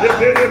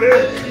 Leberebe,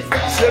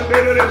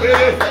 Semberebe,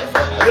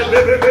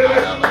 Lebebebe,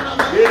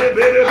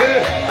 Kerebere,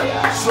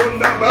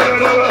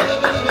 Sondabaraba,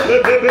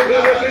 Lebebebe,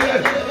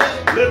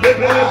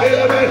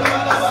 Lebebebe,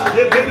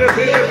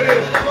 Lebebebe,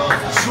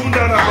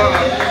 Sundaraba,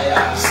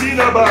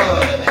 Sinaba,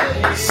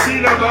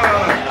 Sinaba,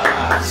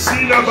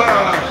 Sinaba,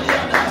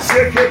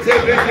 Sekete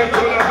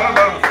Beketola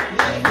Baba,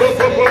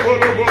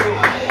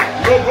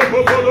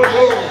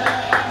 Lobo,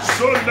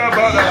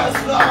 Sondabara,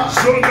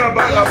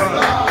 Sondabara,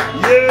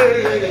 yeah,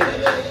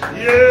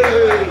 yeah,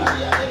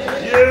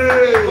 yeah,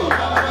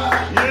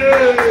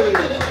 yeah,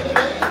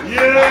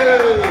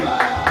 yeah,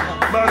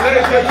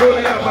 Maleke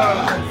Toriaba,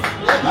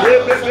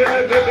 Lebe,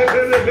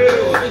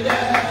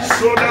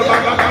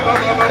 Sondabara,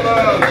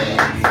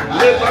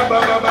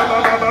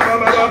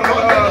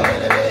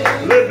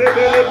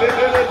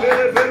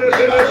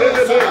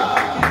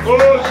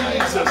 Oh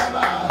Jesus,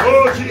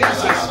 oh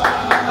Jesus,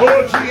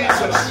 oh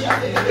Jesus,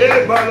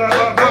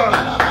 Baba,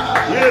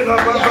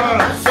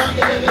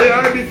 may I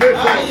be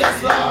faithful,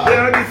 may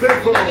I be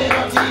faithful,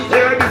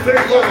 may I be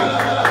faithful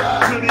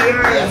to the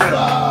end,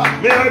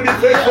 may I be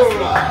faithful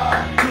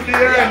to the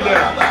end,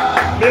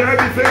 may I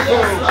be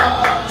faithful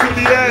to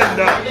the end,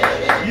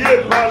 Ye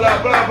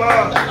Baba,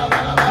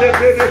 Ye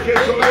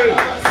Bedeketore,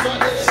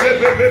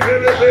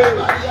 Sebebebebe,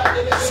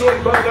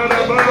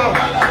 Sombadaraba,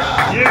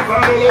 Ye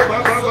Balolo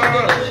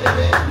Baba,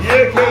 Ye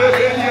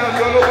Kerebenia,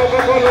 Baba,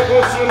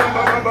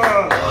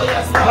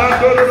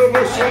 Mandoro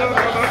Bosula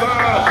Baba,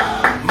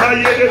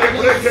 Maye de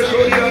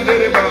Breketoria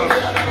Dereba,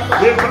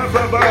 Ye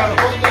Baba,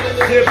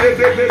 Ye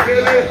Bebe,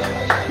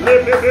 Le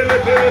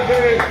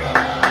Bebe,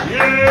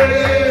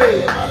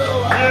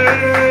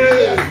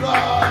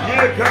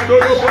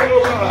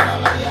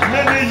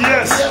 Many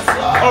years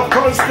of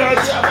constant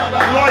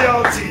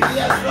loyalty,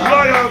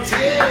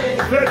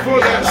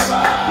 faithfulness.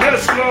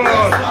 Yes,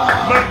 Lord.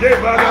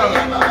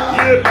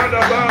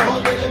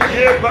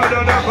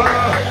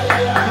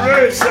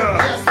 Grace to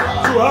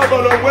have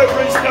an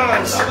unwavering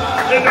stance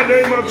in the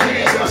name of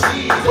Jesus,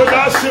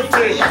 without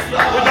shifting,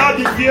 without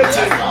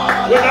deviating,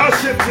 without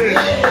shifting,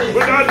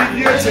 without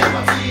deviating.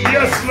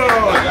 Yes,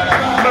 Lord.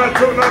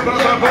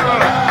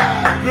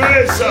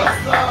 Grace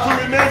to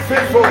remain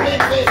faithful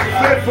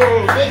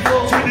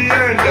to the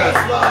end,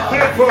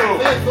 faithful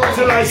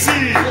till I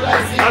see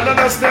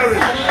another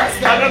stirring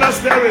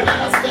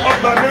of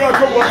my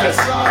miracle waters,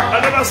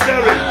 another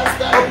stirring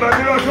of my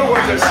miracle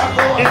waters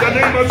in the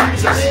name of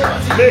Jesus.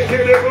 Make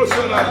it a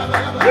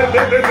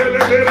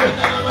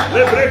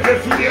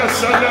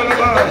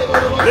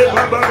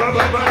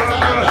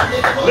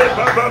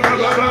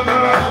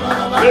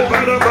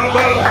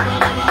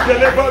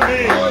deliver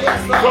me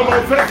from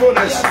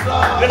unfaithfulness,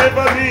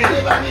 deliver me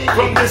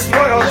from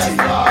disloyalty,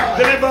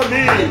 deliver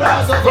me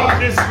from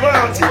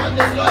disloyalty,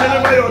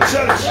 deliver your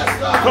church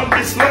from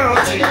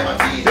disloyalty,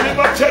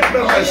 deliver church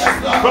members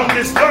from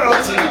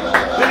disloyalty,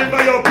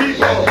 deliver your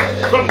people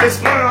from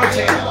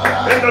disloyalty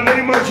in the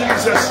name of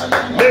Jesus.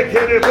 Make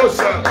it a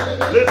bossa.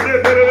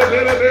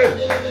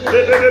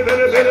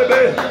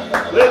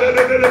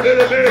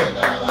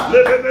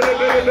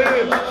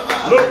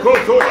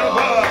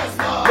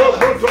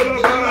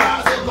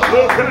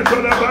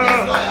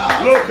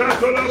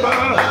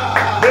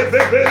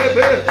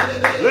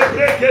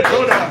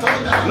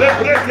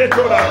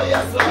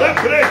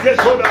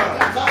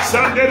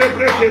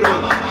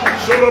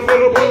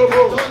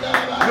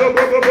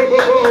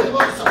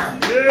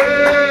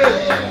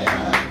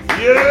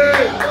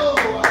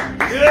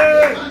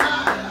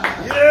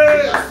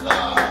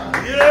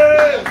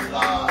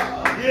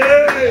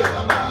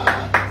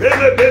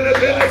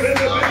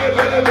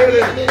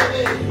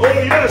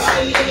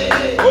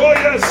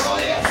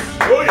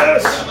 Oh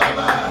yes,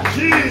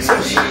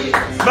 Jesus.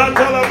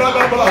 Matala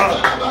Baba,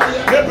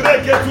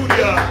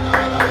 Nebreketuria,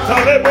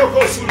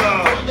 Talebokosuna,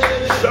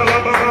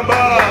 Shalababa,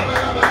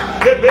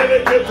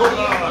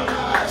 Nebeleketuna,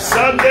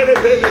 Sandere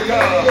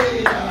Beleka,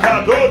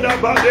 Kadona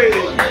Bade,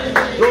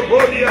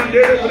 Tobodi and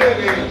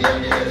Derebrede.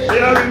 They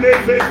are remain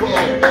faithful.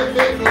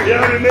 They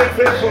are remain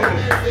faithful.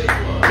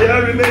 They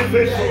are remain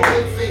faithful.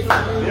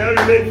 They are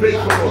remain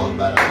faithful.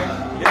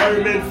 They are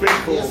remain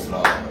faithful.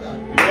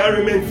 They are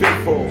remain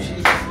faithful.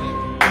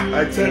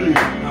 I tell you.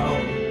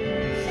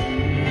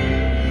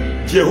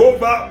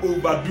 Jehovah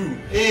overdue.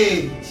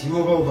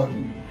 Jehovah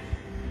overdue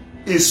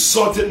is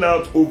sorting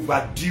out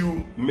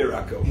overdue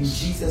miracles. in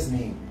Jesus'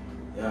 name.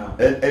 Yeah.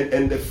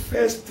 And the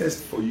first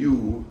test for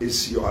you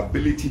is your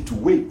ability to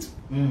wait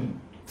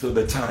till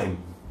the time.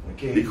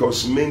 Okay.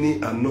 Because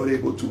many are not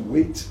able to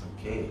wait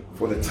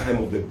for the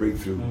time of the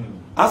breakthrough.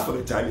 As for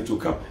the time, it will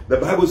come. The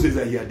Bible says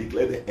that he had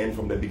declared the end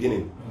from the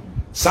beginning.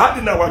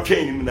 Sadly, now we're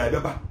training na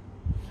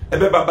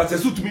ebeba but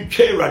says to me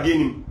train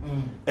again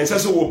and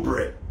says so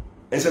bread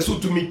and says so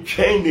to me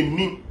train the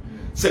name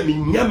say me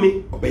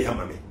nyame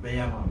obeyamame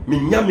me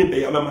nyame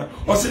beyamama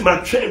o say my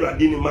train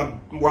again my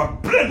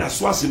bread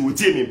as was in with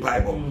me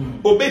bible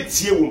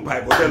obetie wo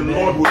bible the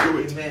Lord will do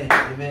it.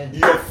 Amen.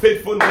 Your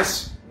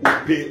faithfulness will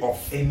pay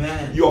off.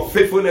 Amen. Your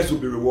faithfulness will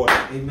be rewarded.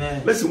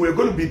 Amen. Listen, we're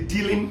going to be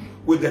dealing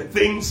with the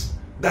things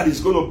that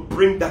is going to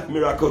bring that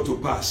miracle to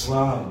pass.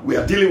 Wow. We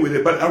are dealing with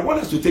it, but I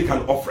want us to take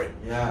an offering.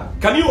 Yeah.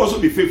 Can you also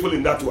be faithful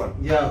in that one?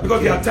 Yeah.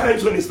 Because there are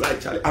times when it's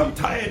like, Charlie, I'm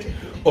tired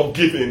of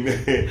giving.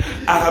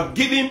 I have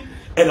given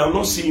and I'm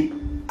not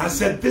seeing. I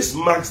said this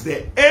marks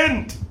the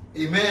end.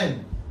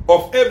 Amen.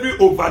 Of every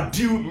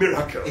overdue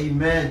miracle.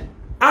 Amen.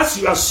 As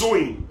you are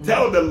sowing,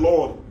 tell the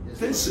Lord,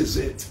 this is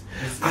it.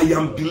 I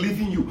am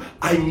believing you.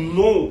 I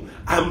know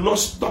I'm not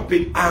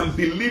stopping. I'm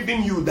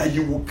believing you that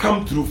you will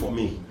come through for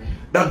me.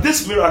 That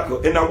this miracle,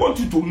 and I want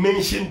you to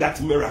mention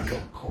that miracle.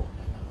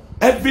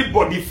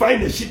 Everybody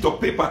find a sheet of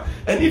paper,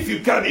 and if you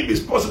can, if it's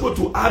possible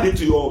to add it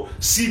to your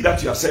seed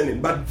that you are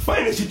sending, but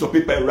find a sheet of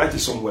paper and write it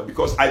somewhere,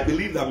 because I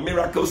believe that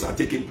miracles are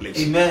taking place.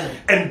 Amen.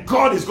 And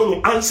God is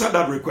going to answer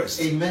that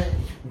request. Amen.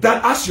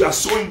 That as you are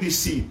sowing this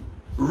seed,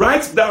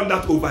 write down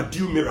that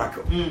overdue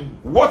miracle.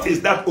 What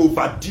is that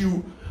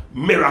overdue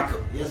miracle?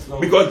 Yes,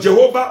 Lord. Because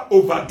Jehovah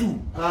overdue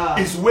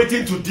is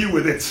waiting to deal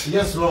with it.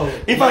 Yes, Lord.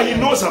 In fact, he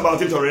knows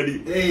about it already.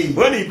 Hey.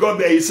 When he got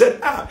there, he said,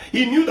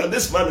 he knew that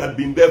this man had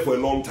been there for a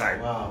long time.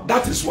 Wow.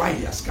 That is why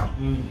he has come.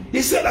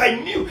 He said,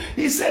 I knew.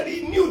 He said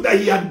he knew that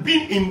he had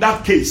been in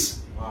that case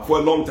for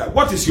a long time.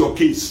 What is your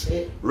case?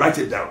 Write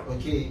it down.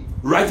 Okay.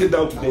 Write it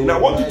down today. And I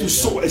want you to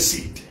sow a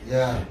seed.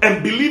 Yeah.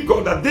 And believe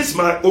God that this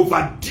my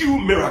overdue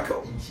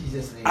miracle, in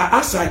Jesus' name,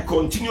 as I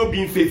continue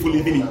being faithful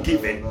even in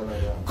giving,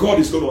 God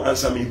is going to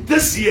answer me.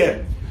 This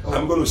year,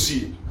 I'm going to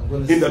see it.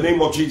 In the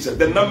name of Jesus.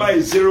 The number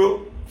is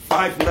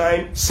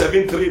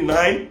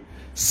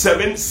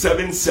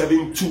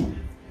 059-739-7772.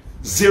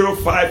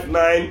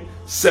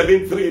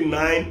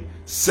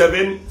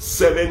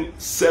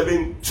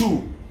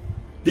 059-739-7772.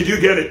 Did you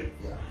get it?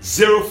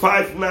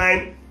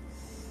 059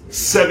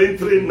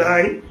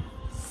 739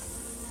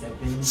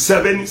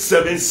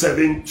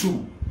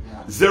 7772.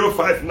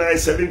 059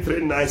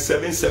 739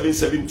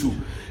 7772.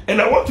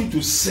 And I want you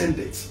to send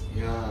it.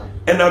 Yeah.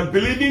 And I'm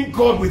believing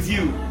God with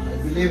you. I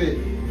believe it.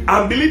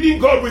 I'm believing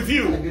God with I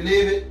you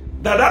believe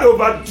it. that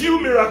overdue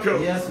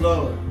miracle, Yes,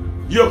 Lord.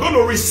 you're going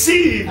to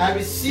receive I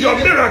receive your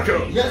it.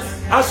 miracle Yes.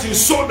 as you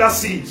sow that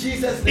seed. In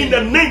Jesus' In name.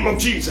 the name of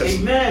Jesus.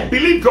 Amen.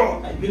 Believe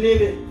God. I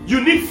believe it.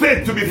 You need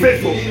faith to be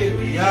faithful, Believe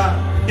it.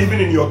 Yeah. even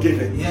in your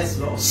giving. Yes,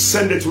 Lord.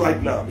 Send it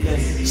right now.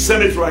 Yes.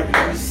 Send it right I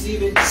now.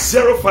 receive it.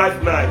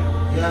 059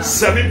 Yeah.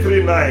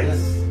 739 Yes.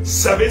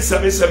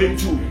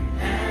 7772.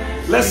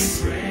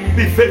 Let's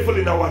be faithful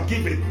in our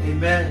giving.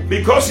 Amen.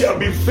 Because you have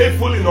been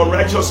faithful in a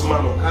righteous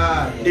manner.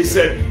 Ah, He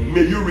said,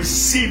 may you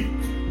receive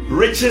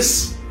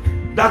riches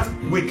that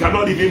we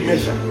cannot even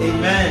measure.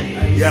 Amen.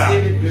 I receive Yeah.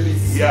 it. We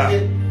receive Yeah.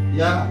 it.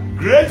 Yeah.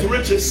 Great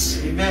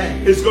riches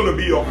Amen. is going to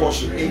be your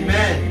portion.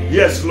 Amen.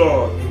 Yes,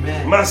 Lord.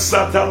 Amen.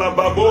 Masatala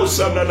babo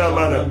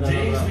sananamana.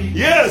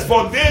 Yes,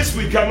 for this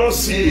we cannot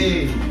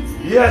see. Hey.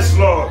 Yes,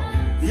 Lord.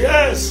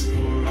 Yes.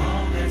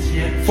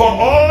 For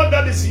all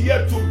that is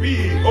yet to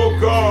be, oh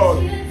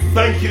God,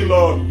 thank you,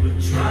 Lord.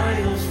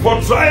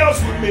 For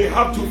trials we may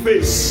have to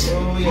face.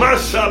 Oh, yes.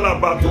 Mashallah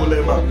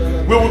batolema.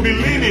 We will be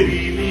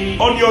leaning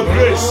on your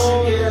grace.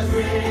 Oh,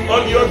 yes.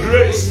 On your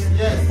grace.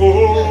 Yes.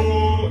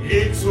 Oh,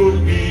 it will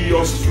be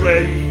your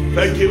strength.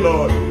 Thank you,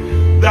 Lord.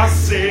 That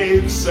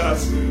saves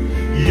us.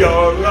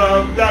 Your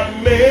love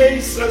that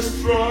makes us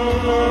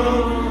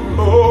strong.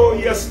 Oh,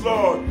 yes,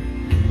 Lord.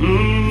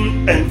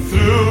 And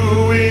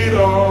through it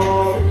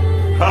all,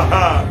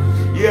 haha,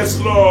 yes,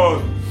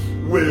 Lord,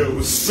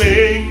 we'll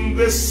sing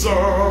this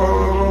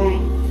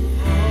song.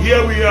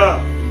 Here we are.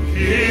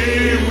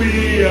 Here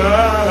we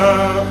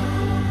are.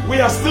 We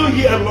are still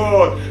here,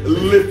 Lord,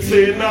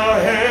 lifting our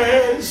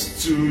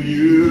hands to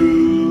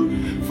you.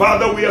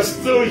 Father, we are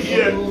still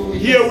here.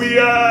 Here we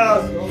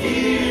are.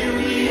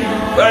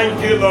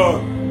 Thank you,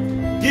 Lord.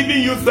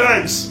 Giving you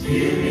thanks.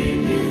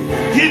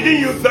 Giving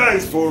you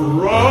thanks for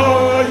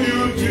all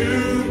you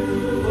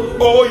do.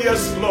 Oh,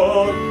 yes,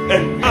 Lord.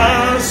 And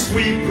as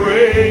we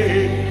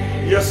pray,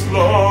 yes,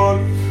 Lord,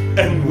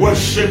 and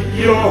worship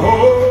your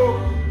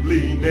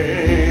holy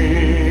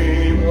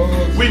name.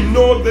 We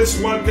know this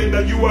one thing,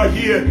 that you are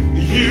here.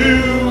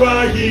 You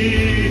are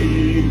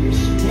here,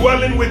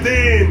 dwelling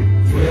within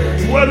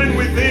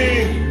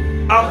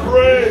our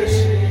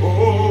praise.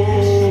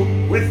 Oh,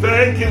 we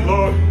thank you,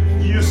 Lord.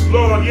 Yes,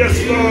 Lord. Yes,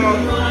 Lord.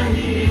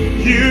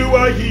 You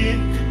are here,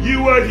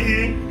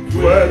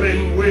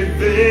 dwelling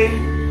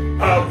within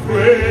our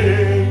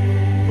praise.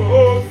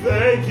 Oh,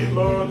 thank you,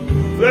 Lord.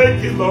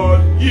 Thank you,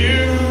 Lord.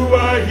 You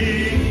are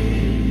here.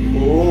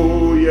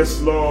 Oh, yes,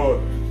 Lord.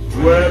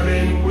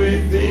 Dwelling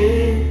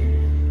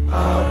within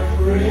our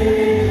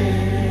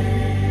praise.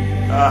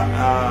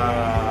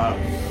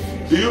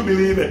 Do you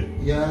believe it?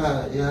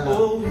 Yeah,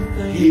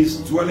 yeah. He is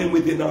dwelling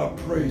within our In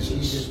praises.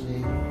 Jesus'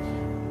 name.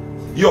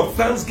 Your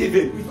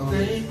thanksgiving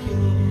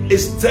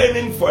is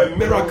turning for a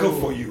miracle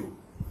for you.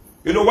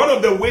 You know, one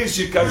of the ways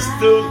you can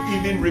still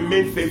even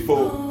remain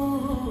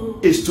faithful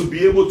is to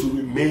be able to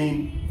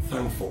remain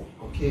thankful.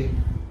 Okay.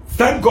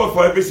 Thank God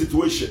for every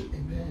situation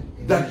Amen.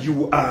 that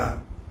you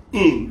are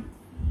in.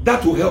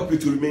 That will help you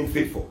to remain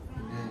faithful.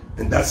 Amen.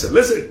 And that's it.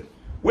 Listen,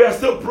 we are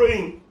still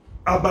praying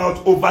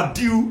about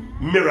overdue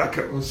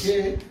miracles.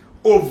 Okay.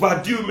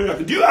 Overdue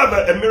miracle. Do you have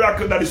a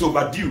miracle that is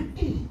overdue?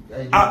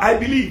 I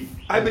believe.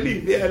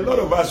 There are a lot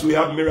of us, we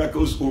have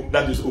miracles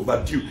that is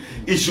overdue.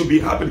 It should be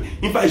happening.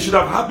 In fact, it should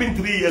have happened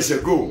 3 years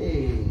ago.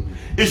 Hey.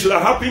 It should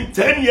have happened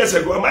 10 years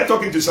ago. Am I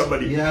talking to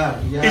somebody?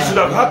 Yeah, yeah. It should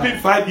have yeah.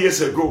 happened 5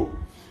 years ago.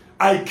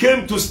 I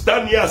came to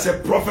stand here as a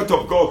prophet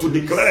of God to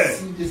declare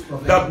Receive this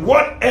prophet. that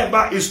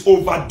whatever is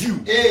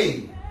overdue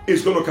Hey.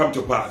 is going to come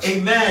to pass.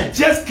 Amen.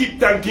 Just keep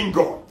thanking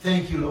God.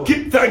 Thank you, Lord.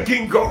 Keep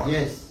thanking God.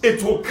 Yes.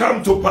 It will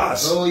come to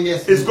pass. Oh,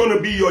 yes, It's Lord. going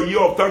to be your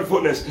year of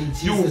thankfulness. In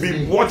You will Jesus' be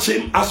name.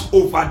 watching as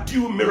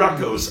overdue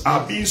miracles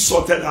are being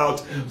sorted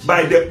out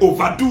by the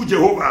overdue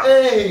Jehovah.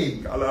 Hey.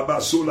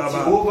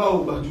 Kalabasulaba. Jehovah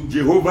overdue.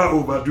 Jehovah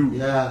overdue.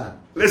 Yeah.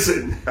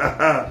 Listen,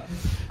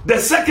 the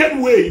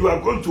second way you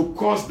are going to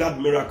cause that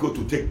miracle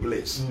to take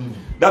place,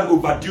 that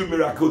overdue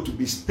miracle to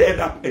be stirred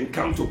up and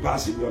come to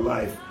pass in your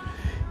life,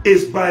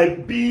 is by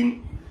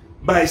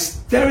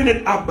stirring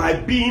it up, by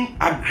being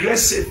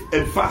aggressive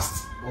and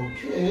fast.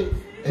 Okay.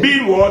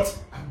 Being what?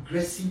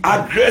 Aggressive.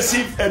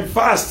 Aggressive and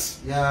fast.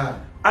 Yeah.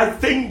 I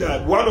think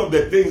that one of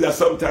the things that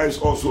sometimes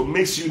also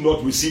makes you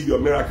not receive your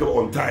miracle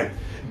on time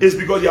is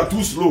because you are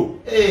too slow.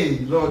 Hey,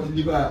 Lord,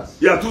 deliver us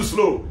You are too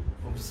slow.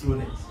 from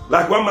slowness.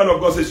 Like one man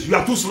of God says, you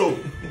are too slow.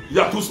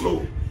 You are too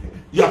slow.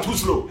 You are too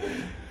slow.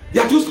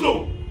 You are too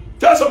slow.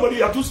 Tell somebody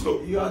you are too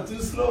slow. You are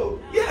too slow.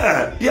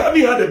 Yeah, you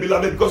haven't had a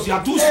beloved because you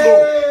are too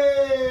slow.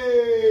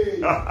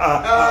 Hey.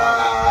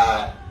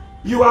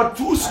 You are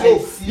too slow.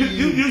 see.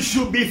 You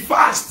should be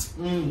fast.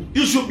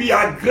 You should be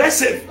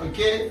aggressive.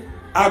 Okay.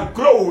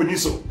 Aggrow when you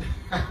so.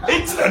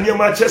 It's a new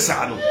Manchester.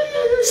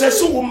 Says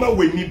so woman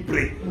when you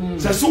break.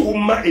 Says so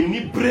woman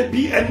any break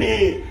be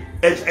any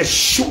a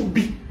should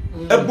be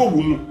a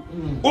boom.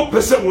 O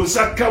person will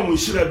say, come with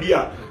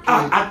Shirabia,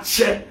 a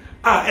che,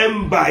 a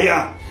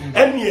embaya,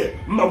 and ye,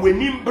 ma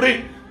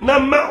winimbre.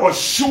 Nama or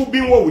should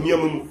be what we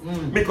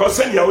because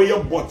send your way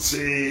your bots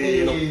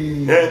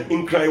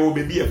in cry will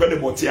be a friend of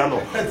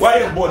Botiano. Why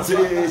a bot say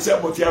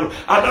Botiano?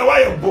 And why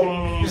a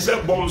bomb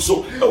said bomb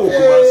so You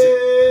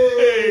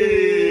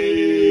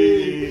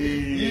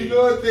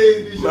know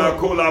things.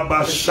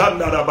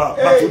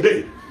 But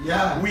today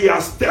we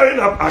are stirring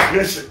up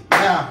aggression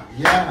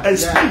and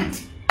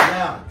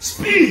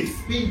speed.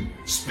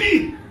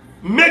 Speed.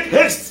 Make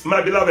haste,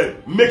 my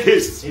beloved. Make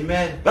haste.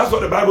 Amen. That's what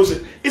the Bible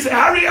says. It's a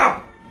hurry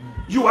up.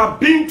 You are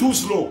being too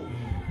slow.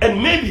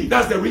 And maybe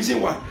that's the reason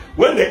why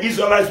when the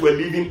Israelites were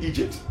leaving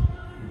Egypt,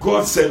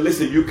 God said,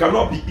 listen, you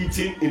cannot be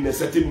eating in a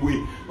certain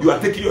way. You are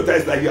taking your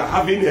time like you are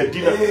having a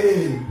dinner.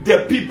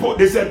 The people,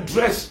 they said,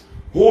 dress,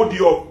 hold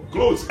your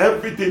clothes,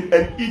 everything,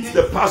 and eat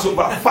the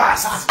Passover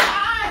fast.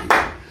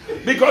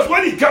 Because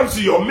when it comes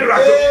to your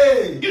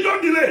miracle, you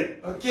don't delay.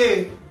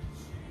 Okay.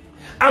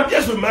 I'm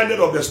just reminded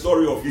of the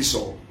story of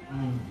Esau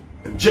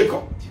and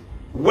Jacob.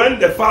 When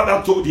the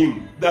father told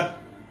him that,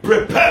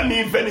 prepare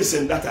me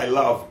venison that I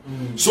love,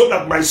 so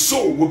that my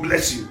soul will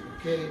bless you.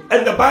 Okay.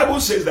 And the Bible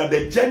says that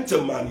the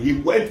gentleman, he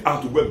went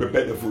out to go and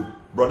prepare the food.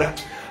 Brother,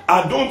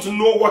 I don't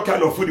know what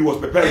kind of food he was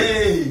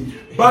preparing.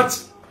 But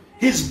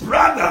his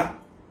brother,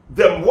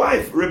 the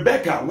wife,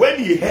 Rebecca, when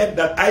he heard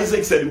that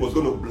Isaac said he was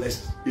going to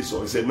bless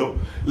Esau, he said, no,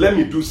 let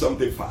me do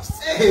something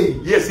fast.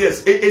 Yes,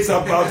 it's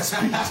about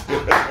speed.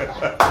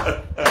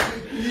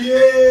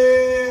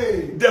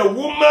 The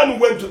woman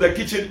went to the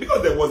kitchen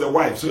because there was a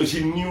wife, so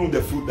she knew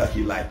the food that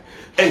he liked,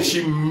 and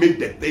she made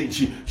the thing.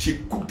 She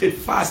cooked it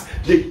fast.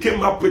 They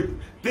came up with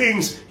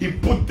things. He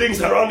put things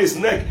around his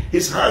neck,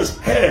 his hands,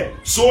 hair,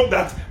 so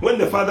that when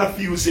the father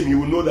feels him, he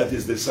will know that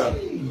it's the son.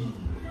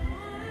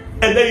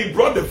 And then he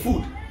brought the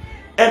food,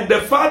 and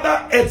the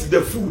father ate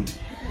the food.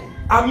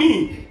 I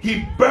mean,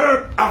 he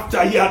burned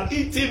after he had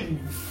eaten,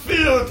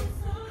 filled,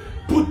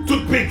 put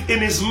toothpick in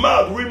his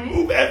mouth,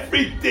 removed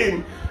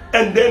everything,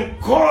 and then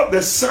called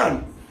the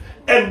son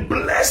and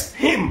blessed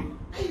him.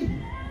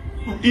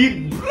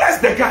 He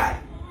blessed the guy,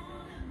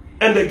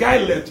 and the guy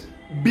left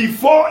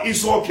before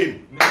Esau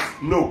came.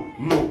 No.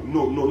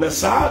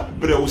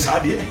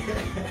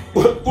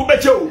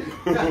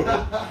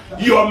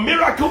 Your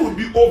miracle will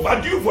be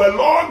overdue for a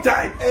long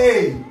time.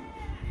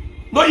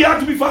 No, you have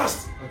to be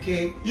fast.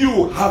 Okay.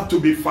 You have to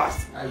be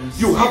fast.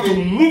 You have to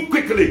move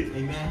quickly.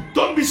 Amen.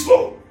 Don't be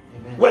slow.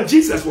 Amen. When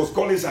Jesus was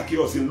calling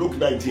Zacchaeus in Luke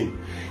 19,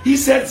 he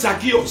said,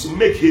 Zacchaeus,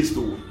 make haste,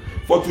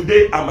 for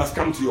today I must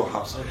come to your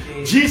house.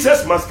 Okay.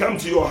 Jesus must come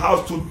to your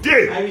house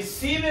today. I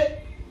receive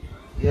it.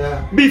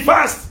 Yeah. Be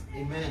fast.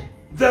 Amen.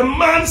 The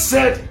man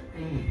said,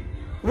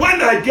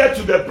 when I get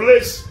to the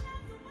place,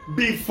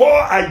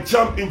 before I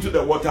jump into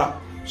the water,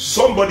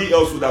 somebody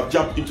else would have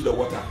jumped into the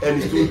water,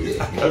 and he's doing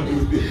it. I can't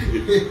do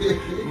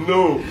it.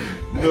 No.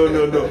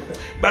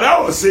 But I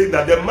was saying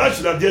that the man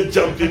should have just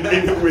jumped in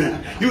anyway.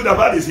 He would have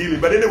had his healing.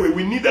 But anyway,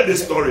 we needed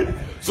this story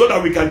so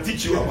that we can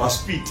teach you about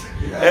speed.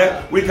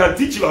 We can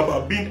teach you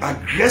about being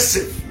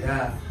aggressive.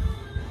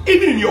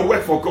 Even in your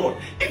work for God,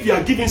 if you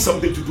are given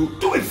something to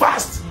do it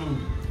fast.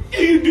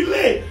 You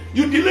delay.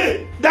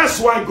 That's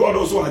why God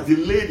also has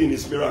delayed in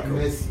his miracle.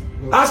 Yes.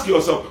 Ask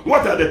yourself,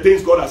 what are the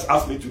things God has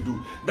asked me to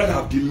do that I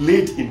have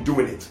delayed in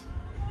doing it?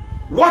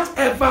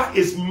 Whatever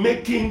is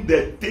making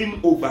the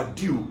thing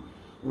overdue,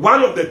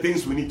 one of the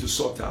things we need to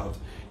sort out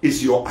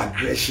is your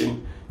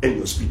aggression and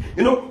your speed.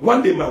 You know,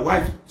 one day my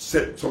wife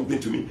said something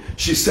to me.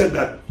 She said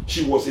that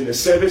she was in a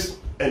service,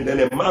 and then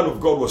a man of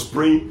God was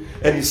praying,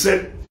 and he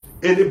said,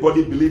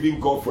 anybody believing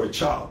God for a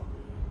child,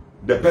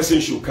 the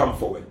person should come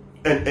forward.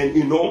 And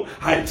you know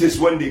how it is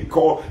when they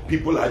call,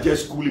 people are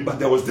just schooling. But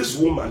there was this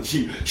woman,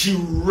 she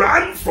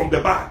ran from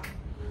the back,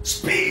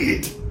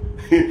 speed.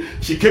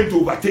 She came to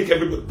overtake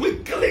everybody.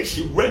 Quickly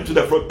she went to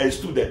the front and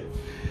stood there.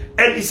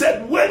 And he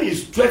said when he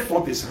stretched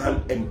forth his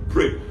hand and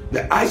prayed,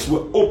 the eyes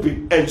were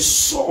open and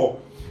saw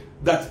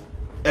that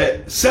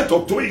a set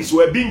of twins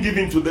were being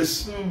given to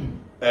this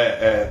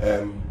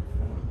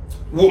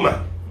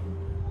woman.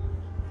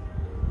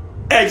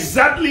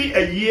 Exactly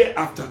a year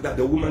after that,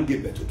 the woman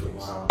gave birth to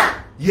twins. Wow.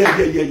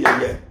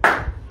 Yeah.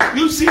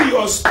 You see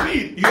your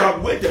speed. You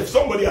have waited.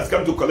 Somebody has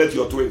come to collect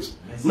your twins.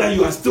 Yes. Now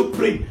you are still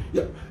praying.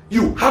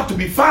 You have to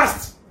be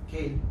fast.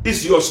 Okay.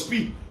 It's your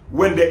speed.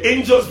 When the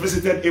angels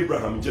visited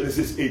Abraham in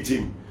Genesis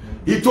 18,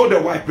 he told the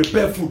wife,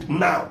 prepare food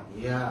now.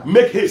 Yeah.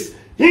 Make haste.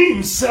 He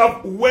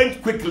himself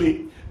went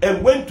quickly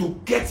and went to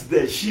get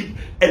the sheep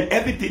and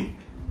everything.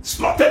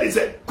 Slaughtered. He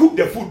said, cook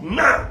the food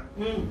now.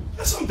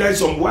 Sometimes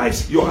some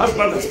wives, your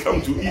husband has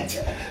come to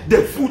eat.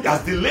 The food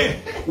has delayed.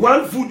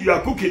 One food you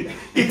are cooking,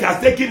 it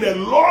has taken a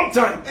long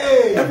time.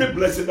 Every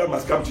blessing that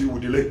must come to you will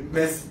delay.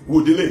 Yes.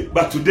 Will delay.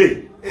 But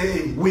today,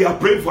 we are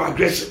praying for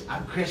aggression.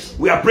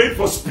 We are praying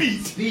for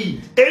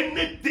speed.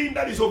 Anything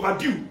that is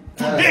overdue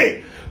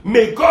today,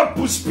 may God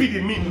put speed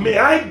in me. May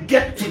I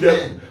get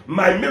to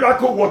my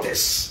miracle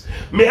waters.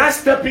 May I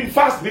step in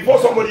fast before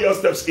somebody else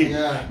steps in.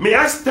 Yeah. May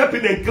I step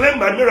in and claim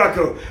my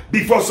miracle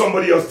before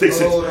somebody else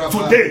takes it.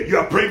 Today you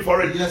are praying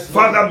for it. Yes,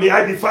 Father, may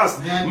I be fast.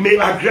 May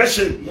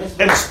aggression Yes,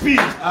 and speed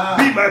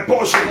be my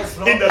portion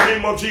in the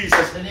name of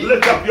Jesus.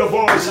 Lift up your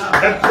voice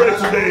and pray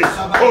today.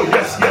 Oh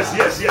yes, yes,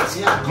 yes, yes.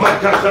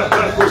 Makata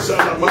Brako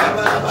Salama.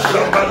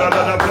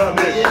 Shambhala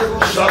Brade.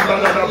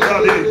 Shambhala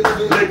Brade.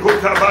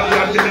 Lekota Bali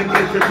and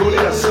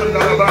Leketoria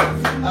Sandalaba.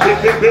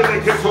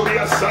 Lekebele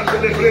Ketoria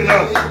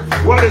Sandelebrena.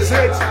 What is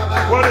it?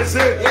 What is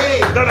it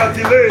that are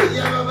delayed?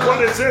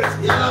 What is it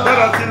that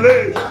are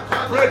delayed?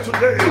 Pray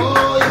today.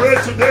 Pray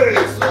today.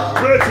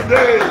 Pray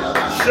today.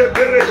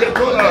 Shebele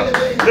Ketola.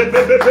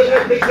 Lebebele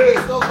Kete.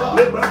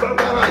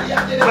 Lebababa.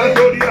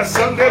 Madoria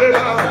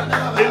Sandelena.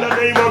 In the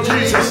name of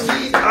Jesus.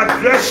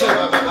 Aggression.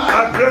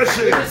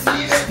 Aggression.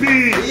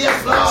 Speed.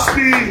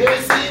 Speed.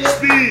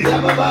 Speed.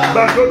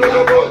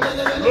 Badodobo.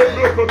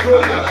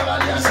 Lebrokotoria.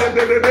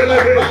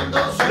 Sebelebelebe.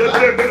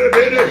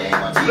 Lebrebelebele.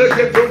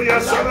 Leketoria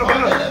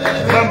Salama.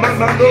 Mama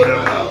Mandora.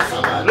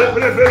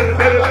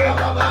 Lebrebelebele.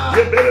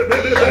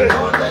 Lebrebelebe.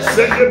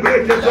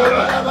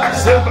 Sebelebreketola.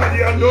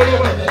 Sebaliandoro.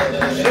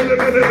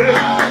 Lebrebelebe.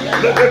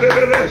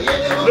 Lebrebelebe.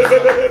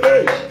 Lebrebelebe.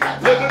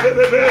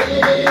 Lebrebelebe.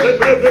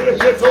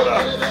 Lebrebeleketola.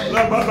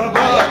 La Baba.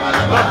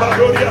 La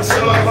Badoria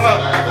Salama.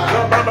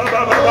 La Baba.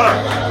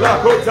 La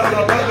Kota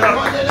La Bada.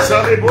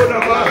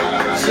 Salebonama.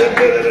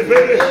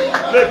 Sebelebele.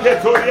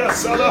 Leketoria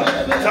Sala.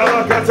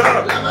 Talakata.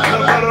 La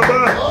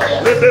Baraba.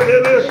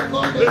 Lebebele.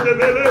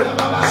 Lebebele.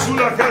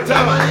 Sulakata.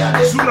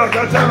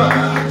 Sulakata.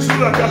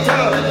 Sulakata.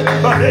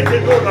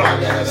 Badekedola.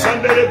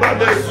 Sandere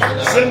Bade.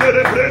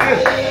 Sendere Brede.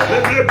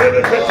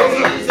 Lebebele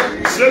Ketola.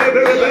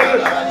 Selebele.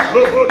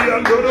 Lobodi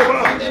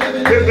Andorova.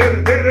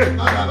 Lebebele.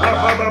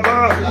 Ababa.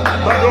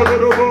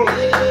 Badodorobo.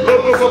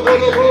 Lobo.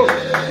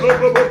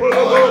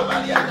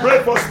 Pray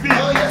for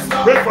speed.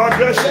 Pray for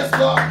aggression.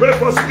 Pray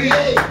for speed.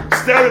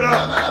 Stir it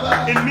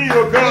up in me,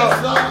 oh God.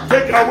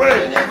 Take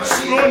away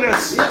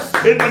slowness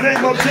in the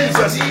name of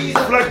Jesus.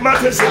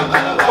 Phlegmatism,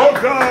 oh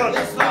God,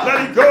 let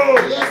it go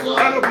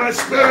out of my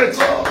spirit.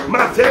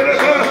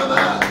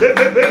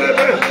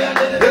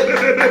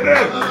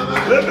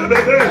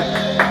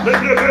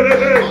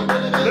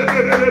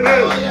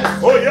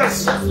 Oh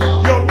yes,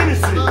 your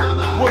ministry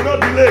will not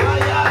delay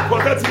for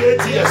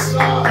 38 years.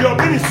 Your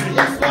ministry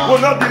will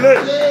not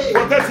delay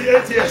for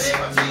 38 years.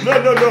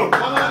 No.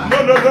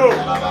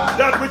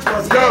 That which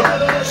was done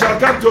shall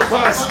come to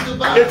pass.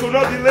 It will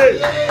not delay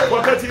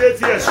for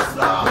 38 years.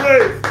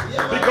 Pray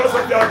because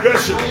of your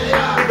aggression,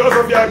 because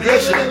of your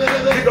aggression,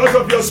 because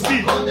of your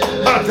speed.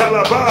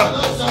 Matalaba,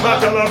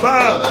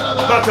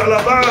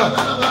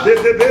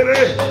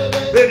 Bebere,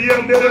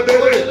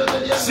 Beriandere,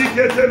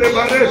 Siketele,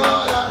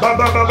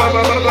 Baba.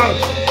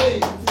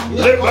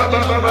 Le Baba,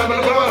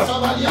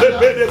 le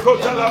Bede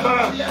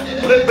Kotalaba,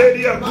 le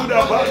Bedia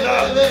Kudabana.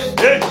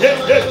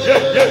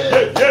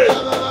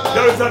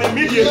 There is an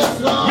immediate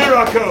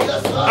miracle,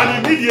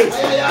 an immediate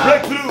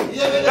breakthrough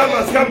that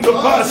must come to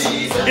pass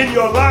in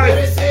your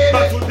life.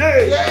 But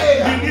today,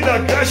 you need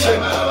aggression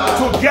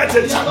to get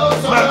it.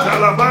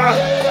 Matalaba,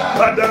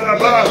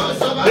 Badalaba,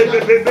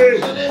 Bebe.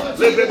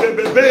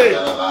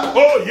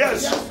 Oh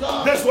yes,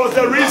 this was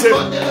the reason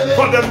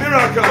for the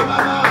miracle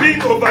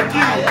being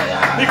overdue,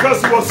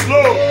 because it was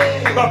slow.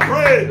 But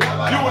pray,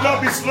 you will not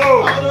be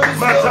slow.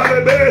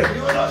 Matalebe,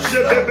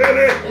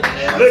 Shebebele,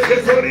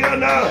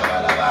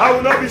 Leketoriana. I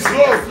will not be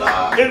slow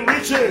in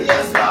reaching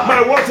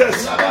my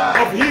waters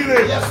of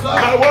healing,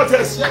 my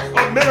waters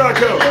of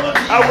miracle.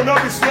 I will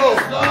not be slow.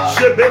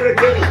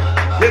 Shebeleke,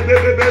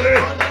 Bebebele,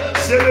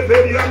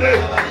 Celeberiane,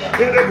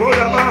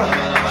 Bedebodaba,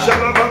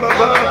 Shalababa,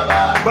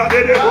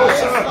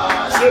 Badebosa,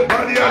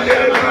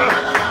 Sebadianeba,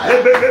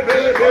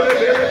 Bebebele,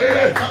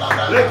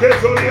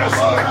 Leketoria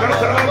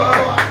Sakatalaba,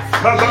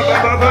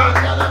 Baba,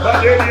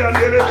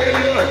 Baderiane,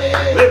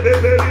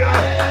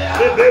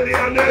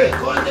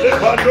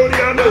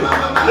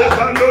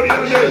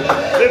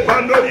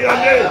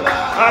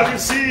 I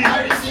receive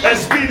a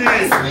speedy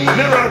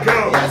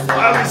miracle.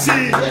 I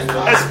receive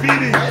a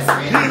speedy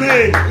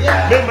healing.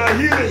 May my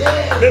healing,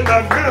 may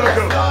my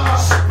miracle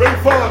spring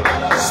forth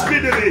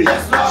speedily.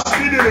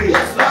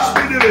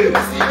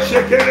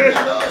 Shake it.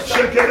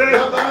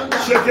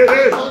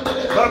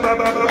 Baba.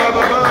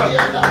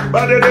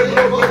 Badere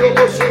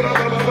broko sola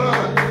baba.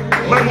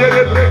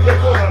 Mandere breke.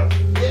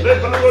 Le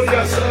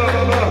Baboria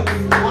Salama,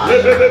 le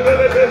Bebe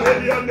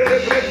Yandere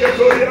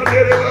Breketoria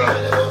Nereva,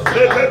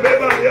 le Bebe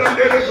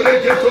Yandere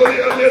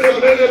Breketoria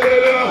Nereva,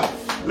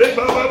 le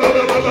Baba,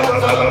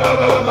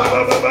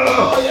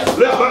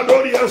 le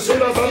Badoria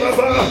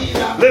Salama,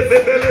 le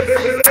Bebe,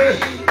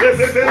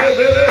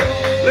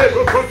 le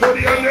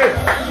Cocotoriane,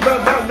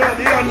 Mamma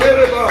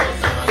Nereva,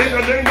 in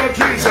the name of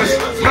Jesus,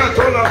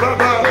 Matola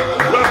Baba,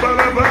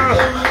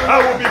 I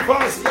will be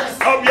fast,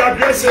 I'll be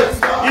aggressive,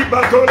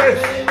 Ibatole,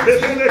 le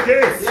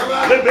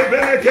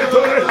Bebeleke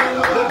Tore,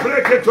 le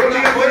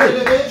Breketoria,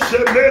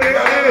 Shemere,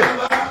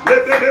 le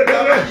Bebe,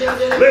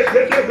 le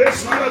Bebe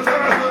Sunata,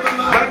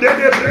 la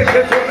Bebe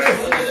Breketore,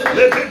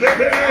 le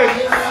Bebe,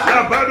 la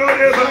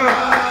Badoreva,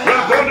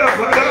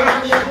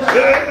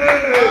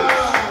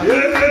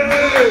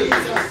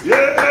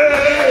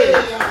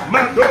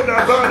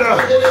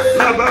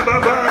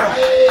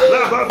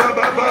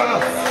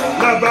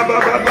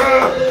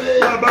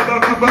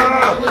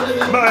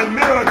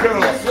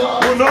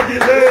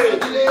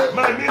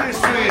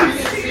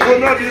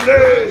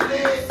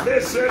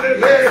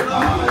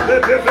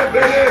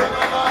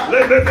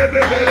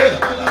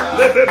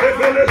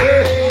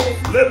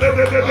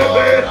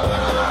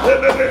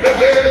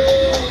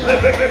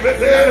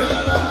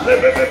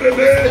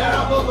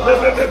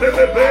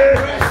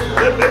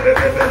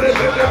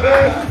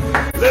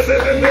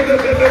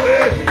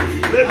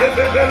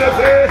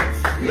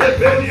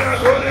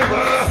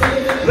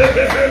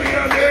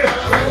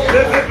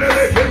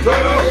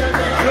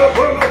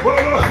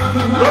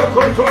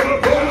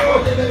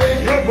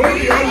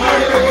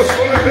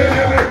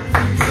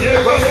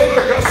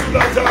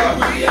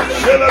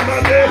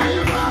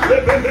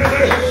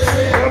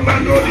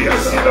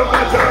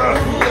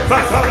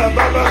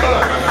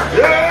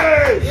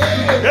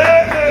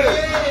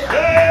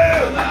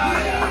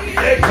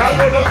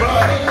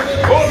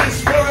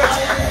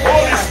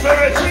 Holy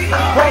Spirit,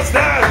 cause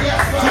that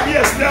to be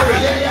a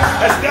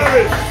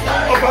stirring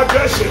of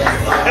aggression,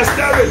 a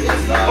stirring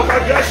of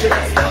aggression,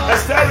 a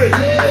stirring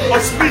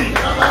of speed.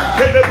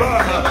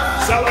 Kelebaha,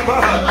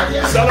 Salabaha,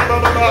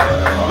 Salababa,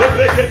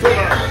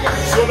 Lebreketona,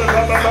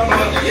 Solababa,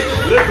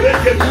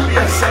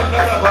 Lebreketuya,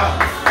 Sandaraba,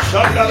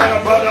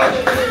 Shandarabada,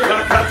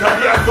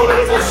 Lakataria,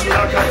 Torobos,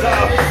 Lakata,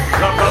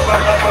 Lababa,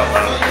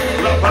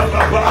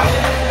 Lababa,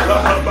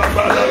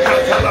 Lababa,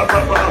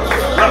 Lakatalababa,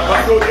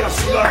 Labadoria,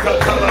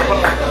 Sulakatalaba,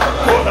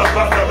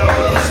 Kolabada,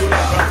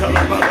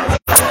 Sulakatalaba.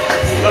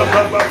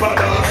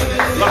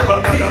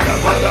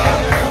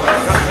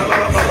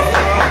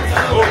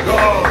 Oh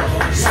God,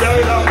 stir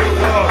it up, oh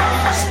God.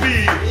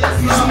 Speed,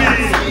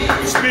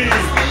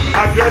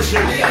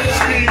 aggression,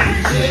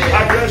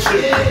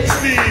 aggression.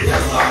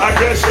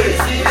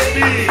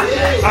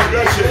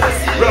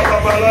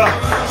 Rababala,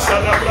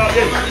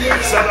 Sadabrade,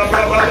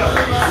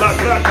 La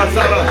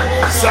Krakatala,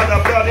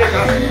 Sadabrade,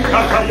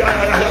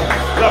 Kapayana,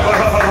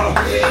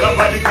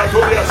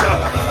 Rabadikatoria,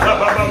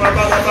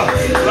 Rabababa,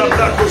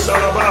 Rabako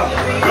Salaba,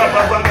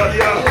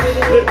 Rababanadia,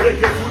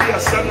 Lebreketuria,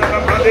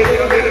 Sanabrade,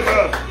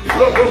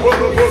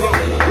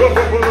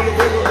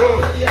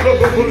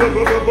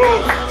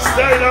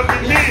 stand up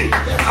in me.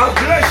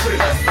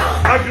 Aggression.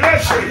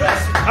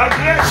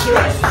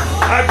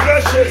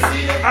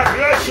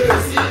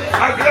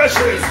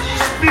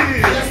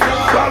 Speed.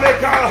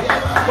 Baleka.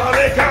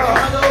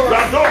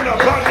 Radona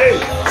Bande.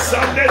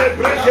 Sandere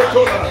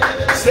Breketola.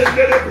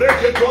 Sendere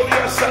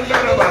Breketolia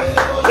Sandaraba.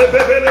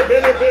 Lebele.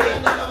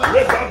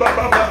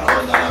 Rebababa.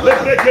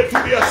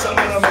 Lebreketulia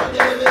Sandaraba.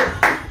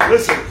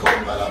 Listen.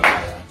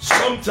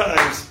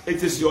 Sometimes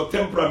it is your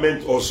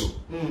temperament also.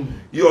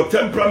 Your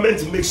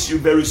temperament makes you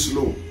very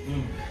slow.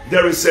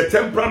 There is a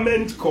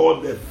temperament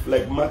called the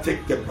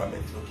phlegmatic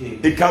temperament. Okay.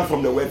 It comes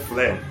from the word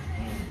phlegm.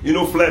 You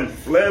know phlegm?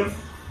 Phlegm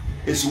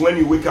is when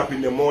you wake up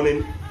in the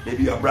morning,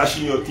 maybe you are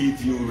brushing your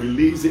teeth, you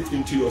release it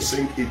into your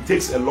sink. It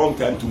takes a long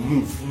time to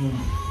move.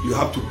 You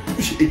have to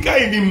push it. It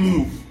can't even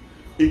move.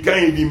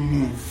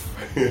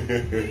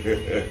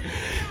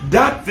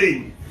 That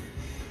thing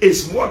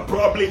is what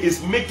probably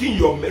is making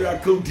your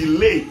miracle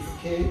delay.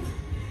 Okay.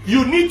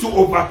 You need to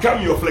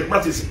overcome your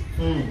phlegmatism.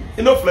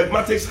 You know,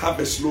 phlegmatics have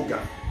a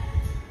slogan.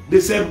 They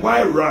said,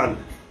 why run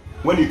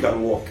when you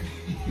can walk?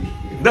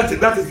 That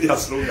is their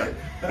slogan.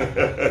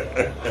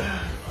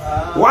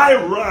 Why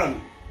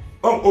run?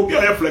 Oh, Obi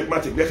are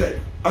phlegmatic. They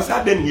said, I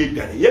said, then we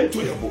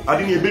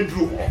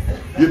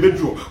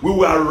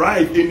will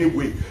arrive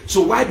anyway.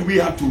 So why do we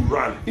have to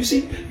run? You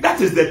see,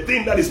 that is the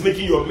thing that is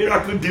making your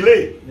miracle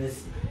delay.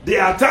 Yes.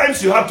 There are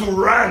times you have to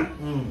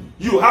run.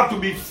 You have to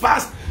be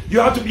fast. You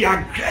have to be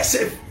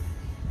aggressive.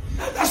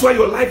 That's why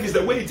your life is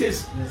the way it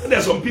is. Yes. And there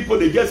are some people,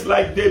 they just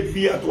like they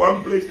be at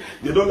one place.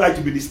 They don't like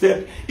to be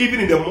disturbed. Even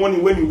in the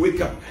morning when you wake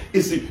up,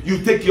 you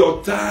take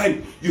your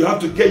time. You have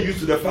to get used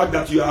to the fact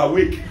that you are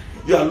awake.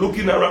 You are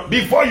looking around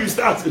before you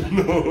start.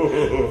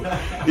 No.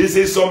 He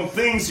says some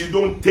things you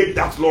don't take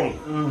that long.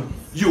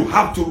 You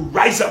have to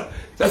rise up.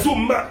 That's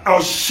what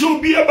I'll show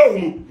be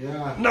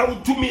about. Now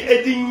to me,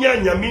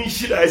 Edinya mean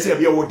shit I say,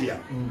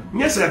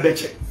 yes, I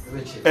bet you.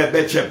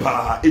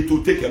 It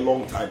will take a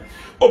long time.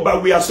 Oh,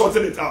 but we are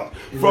sorting it out.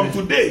 Amen. From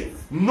today,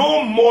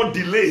 no more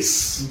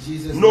delays,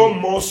 no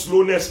more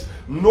slowness,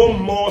 no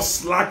more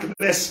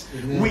slackness.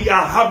 Amen. We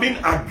are having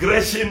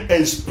aggression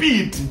and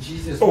speed.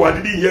 Oh, I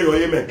didn't hear your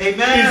amen.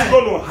 It's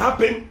going to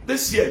happen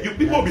this year.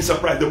 People will be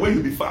surprised the way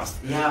you'll be fast.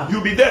 Yeah.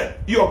 You'll be there.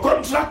 Your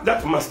contract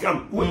that must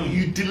come.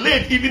 You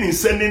delayed even in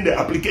sending the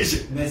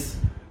application. Yes.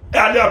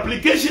 And the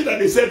application that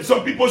they said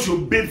some people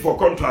should bid for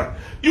contract,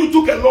 you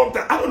took a long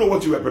time. I don't know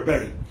what you were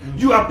preparing.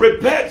 You have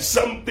prepared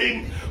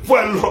something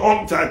for a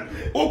long time.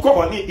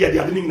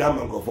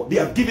 They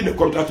have given a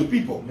contract to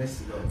people.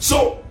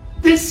 So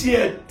this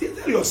year,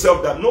 tell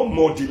yourself that no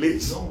more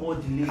delays.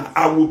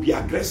 I will be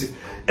aggressive.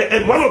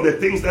 And one of the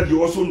things that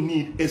you also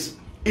need is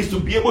to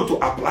be able to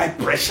apply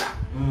pressure.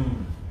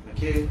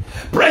 Okay.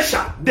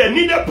 Pressure. They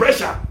needed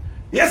pressure.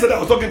 Yesterday I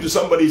was talking to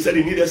somebody, he said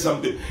he needed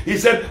something. He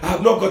said, I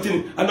have not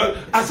gotten it.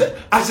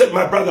 I said,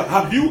 my brother,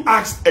 have you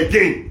asked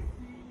again?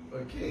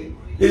 Okay.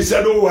 He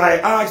said, oh, I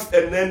asked,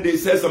 and then they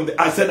said something.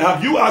 I said,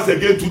 have you asked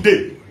again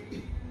today?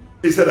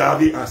 He said, I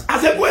haven't asked.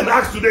 I said, go and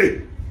ask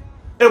today.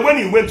 And when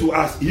he went to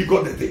ask, he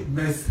got the thing.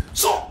 Yes.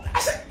 So I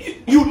said,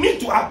 you need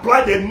to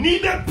apply the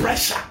needed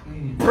pressure.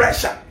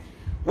 Pressure.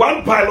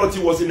 One pilot,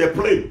 he was in a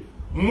plane,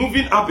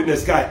 moving up in the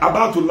sky,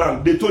 about to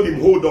land. They told him,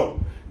 hold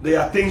on. There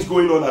are things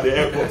going on at the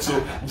airport,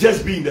 so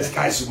just be in the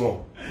sky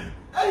small.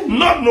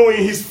 Not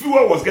knowing his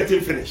fuel was getting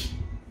finished.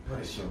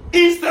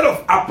 Instead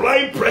of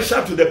applying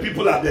pressure to the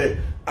people at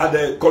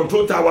the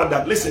control tower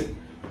that, listen,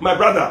 my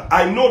brother,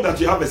 I know that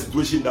you have a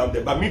situation down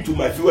there, but me too,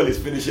 my fuel is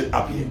finishing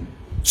up here.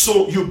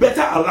 So you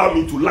better allow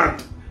me to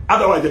land.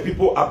 Otherwise, the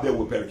people up there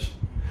will perish.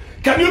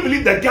 Can you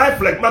believe the guy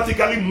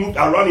phlegmatically moved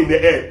around in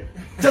the air?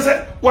 Just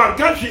said, one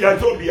country,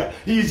 Ethiopia,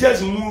 he's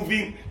just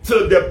moving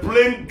till the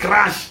plane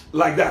crashed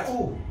like that.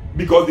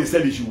 Because they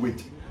said he should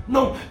wait.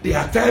 No, there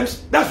are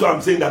times, that's why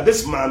I'm saying that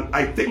this man,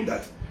 I think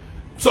that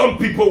some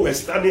people were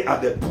standing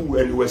at the pool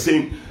and were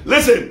saying,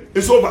 listen,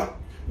 it's over.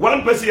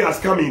 One person has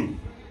come in.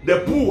 The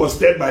pool was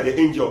stirred by the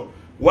angel.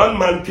 One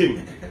man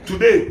came.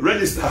 Today,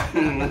 register.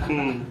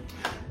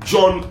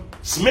 John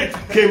Smith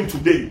came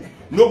today.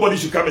 Nobody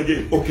should come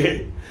again.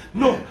 Okay.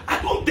 No,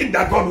 I don't think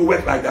that God will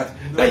work like that.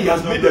 That he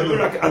has made a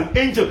miracle. An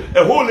angel,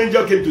 a whole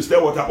angel came to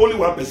stir water. Only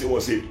one person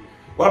was saved.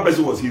 One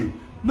person was healed.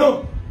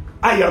 No.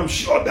 I am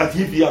sure that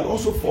if he had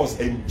also forced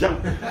and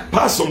jumped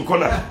past some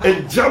corner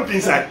and jumped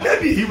inside,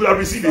 maybe he would have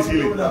received his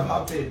healing.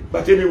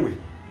 But anyway,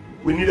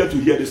 we needed to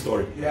hear the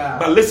story. Yeah.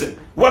 But listen,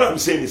 what I'm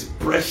saying is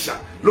pressure.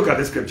 Look at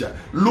the scripture.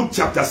 Luke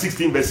chapter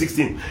 16 verse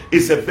 16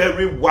 is a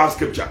very wild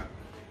scripture.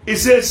 It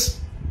says,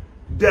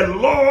 the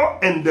law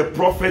and the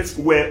prophets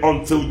were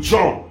until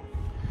John.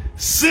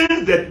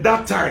 Since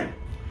that time,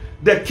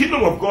 the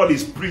kingdom of God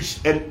is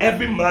preached and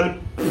every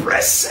man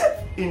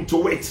presseth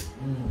into it.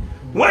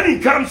 When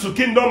it comes to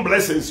kingdom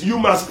blessings, you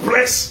must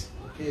press.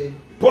 Okay.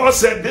 Paul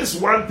said, this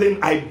one thing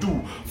I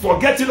do,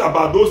 forgetting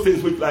about those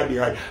things which lie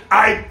behind.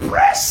 I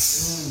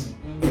press.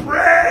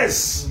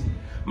 Press.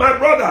 My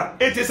brother,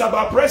 it is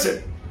about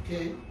pressing.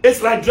 Okay.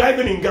 It's like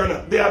driving in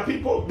Ghana. There are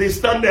people, they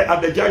stand there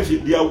at the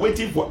junction. They are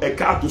waiting for a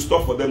car to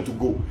stop for them to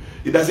go.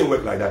 It doesn't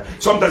work like that.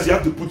 Sometimes you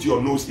have to put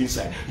your nose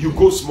inside. You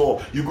go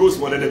small,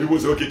 and the people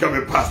say, okay, come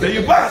and pass. Then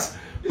you pass.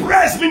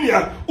 Press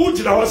minia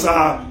uchina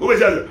wasa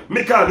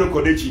meka no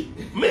konechi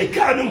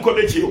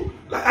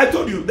like I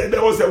told you that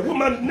there was a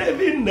woman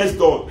living next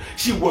door.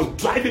 She was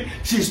driving,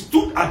 she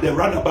stood at the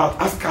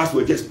roundabout as cars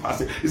were just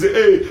passing. He said,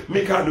 hey,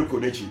 meka no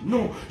konechi.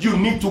 No, you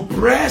need to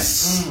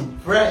press.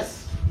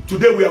 Press.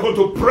 Today we are going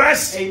to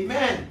press.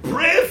 Amen.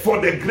 Pray for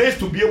the grace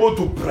to be able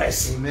to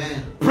press.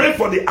 Amen. Pray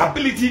for the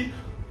ability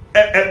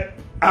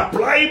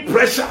applying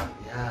pressure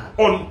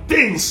on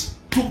things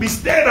to be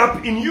stirred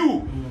up in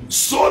you.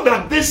 So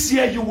that this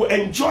year you will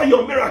enjoy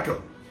your miracle.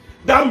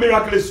 That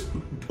miracle is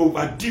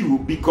overdue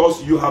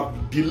because you have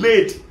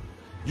delayed.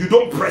 You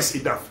don't press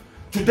enough.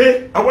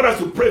 Today, I want us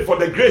to pray for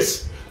the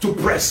grace to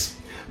press.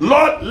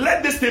 Lord,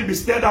 let this thing be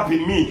stirred up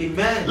in me.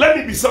 Amen. Let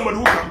me be someone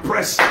who can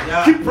press.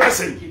 Yeah. Keep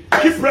pressing.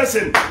 Keep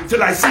pressing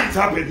till I see it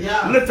happen.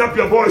 Yeah. Lift up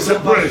your voice and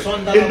pray.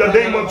 In the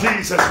name of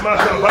Jesus.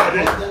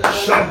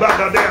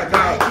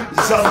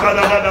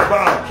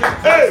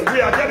 Hey,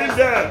 we are getting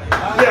there.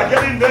 We are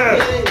getting there.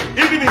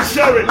 Even in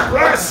sharing,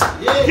 press.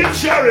 Keep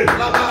sharing.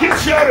 Keep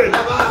sharing.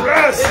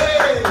 Press.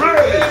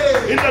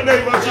 Pray. In the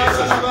name of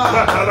Jesus.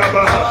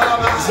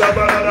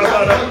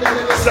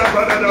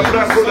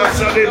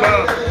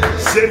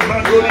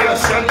 Semadoria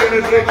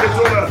Sandele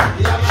Breketola,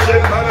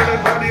 Semana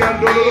Badi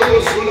Andolo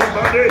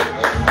Sulabade,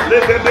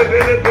 Lebele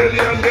Beli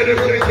Andele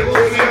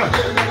Breketolia,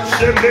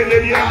 Semele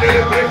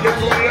Andele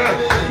Breketolia,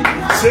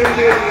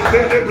 Semele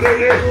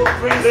Bele,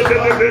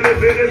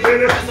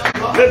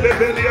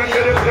 Lebele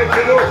Andele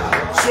Brekelo,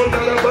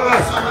 Sonaraba.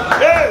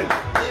 Hey!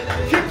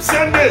 Keep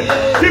sending,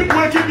 keep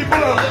waking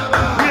people up.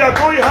 We are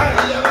going higher.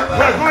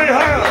 We are going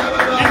higher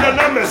in the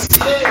numbers.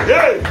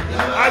 Hey!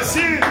 I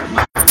see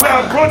we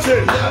are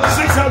approaching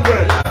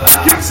 600.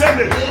 Keep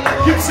sending,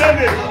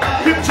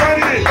 keep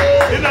joining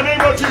in the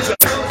name of Jesus.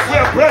 We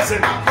are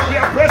pressing, we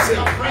are pressing,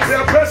 we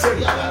are pressing.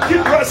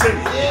 Keep pressing.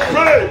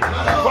 Pray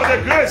for the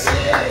grace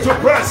to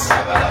press,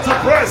 to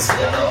press,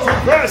 to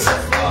press.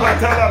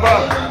 Talaba,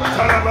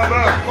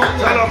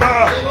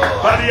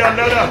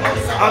 Badianada,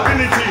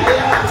 ability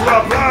to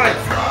apply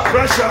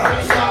pressure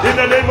in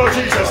the name of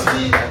Jesus.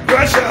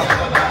 Pressure.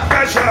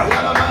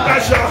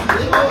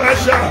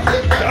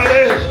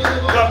 Dale,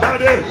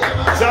 Labade,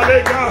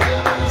 Zaleka,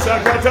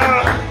 Zakata,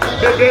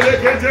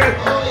 Lebelekete,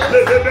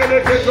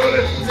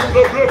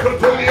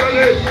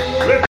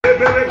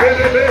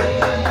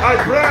 I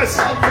press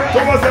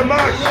towards the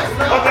mark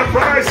of the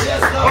prize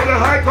of the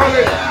high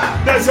calling.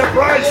 There's a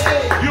price.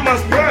 You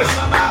must press.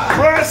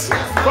 Press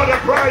for the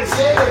prize.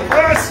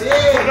 Press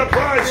for the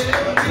prize.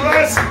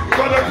 Press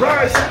for the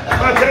prize.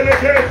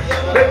 Adeleke,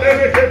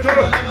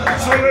 Lebeleketo,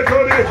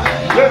 Soletone,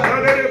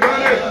 Lebane,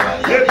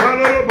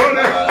 Lebane,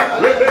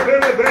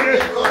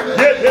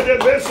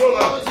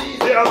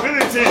 the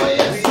ability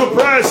to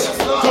press,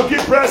 to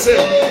keep pressing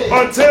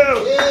until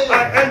I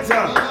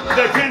enter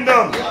the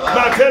kingdom.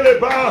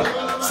 Mateleba,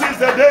 Since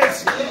the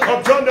days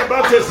of John the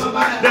Baptist,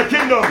 the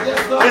kingdom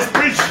is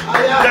preached.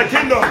 The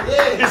kingdom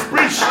is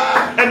preached,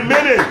 and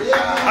many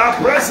are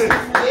present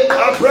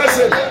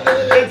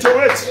into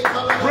it.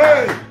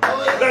 Pray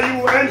that you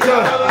will enter.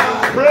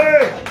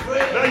 Pray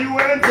that you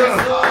will enter.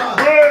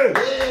 Pray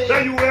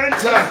that you will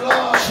enter.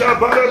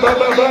 Shabara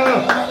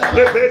Baba,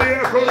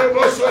 Lebedia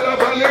Kolobosola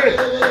Bane,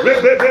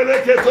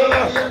 Lebele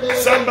Ketola,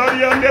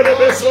 somebody under the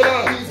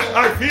Besola.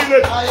 I feel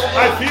it.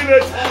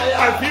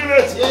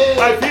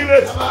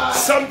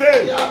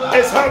 Something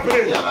is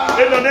happening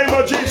in the name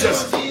of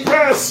Jesus.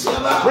 Press.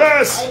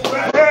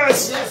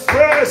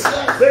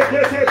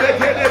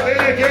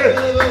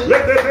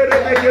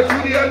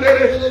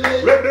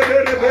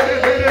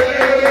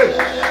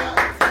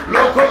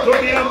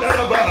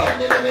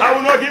 I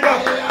will not give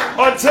up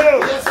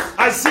until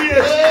I see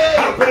it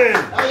happening.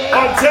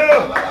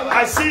 Until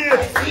I see it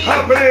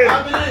happening,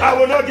 I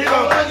will not give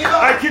up.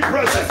 I keep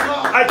pressing.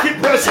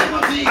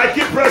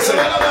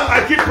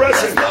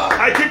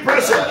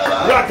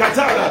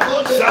 Rakatara,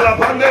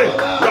 Shalabane,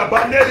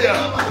 Rabaneria,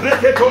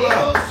 Reketola,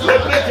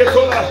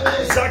 Lebreketola,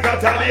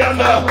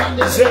 Zakatariana,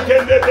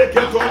 Zekende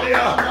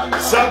Beketolia,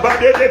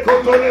 Sabade de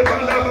Kotole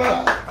Bandama.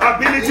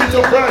 Ability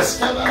to press,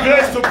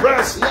 grace to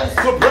press,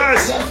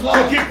 to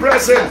keep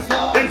pressing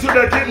into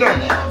the kingdom.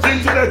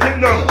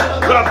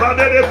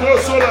 Rabade de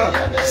Prosola,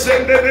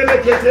 Sendebele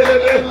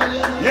Ketelebe,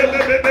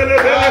 Yebebele,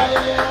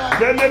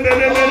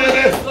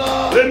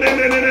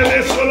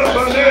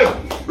 Solabane,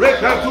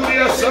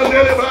 Rekaturia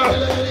Sandeleba,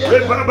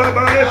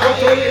 Rebababane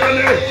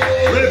Kotoliane,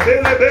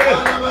 Rebelebe,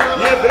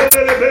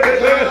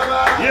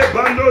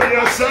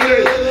 Yebandoria Sande,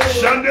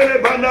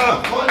 Shandelebana.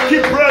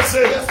 Keep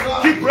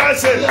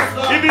pressing,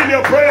 even in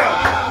your prayer,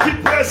 keep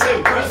pressing,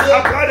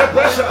 apply the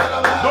pressure,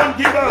 don't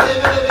give up,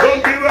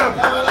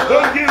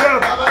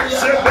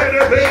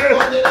 Sebele,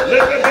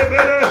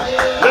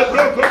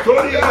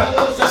 Lebrokotoria,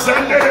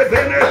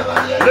 Sandelebene,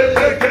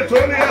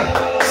 Lebreketolia,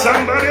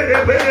 somebody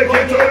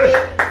Lebreketolia,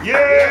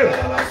 yeah,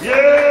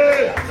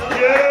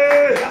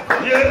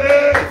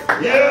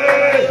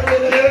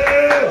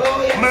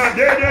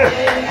 Madede,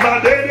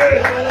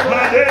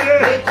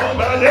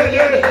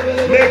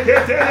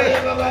 Meketele,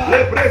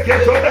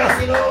 Lebreketola,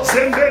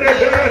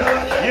 Sendelebele,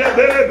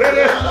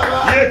 Yebelebele,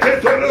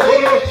 Yeketolo,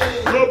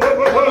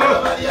 Lobobolo,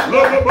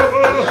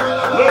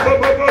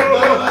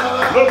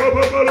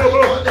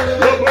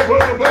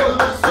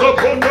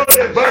 Lobondo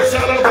de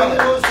Basalaba,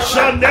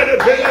 Shandele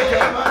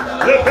Beleka,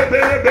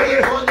 Lebele,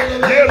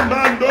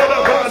 Yemandola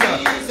Bana.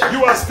 You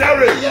are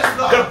stirring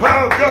the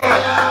power of God.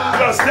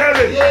 You are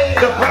stirring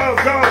the power of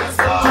God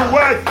to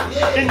work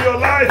in your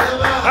life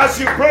as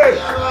you pray.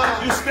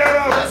 You stir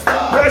up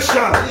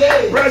pressure.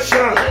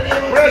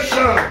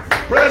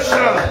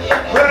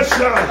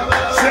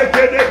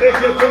 Sekede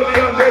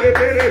Beketolia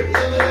Lebele,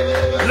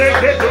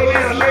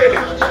 Leketolia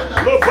Lebele,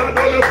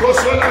 Lobadolo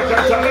Kosola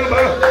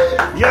Katalaba,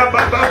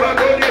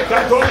 Yabababadoni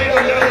Katolia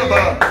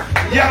Yaba,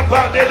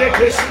 Yabade de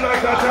Krishna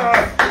Kata,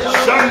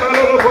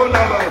 Shambalo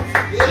Bonaba,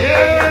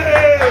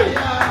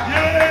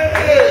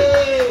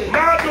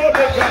 Mado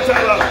de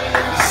Katala,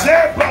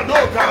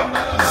 Zepadoka,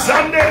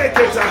 Zande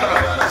Ketala,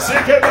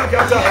 Sekeba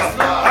Katala.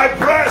 I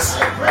press,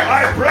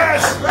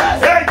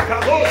 hey,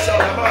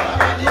 Kaboshalaba,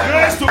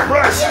 grace to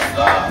press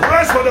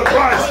for the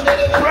prize, I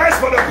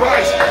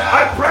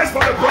press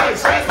for the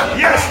prize,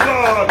 yes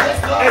Lord,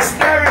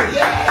 estaring,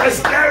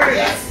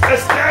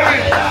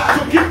 to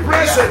keep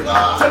pressing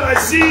till I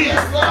see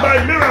my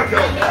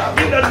miracle,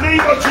 in the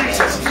name of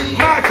Jesus.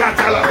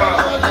 Makatalaba,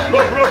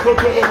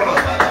 Lobrokotoloba,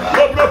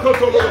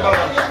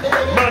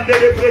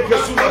 Mandele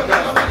Brekesumaka,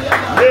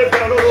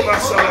 Lebalova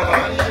Salaba.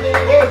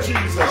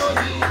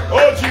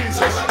 Oh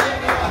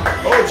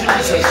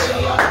Jesus,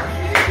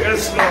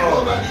 yes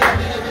Lord,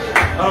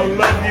 I'll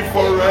love you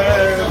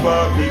forever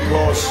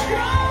because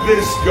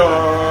this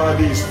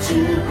God is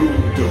too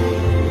good.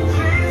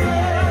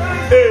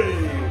 Hey,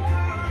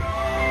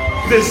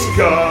 this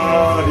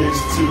God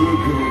is too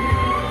good.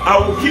 I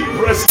will keep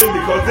pressing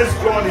because this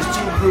God is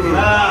too good.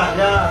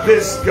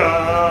 This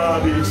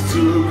God is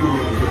too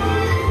good.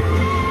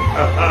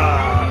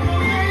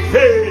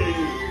 Hey,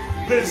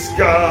 this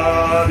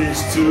God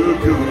is too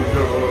good.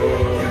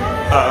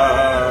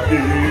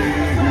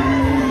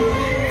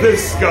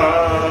 This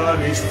God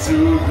is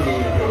too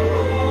good.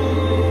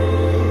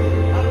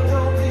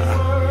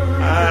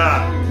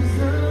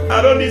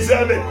 I don't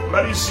deserve it,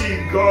 but you see,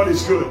 God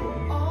is good,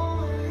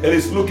 and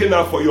He's looking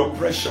out for your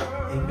pressure.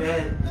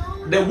 Amen.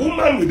 The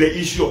woman with the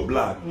issue of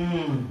blood,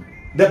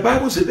 the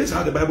Bible says, this is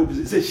how the Bible says,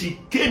 it says she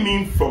came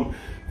in from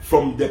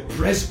the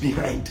press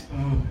behind.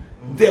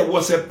 There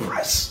was a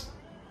press,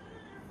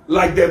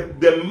 like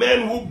the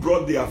men who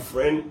brought their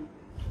friend,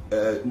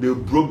 they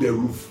broke the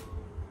roof.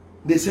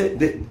 They said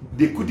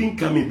they couldn't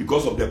come in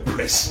because of the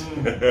press.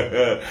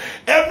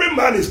 Every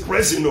man is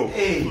pressing,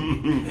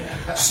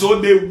 So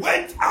they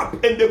went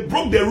up and they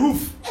broke the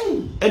roof,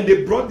 and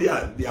they brought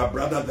their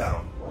brother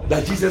down,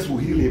 that Jesus will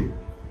heal him.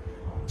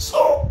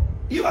 So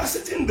you are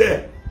sitting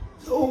there.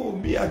 Oh,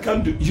 me, I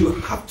can't do. You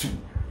have to.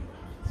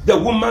 The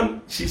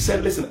woman, she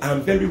said, listen,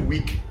 I'm very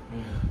weak.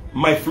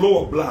 my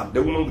flow of blood,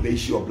 the woman with the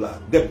issue of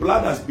blood, the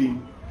blood has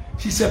been,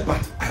 she said,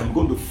 but I am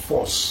going to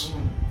force.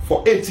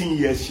 For 18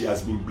 years she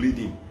has been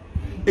bleeding.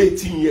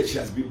 18 years she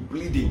has been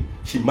bleeding.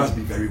 She must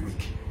be very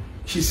weak.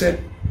 She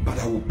said, but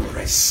I will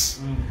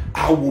press.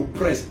 I will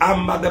press.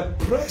 I'm at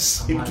the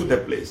press into the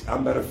place.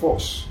 I'm at the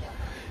force.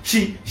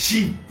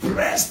 She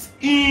pressed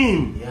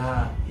in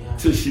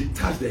till she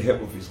touched the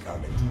hem of his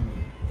garment.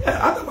 Yeah,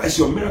 otherwise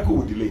your miracle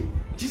will delay.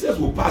 Jesus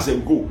will pass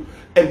and go,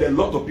 and a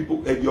lot of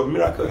people, and your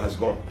miracle has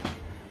gone,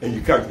 and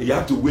you can't. You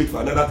have to wait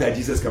for another time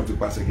Jesus comes to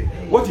pass again.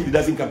 What if he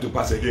doesn't come to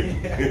pass again?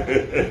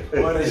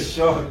 What a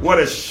shock! What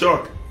a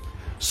shock!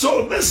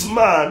 So this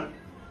man,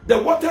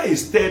 the water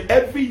is stirred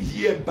every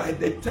year. By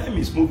the time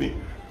he's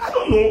moving, I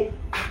don't know.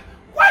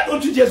 Why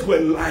don't you just go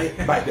and lie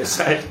by the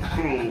side,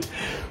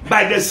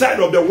 by the side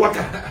of the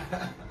water?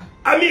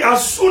 I mean,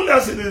 as soon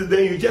as it is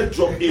there, you just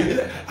drop in.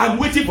 I'm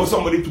waiting for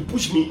somebody to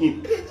push me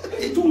in.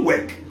 It won't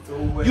work.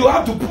 You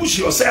have to push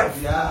yourself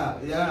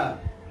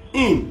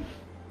in.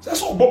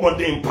 That's all Bobo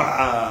Dane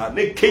pa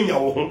ne Kenya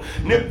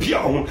ne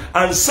Pia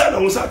and son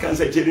of can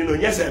say,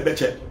 yes, I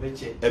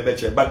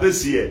betcha. But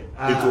this year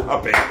it will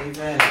happen.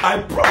 Amen.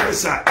 I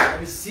prophesy.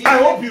 I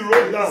hope you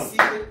wrote down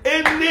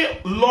any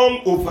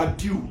long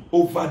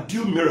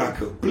overdue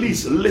miracle.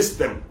 Please list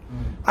them.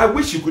 I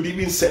wish you could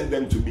even send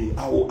them to me.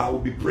 I will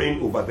be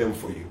praying over them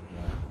for you.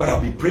 But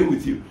I'll be praying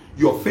with you.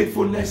 Your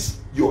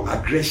faithfulness, your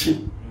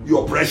aggression,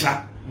 your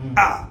pressure,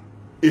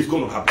 it's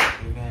going to happen.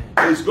 Amen.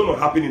 It's going to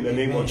happen in the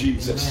name of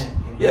Jesus. Amen.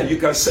 Yeah, you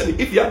can send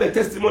it. If you have a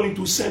testimony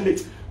to send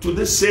it to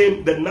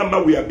the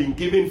number we have been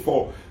given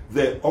for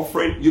the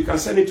offering, you can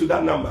send it to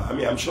that number. I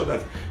mean, I'm sure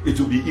that it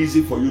will be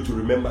easy for you to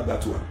remember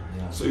that one.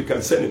 So you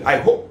can send it. I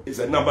hope it's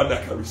a number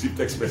that can receive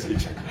text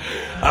message.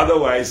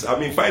 Otherwise, I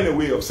mean, find a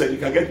way of sending.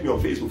 You can get me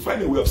on Facebook.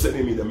 Find a way of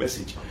sending me the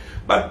message.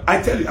 But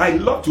I tell you, I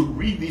love to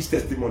read these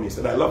testimonies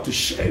and I love to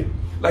share it.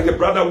 Like a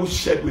brother who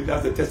shared with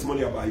us the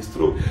testimony about his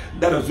throat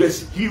that was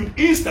just healed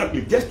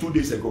instantly. Just 2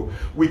 days ago,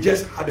 we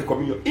just had a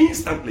communion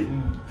instantly.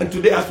 And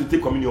today, as we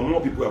take communion,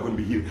 more people are going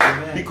to be healed.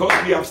 Amen. Because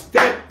we have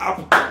stepped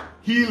up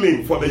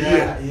healing for the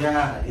year.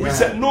 We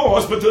said no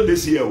hospital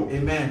this year.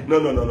 Amen.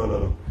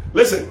 No.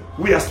 Listen,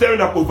 we are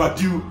stirring up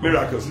overdue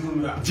miracles.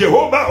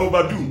 Jehovah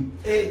overdue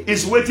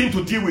is waiting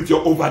to deal with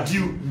your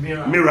overdue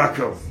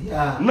miracles.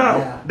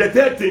 Now, the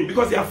third thing,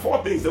 because there are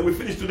 4 things that we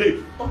finished today.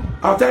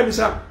 Our time is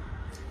up.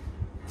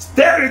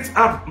 Stir it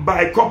up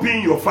by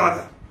copying your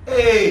father.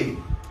 Hey.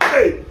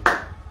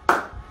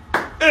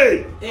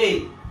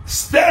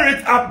 Stir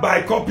it up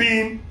by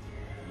copying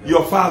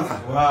your father.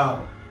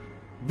 Wow.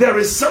 There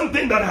is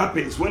something that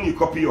happens when you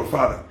copy your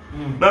father.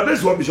 Now this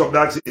is what Bishop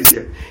Dag says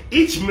here.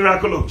 Each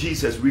miracle of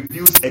Jesus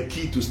reveals a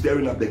key to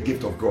stirring up the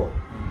gift of God.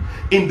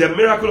 In the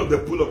miracle of the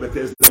pool of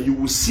Bethesda, you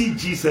will see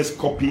Jesus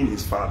copying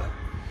his father.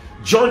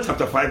 John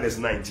chapter 5 verse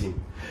 19.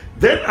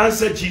 Then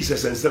answered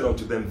Jesus and said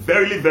unto them,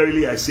 Verily,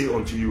 verily, I say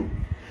unto you,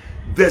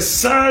 the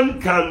Son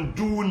can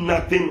do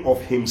nothing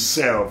of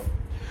himself,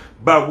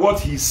 but what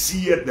he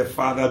seeth the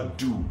Father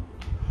do.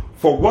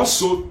 For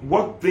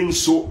what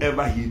things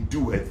soever he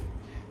doeth,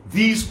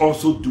 these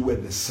also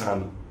doeth the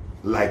Son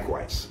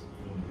likewise.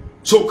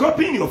 So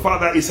copying your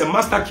father is a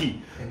master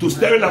key to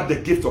stirring up the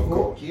gift of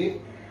God.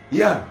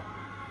 Yeah.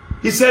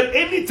 He said,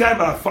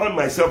 anytime I found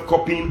myself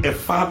copying a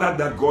father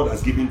that God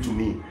has given to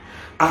me,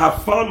 I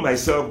have found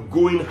myself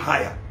going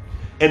higher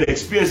and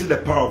experiencing the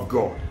power of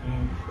God.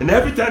 And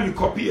every time you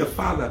copy a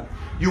father,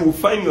 you will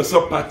find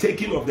yourself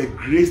partaking of the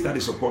grace that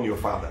is upon your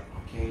father.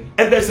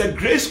 And there's a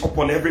grace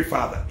upon every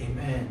father.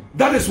 Amen.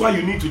 That is why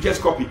you need to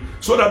just copy,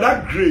 so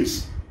that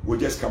grace will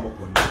just come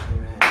upon you.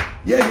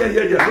 Yeah.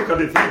 Look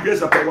at it.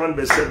 Philippians chapter 1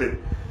 verse 7.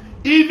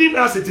 Even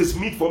as it is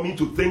meet for me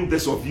to think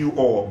this of you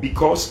all,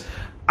 because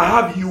I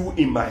have you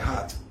in my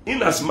heart,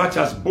 inasmuch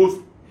as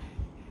both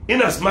in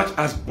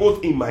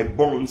my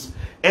bonds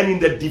and in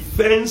the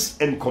defense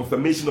and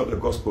confirmation of the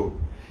gospel,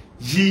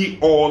 ye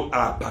all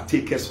are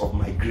partakers of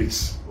my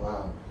grace.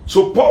 Wow.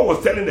 So Paul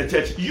was telling the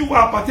church, you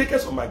are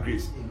partakers of my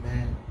grace.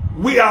 Amen.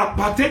 We are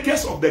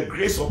partakers of the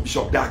grace of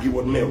Bishop Dag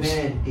Heward-Mills.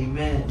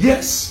 Amen.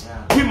 Yes.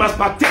 We must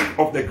partake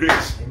of the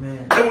grace.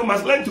 Amen. And we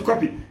must learn to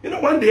copy. You know,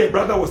 one day a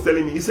brother was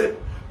telling me, he said,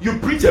 you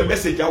preach a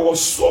message, I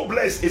was so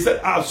blessed. He said,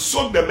 I've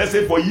soaked the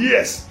message for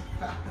years.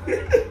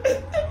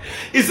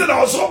 He said, I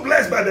was so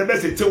blessed by the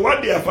message. So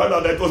one day I found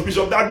out that it was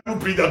Bishop Dag who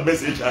preached that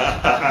message.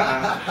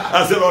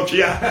 I said,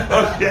 okay.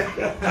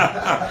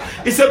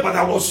 He said, but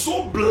I was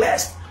so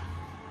blessed.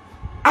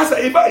 He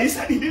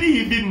said he didn't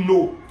even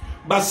know.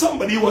 But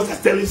somebody was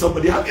just telling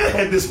somebody, have you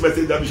heard this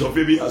message that Bishop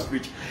Fabi has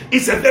preached?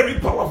 It's a very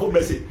powerful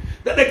message.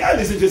 Then the guy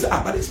listened to it and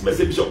said, but this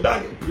message, Bishop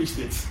Dag preached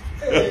it.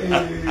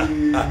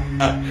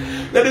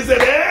 Then he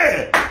said,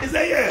 hey. He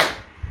said, yeah.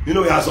 You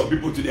know, we have some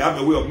people today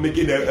have a way of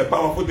making a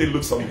powerful thing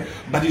look something.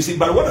 But you see,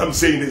 but what I'm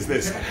saying is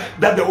this,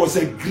 that there was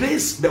a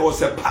grace, there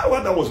was a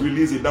power that was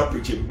released in that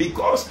preaching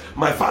because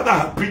my father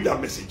had preached that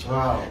message.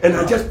 Wow. And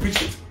I just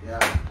preached it. Yeah.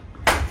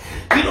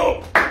 You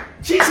know,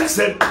 Jesus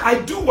said,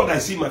 I do what I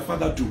see my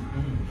father do.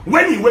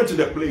 When he went to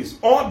the place,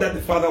 all that the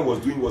father was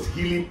doing was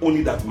healing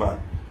only that man.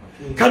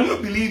 Can you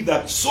believe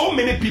that so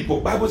many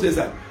people, Bible says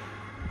that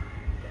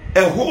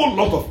a whole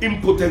lot of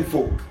impotent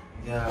folk,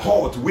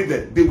 hot,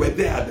 withered, they were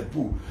there at the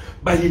pool,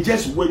 but he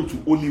just went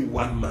to only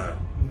one man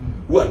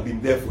who had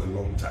been there for a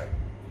long time,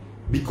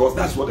 because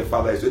that's what the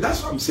Father is doing.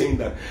 That's what I'm saying,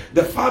 that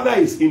the Father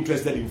is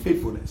interested in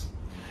faithfulness.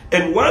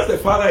 And once the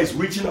Father is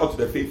reaching out to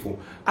the faithful,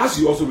 as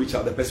you also reach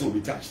out, the person will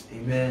be touched.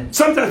 Amen.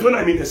 Sometimes when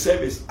I'm in the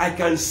service, I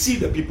can see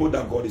the people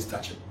that God is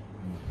touching.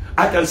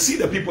 I can see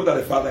the people that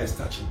the Father is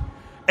touching.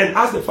 And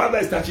as the Father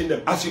is touching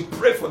them, as you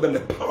pray for them,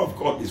 the power of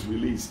God is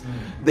released.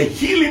 The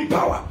healing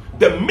power,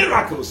 the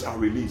miracles are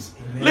released.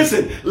 Amen.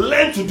 Listen,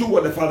 learn to do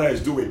what the Father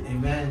is doing.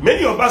 Amen.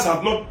 Many of us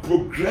have not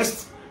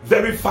progressed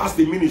very fast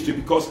in ministry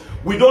because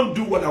we don't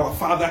do what our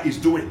Father is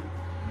doing.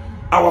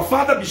 Our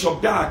Father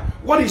Bishop Dag,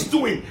 what he's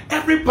doing,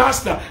 every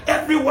pastor,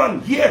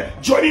 everyone here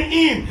joining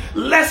in,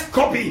 let's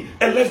copy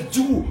and let's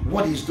do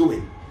what he's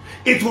doing.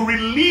 It will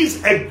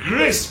release a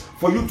grace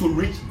for you to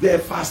reach there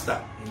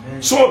faster.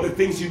 Amen. Some of the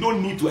things you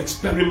don't need to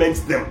experiment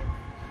them.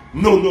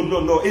 No.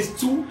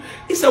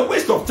 It's a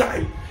waste of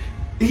time.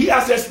 He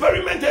has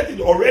experimented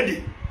it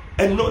already.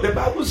 And no, the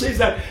Bible says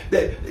that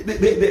the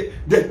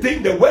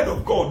word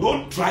of God,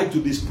 don't try to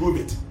disprove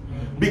it.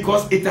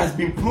 Because it has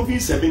been proven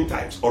 7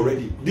 times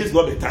already. This is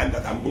not the time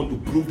that I'm going to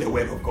prove the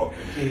word of God.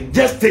 Okay.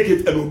 Just take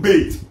it and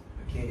obey it.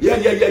 Okay.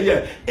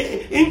 Yeah.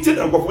 Instead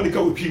I'm going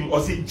to with him or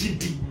say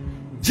GD,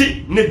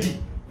 G Nedi,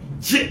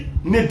 G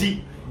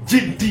Nedi,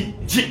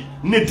 GD, G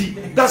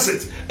Nedi. That's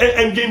it.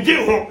 And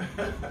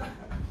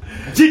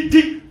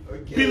GD.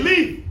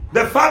 Believe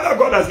the Father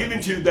God has given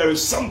to you. There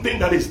is something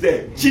that is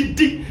there.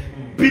 GD.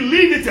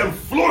 Believe it and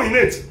flow in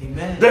it.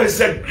 Amen. There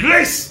is a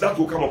grace that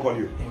will come upon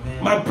you.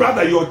 Amen. My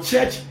brother, your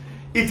church,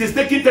 it is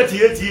taking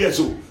 38 years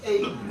old.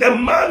 The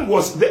man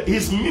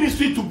his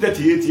ministry took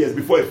 38 years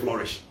before it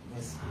flourished.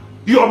 Yes.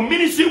 Your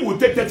ministry will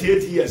take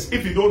 38 years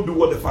if you don't do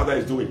what the Father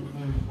is doing.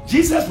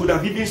 Jesus would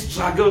have even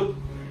struggled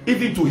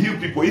even to heal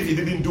people if he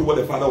didn't do what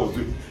the Father was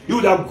doing. He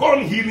would have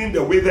gone healing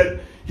the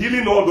withered,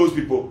 healing all those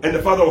people, and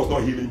the Father was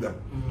not healing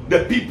them.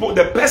 The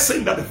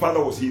person that the Father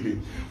was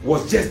healing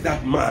was just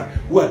that man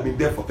who had been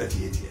there for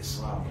 38 years.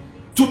 Wow.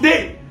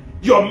 Today,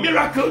 your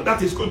miracle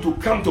that is going to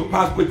come to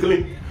pass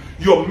quickly,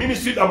 your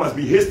ministry that must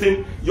be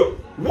hastened,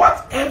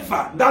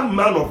 whatever that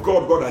man of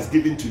God has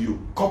given to you,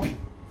 copy.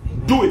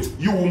 Amen. Do it.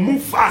 You will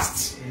move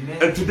fast.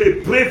 Amen. And today,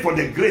 pray for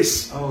the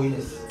grace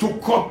to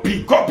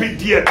copy. Copy,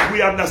 dear.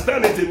 We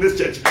understand it in this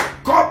church.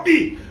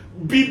 Copy.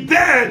 Be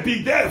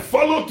there.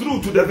 Follow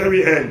through to the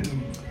very end.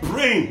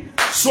 Praying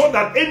so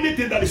that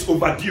anything that is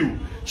overdue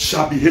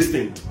shall be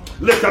hastened.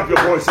 Lift up your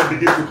voice and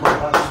begin to pray.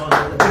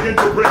 Begin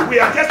to pray. We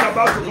are just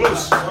about to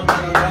close.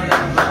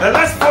 And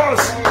let's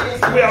pause.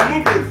 We are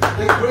moving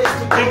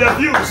in the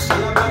views.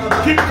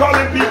 Keep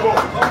calling people.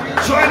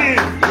 Join in.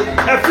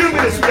 A few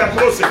minutes we are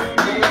closing.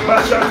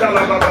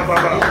 Mashallah baba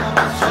baba.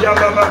 Ya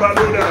baba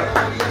baluda.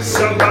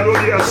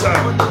 Sambaludia sa.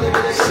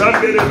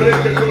 Sandere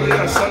breke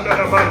toria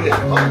sandara bande.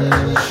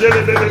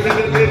 Shere de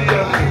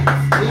beria.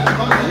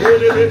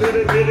 Yele de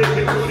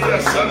breke toria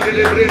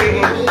sandere breke.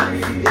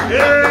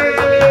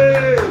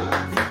 Hey!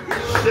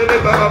 Shere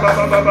baba.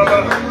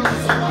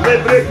 Le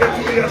breke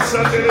toria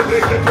sandere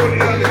breke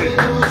toria.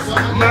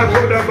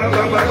 Magoda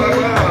baba.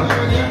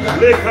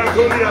 Le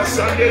cantoria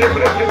sandere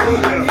breke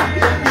toria.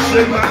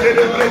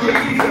 Shemandere breke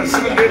toria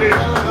sandere.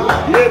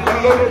 Ye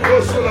balolo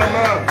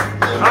kosulama.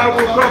 I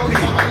will copy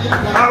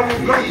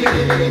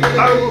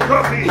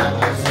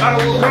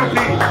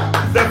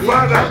the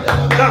Father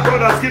that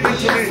God has given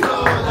to me.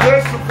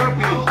 Grace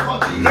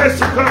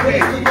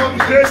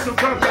to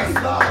copy.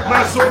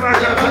 Masona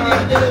kata,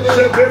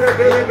 sebere,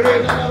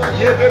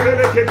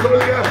 yebere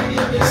ketoria,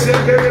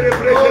 sebere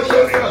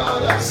ketoria,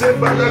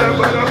 sebara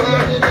bara,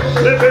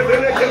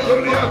 lebere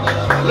ketoria,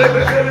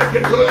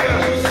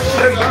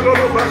 sebaro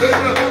bara,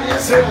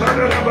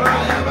 sebara bara.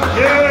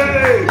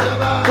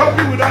 Yeah,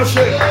 copy without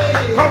shame.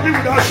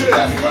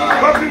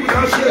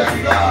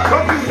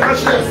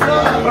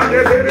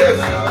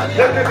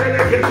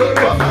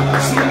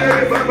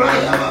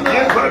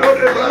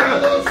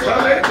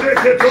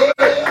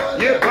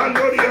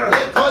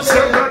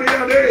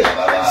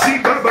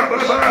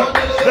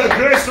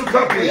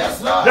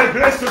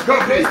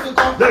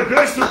 The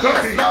grace to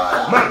copy.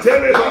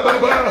 Matele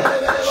baba,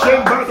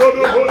 shembado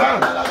bola,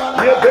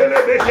 ye bele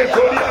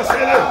beketoria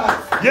sele,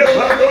 ye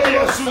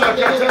pandoria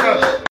sulakata.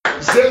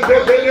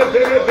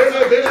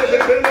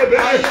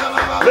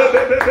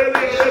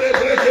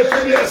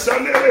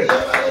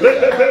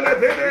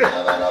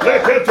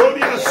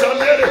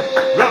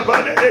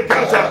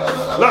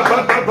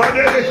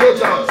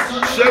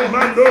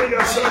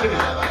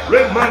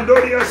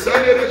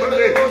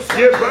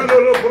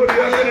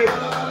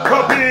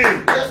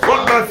 Copying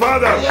what my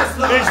Father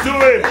is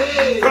doing.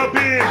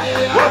 Copying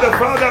what the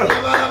Father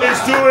is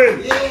doing.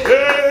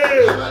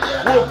 Hey,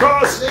 will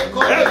cause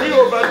every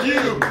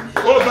overdue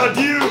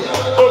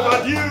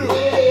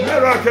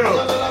miracle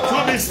to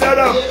be set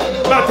up.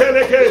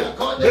 Mateleke,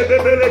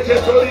 bebeleke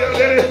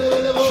toriane,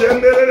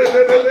 shembele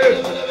bebele,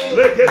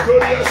 leke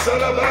toria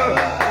salaba,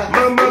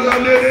 mama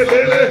nane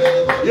bele,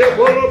 ye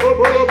bolo.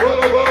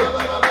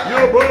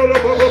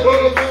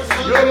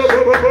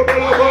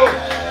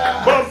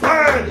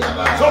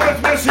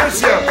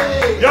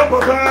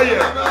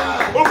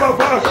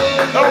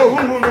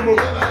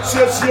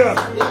 Bosia,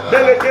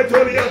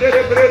 Beleketoria,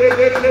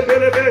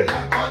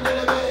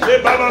 Le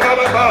Baba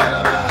Baba,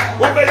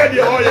 obey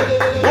the oil,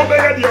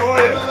 obey the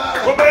oil,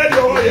 obey the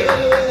oil.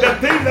 The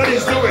thing that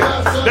he's doing,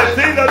 the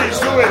thing that he's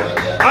doing,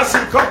 as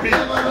you copy,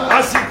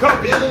 as you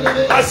copy,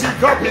 as you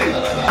copy,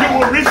 you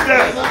will reach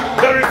there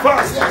very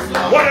fast.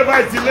 Whatever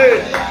is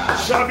delayed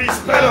shall be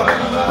sped up.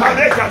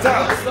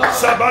 Padekata,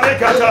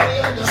 Sabadekata,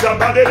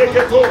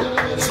 Sabadeketo,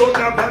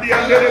 Sona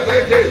Badiandere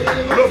Breke,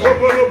 Loco,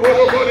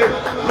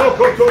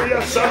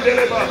 Locotoria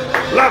Sandeleba,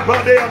 La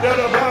Badea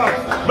Delaba,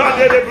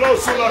 Madele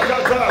Blosula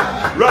Kata,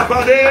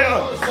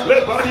 Rabadea, Le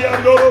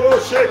Badiandoro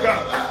Sheka,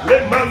 Le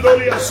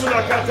Mandoria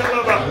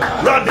Sulacatalaba,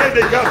 Rade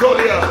de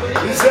Catoria,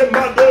 Ze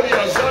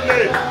Mandoria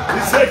Zane,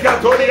 Ze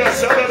Catoria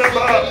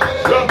Sanaba,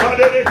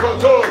 Rabade de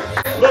Coto,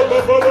 Lobo,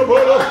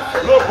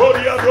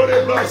 Loboria Dore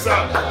Blasa,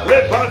 Le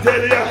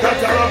Bateria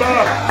Catalaba,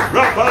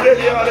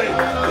 Rabaderia,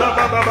 La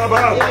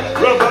Baba,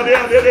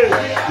 Rabadea de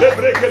Le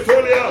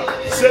Brecatoria,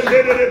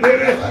 Sendere de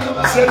Bere,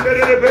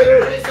 Sendere de Bere,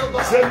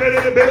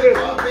 Sendere de Bere,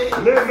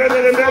 Le Mene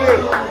de Bere,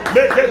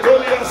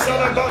 Mecatoria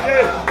Salabade.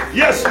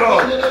 Yes,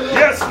 Lord.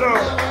 Yes,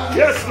 Lord.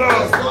 Yes,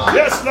 Lord.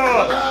 Yes,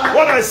 Lord.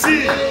 What I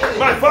see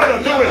my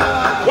Father doing,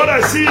 what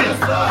I see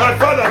my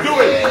Father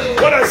doing,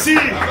 what I see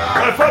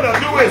my Father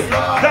doing,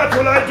 that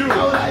will I do.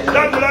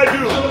 That will I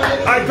do.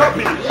 I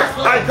copy.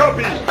 I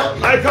copy.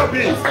 I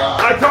copy.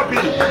 I copy.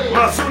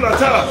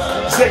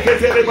 Masulata.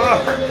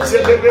 Seketeleba.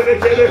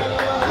 Sebebelekele.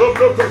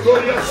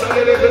 Lobrokotoria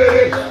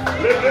Salebele.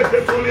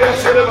 Lebreketulia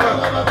Seleba.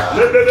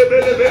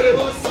 Lebelebele.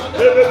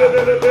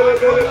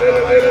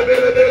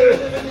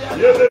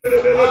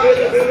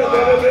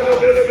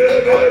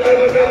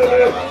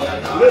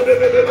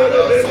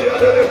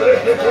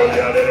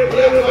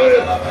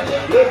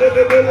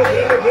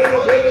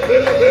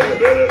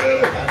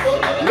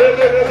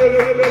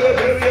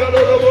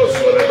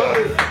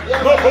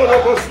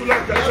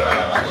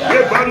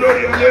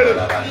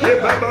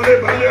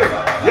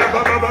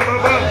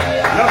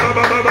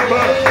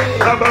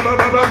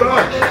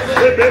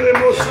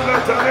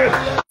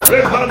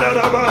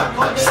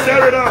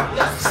 Stir it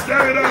up,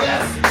 stir it up,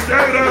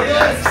 stir it up,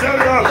 stir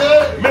it up.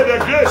 May the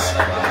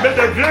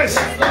grace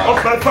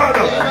of my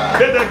Father,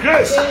 may the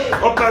grace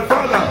of my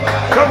Father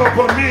come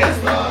upon me.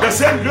 The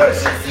same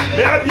grace,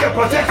 may I be a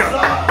partaker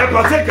of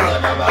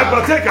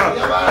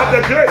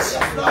the grace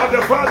of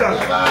the Father.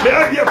 May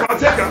I be a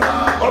partaker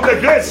of the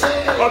grace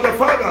of the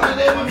Father.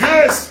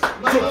 Grace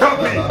to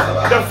copy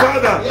the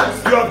Father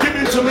you have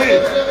given to me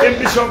in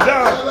Bishop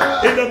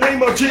Down, in the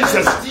name of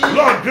Jesus.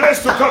 Lord,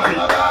 grace to copy,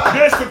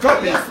 grace to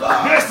copy,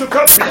 grace to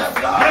copy,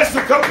 grace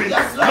to copy.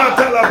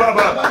 Matala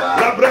Baba,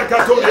 La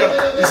Bracatoria,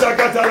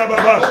 Isakatala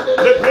Baba,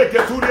 Le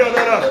Breketuria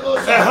Nana,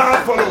 a hard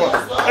follower,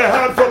 a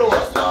hard follower,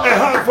 a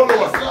hard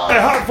follower,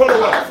 a hard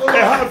follower,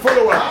 a hard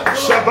follower.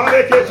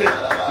 Shabalekete,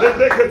 Le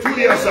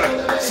Breketuria Sa,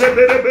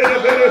 Sebere Bere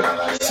Bere,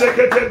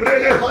 Sekete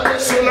Brene,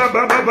 Sula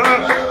Baba,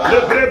 Le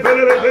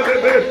Brebele,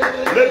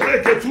 Le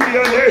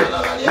Breketuria Ne,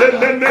 Le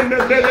Nene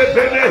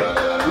Bene,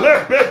 Le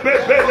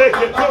Bebe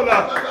Ketola,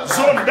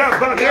 Zonda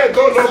Bane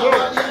Bolobo,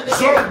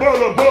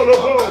 Zombolo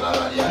Bolobo,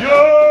 Yo,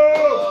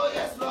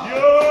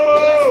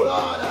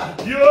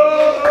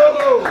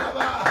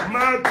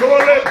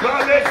 Matole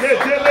Bale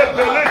Ketele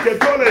Bele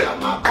Ketole.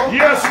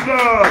 Yes,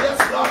 Lord,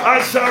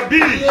 I shall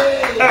be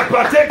a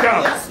partaker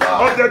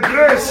of the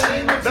grace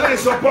that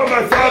is upon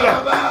my Father,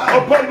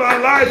 upon my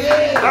life.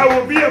 I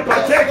will be a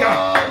partaker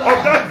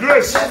of that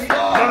grace.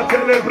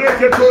 Matele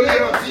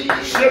Breketolia,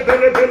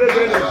 Shebele Bele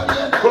Bele,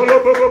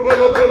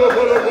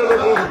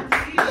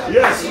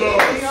 Yes,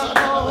 Lord.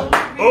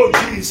 Oh,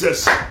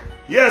 Jesus.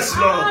 Yes,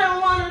 Lord.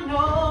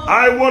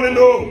 I want to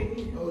know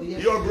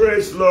your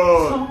grace,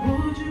 Lord.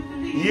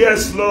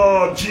 Yes,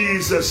 Lord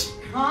Jesus.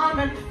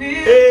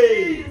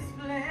 Hey,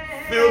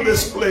 fill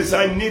this place.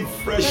 I need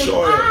fresh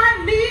oil.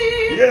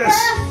 Yes.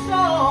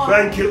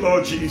 Thank you,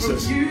 Lord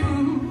Jesus.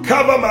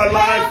 Cover my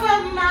life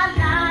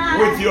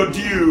with your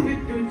dew.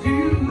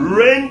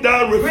 Rain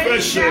down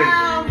refreshing.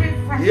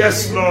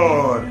 Yes,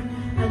 Lord.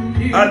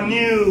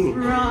 Anew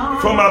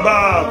from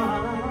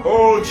above.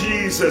 Oh,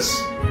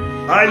 Jesus.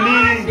 I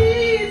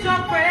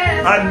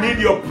need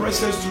your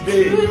presence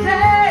today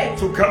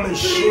to come and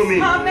show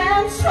me.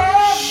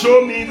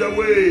 Show me the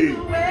way.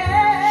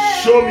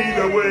 Show me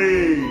the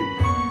way.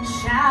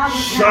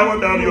 Shower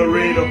down your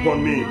rain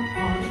upon me.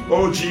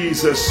 Oh,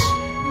 Jesus.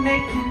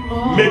 Make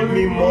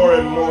me more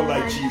and more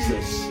like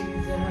Jesus.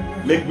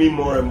 Make me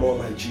more and more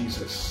like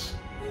Jesus.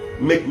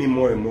 Make me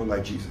more and more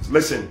like Jesus.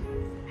 Listen.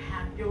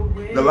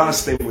 The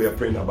last thing we are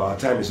praying about, our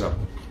time is up.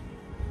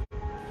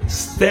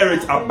 Stir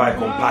it up by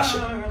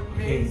compassion.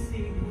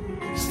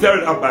 Stir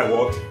it up by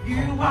what?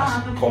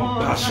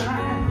 Compassion.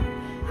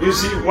 You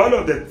see, one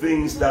of the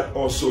things that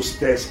also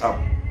stirs up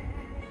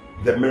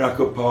the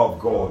miracle power of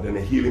God and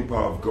the healing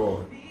power of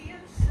God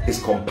is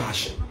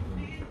compassion.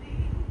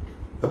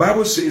 The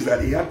Bible says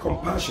that he had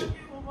compassion.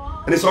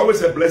 And it's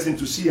always a blessing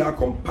to see how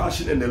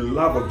compassion and the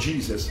love of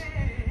Jesus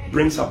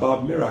brings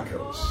about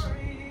miracles.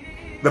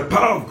 The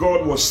power of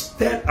God was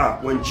stirred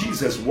up when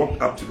Jesus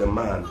walked up to the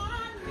man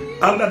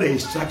under the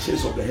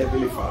instructions of the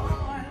Heavenly Father.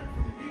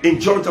 In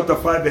John chapter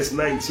 5 verse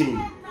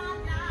 19,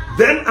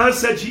 then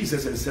answered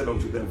Jesus and said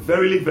unto them,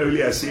 verily,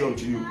 verily, I say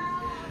unto you,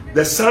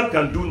 the Son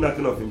can do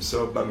nothing of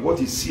himself, but what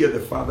he seeth the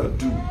Father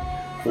do.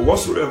 For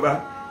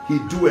whatsoever he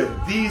doeth,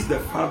 these the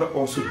Father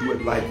also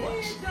doeth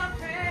likewise.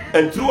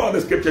 And throughout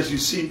the scriptures you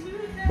see,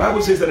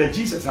 Bible says that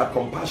Jesus had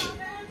compassion.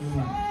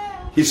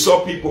 He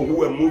saw people who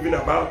were moving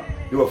about,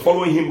 they were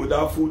following him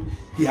without food.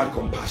 He had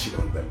compassion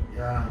on them.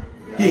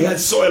 He had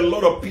saw a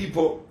lot of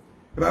people.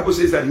 The Bible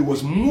says that he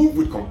was moved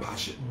with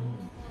compassion.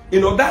 You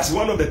know, that's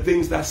one of the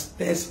things that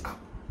stirs up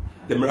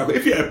the miracle.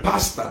 If you're a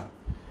pastor,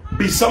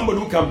 be somebody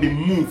who can be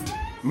moved.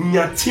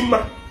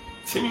 Nyatima,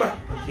 tima,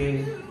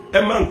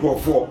 a man go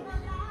for,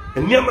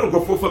 and near man go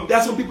for. There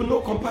are some people no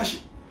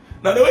compassion.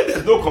 Now, the way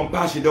there's no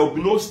compassion, there will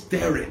be no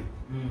stirring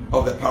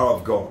of the power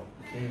of God.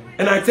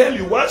 And I tell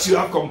you, once you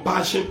have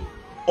compassion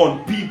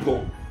on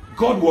people,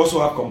 God will also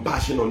have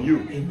compassion on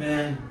you.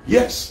 Amen.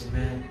 Yes.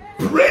 Amen.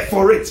 Pray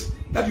for it,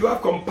 that you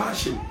have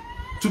compassion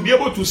to be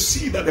able to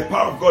see that the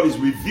power of God is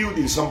revealed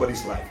in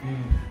somebody's life.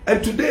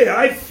 And today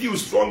I feel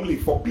strongly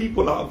for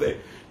people out there.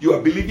 You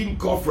are believing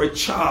God for a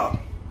child.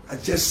 I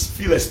just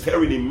feel a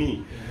stirring in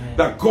me. Amen.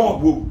 That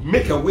God will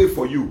make a way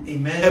for you.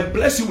 Amen. And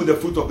bless you with the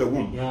fruit of the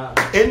womb.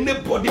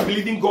 Anybody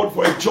believing God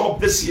for a job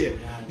this year,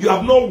 you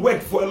have not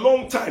worked for a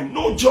long time,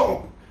 no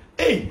job.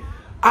 Hey,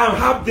 I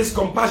have this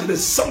compassion.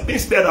 There's something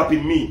stirred up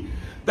in me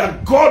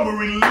that God will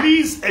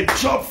release a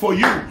job for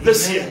you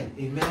this year.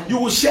 Amen. You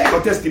will share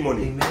your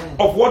testimony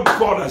of what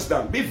God has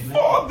done.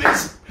 Before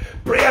this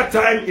prayer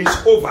time is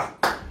over,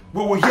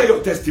 we will hear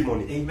your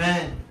testimony.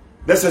 Amen.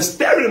 There's a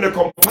stirring and a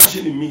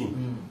compassion in me.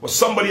 For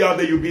somebody out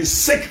there, you've been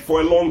sick for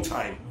a long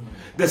time.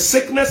 The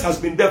sickness has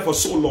been there for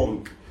so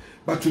long.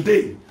 But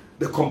today,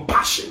 the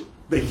compassion,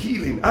 the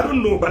healing, I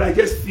don't know, but I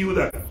just feel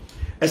that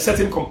a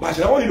certain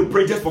compassion. I want you to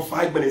pray just for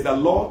 5 minutes that,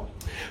 Lord,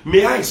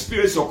 may I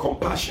experience your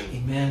compassion.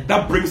 Amen.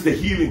 That brings the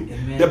healing.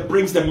 Amen. That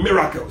brings the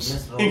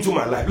miracles into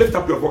my life. Lift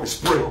up your voice,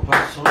 pray.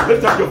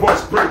 Lift up your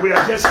voice, pray. We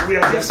are just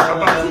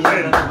about to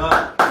end.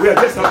 We are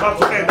just about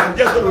to end. I'm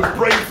just going to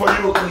pray for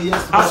you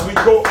as we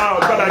go out.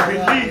 But I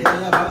believe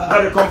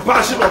that the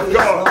compassion of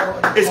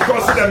God is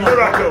causing a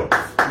miracle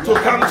to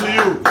come to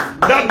you.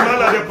 That man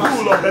at the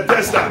pool of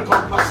Bethesda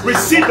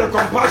received the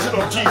compassion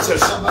of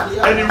Jesus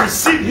and he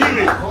received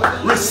healing,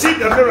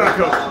 received a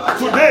miracle.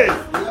 Today,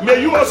 may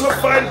you also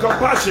find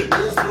compassion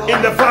in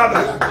the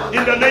Father,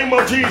 in the name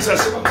of Jesus.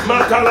 May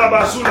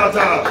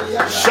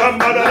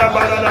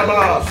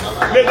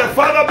the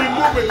Father be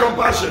moved with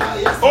compassion.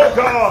 Oh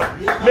God,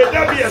 may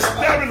there be a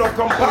stirring of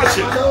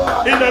compassion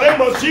in the name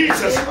of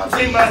Jesus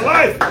in my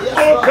life.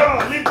 Oh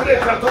God, may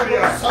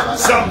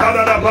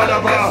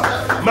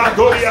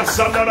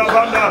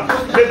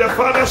the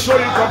Father show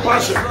you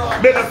compassion.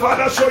 May the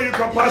Father show you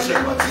compassion.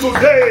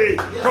 Today,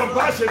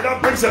 compassion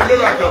that brings a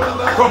miracle.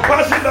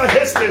 Compassion that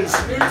hastens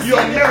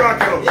your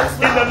miracle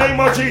in the name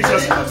of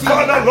Jesus.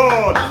 Father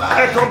Lord,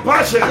 a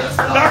compassion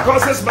that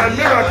causes my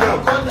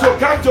miracle to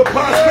come to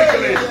pass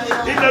quickly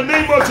in the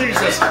name of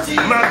Jesus.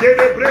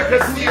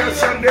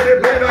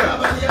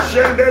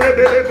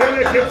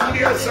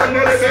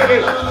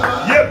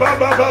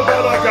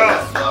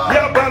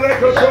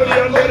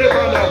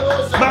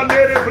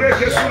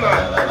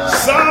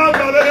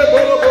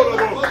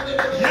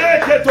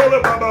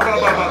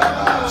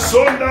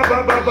 Sonda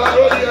baba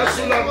barodia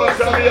sula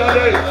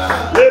batamiale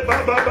le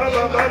baba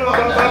baba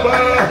baba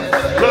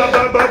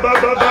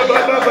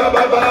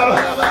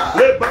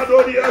le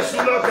barodia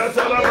sula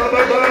katala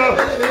baba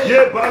ye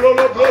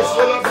balolo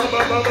blosola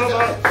baba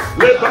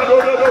le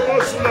balolo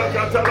blosola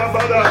katala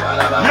baba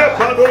ye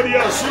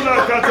barodia sula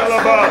katala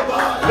baba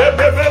le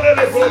bebele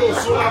le bolo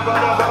sula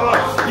baba.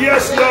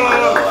 Yes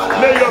Lord,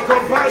 may your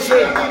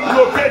compassion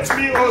locate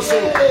me also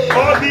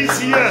all these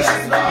years.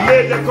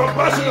 May the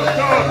compassion of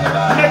God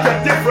make a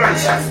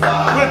difference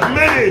with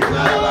many.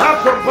 Have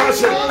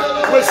compassion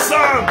with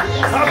some.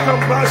 Have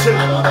compassion.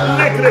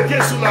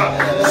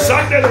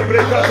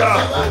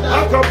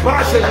 Have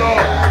compassion,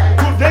 Lord.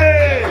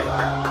 Today,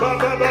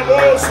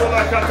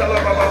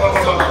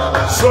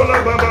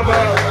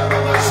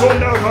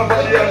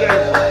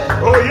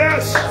 oh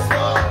yes,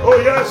 oh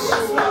yes,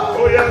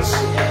 oh yes,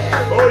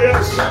 oh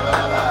yes,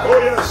 oh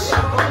yes.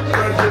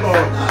 Thank you,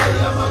 Lord.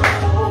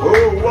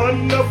 Oh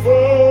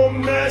wonderful,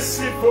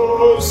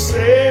 merciful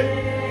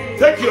Savior.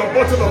 Take your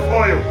bottle of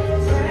oil.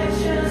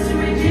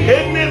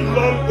 Any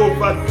long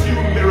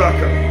overdue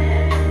miracle,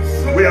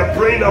 we are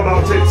praying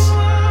about it.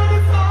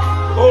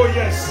 Oh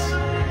yes,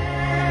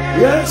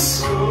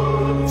 yes.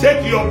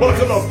 Take your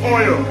bottle of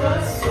oil.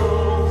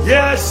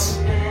 Yes,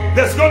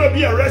 there's going to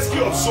be a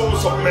rescue of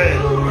souls of men.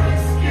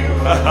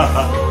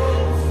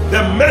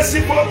 The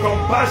merciful,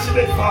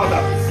 compassionate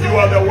Father, you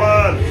are the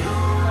one.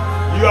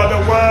 You are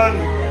the one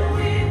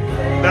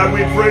that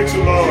we pray to,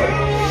 Lord.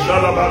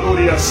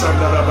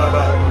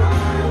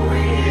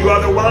 You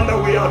are the one that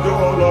we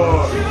adore,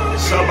 Lord.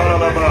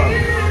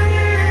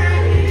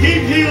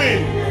 Give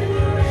healing.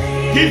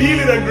 Give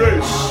healing and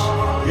grace.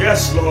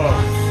 Yes, Lord.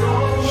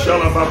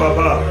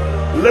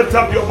 Lift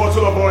up your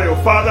bottle of oil.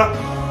 Father,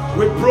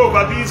 We pray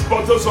over these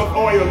bottles of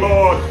oil,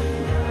 Lord.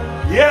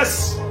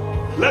 Yes,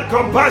 let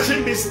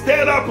compassion be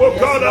stirred up, oh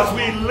God, as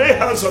we lay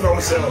hands on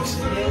ourselves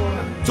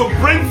to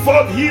bring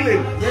forth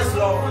healing,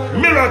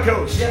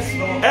 miracles,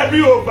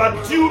 every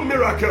overdue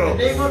miracle.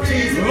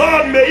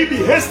 Lord, may it be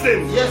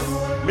hastened.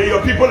 May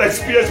your people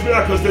experience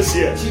miracles this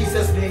year.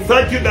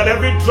 Thank you that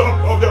every drop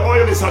of the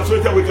oil is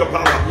saturated with your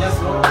power.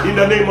 In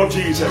the name of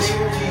Jesus.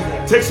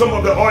 Take some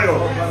of the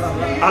oil,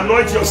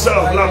 anoint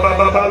yourself,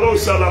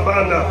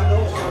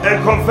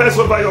 and confess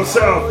over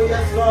yourself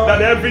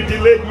that every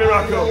delayed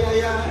miracle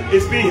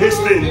is being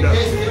hastened.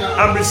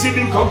 I'm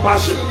receiving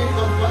compassion,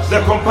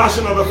 the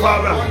compassion of the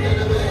Father,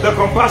 the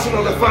compassion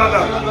of the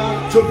Father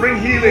to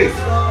bring healing,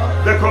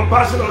 the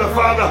compassion of the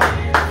Father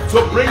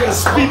to bring a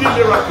speedy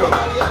miracle,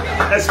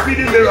 a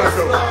speedy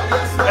miracle,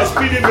 a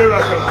speedy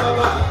miracle,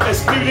 a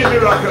speedy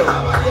miracle,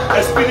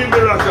 a speedy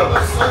miracle,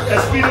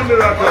 a speedy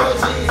miracle,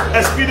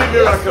 a speedy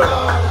miracle,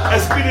 a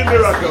speedy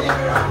miracle,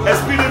 a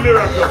speedy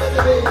miracle.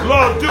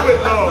 Lord, do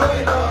it, Lord.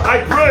 I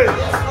pray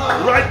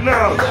right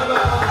now,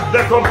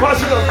 the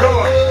compassion of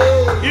God.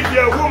 If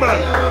you're a woman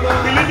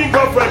believing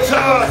God for a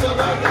child,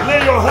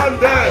 lay your hand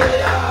there.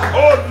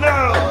 Oh,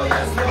 now,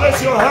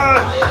 place your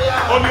hand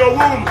on your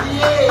womb.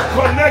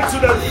 Connect to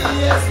the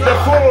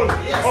phone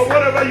or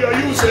whatever you're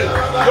using,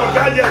 your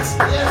gadgets.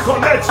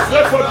 Connect,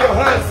 stretch out your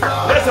hands.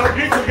 Let's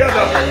agree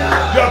together.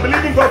 You are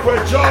believing God for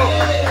a job,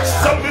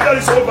 something that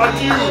is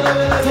overdue.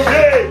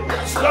 Today,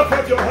 stretch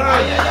out your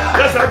hand.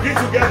 Let's agree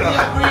together.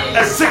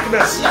 A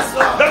sickness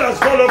that has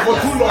gone on for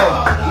too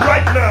long.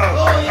 Right now,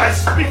 I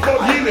speak for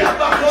healing,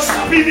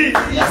 speedy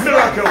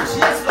miracles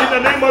in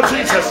the name of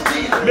Jesus.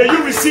 May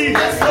you receive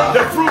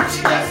the fruit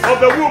of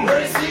the womb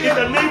in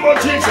the name of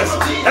Jesus.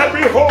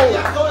 Every hole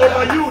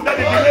over you that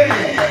is delaying,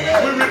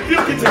 we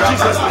rebuke it in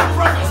Jesus' name.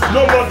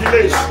 No more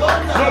delays,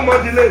 no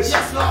more delays,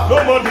 no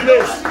more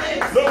delays,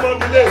 no more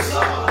delays.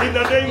 In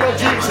the name of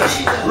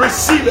Jesus,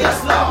 receive it,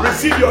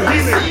 receive your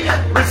healing,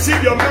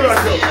 receive your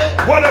miracle.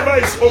 Whatever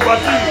is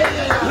overdue,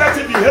 let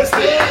it be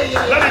hasty,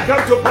 let it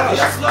come to pass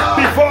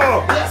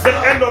before the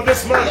end of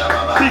this month,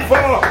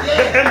 before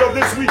the end of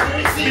this week,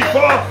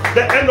 before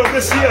the end of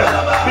this year,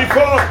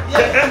 before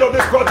the end of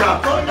this quarter.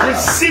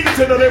 Receive it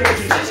in the name of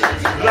Jesus.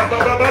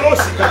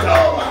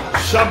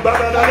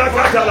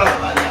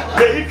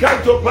 May it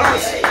come to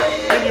pass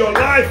in your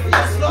life.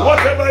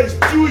 Whatever is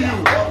due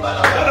you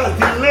that has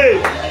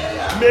delayed,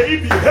 may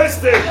it be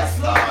hastened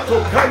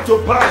to come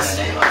to pass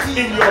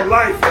in your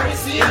life.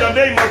 In the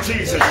name of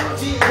Jesus,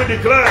 we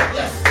declare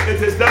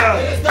it is done.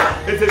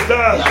 It is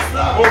done.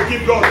 Oh,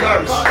 give God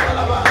thanks.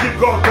 Give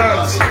God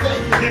thanks.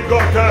 Give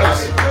God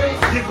thanks.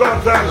 Give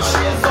God thanks.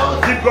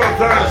 Give God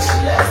thanks.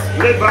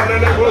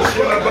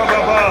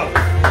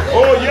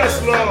 Oh,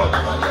 yes, Lord.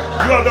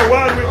 You are the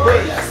one we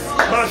praise.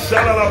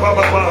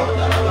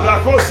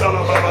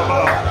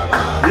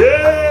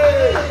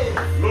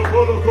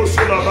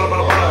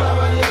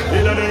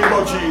 In the name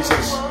of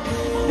Jesus.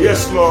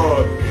 Yes,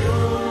 Lord.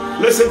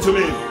 Listen to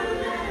me.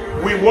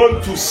 We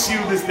want to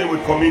seal this thing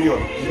with communion.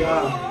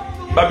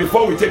 But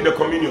before we take the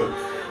communion,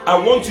 I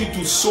want you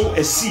to sow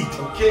a seed.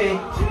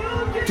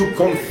 To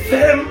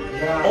confirm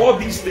all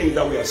these things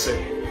that we are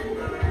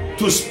saying.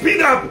 To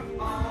speed up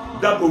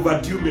that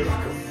overdue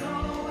miracle.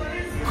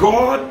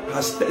 God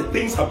has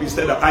things have been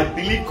stirred up. I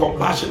believe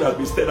compassion has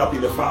been stirred up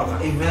in the Father.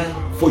 Amen.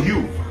 For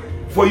you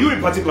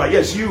in particular,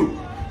 yes, you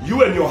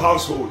and your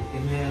household.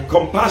 Amen.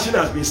 Compassion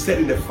has been stirred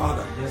in the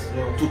Father. Yes,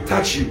 Lord. To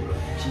touch you,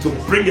 Jesus. To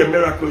bring a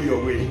miracle your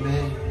way.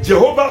 Amen.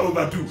 Jehovah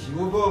overdue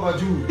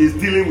is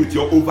dealing with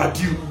your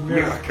overdue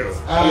miracle.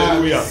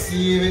 Hallelujah.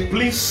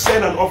 Please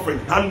send an offering.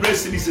 100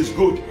 cedis is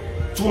good.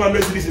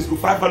 200 cedis is good.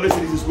 500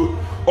 cedis is good.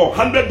 Or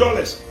 $100,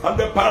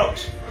 £100,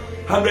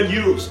 100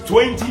 euros,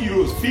 20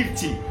 euros,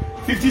 50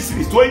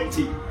 cedis,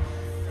 20,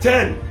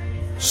 10.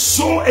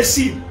 Sow a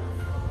seed.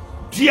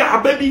 Dear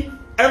baby,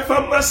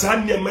 Efama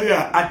Sanya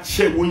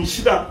Ache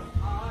Winshida,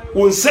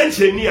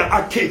 Unsentiania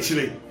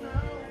Akechre,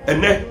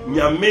 and then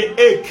Yame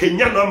E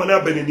Kenyana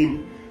Mana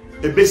Benenim,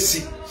 a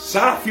besi,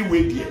 Safi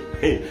Wedia,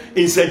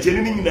 in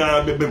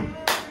Sentinina Bebem.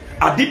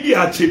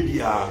 Adibia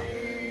Chebia.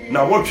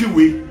 Now what you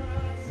way,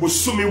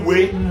 Busumi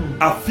way,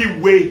 Afi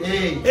way,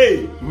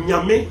 eh,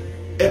 Nyame.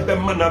 Amen.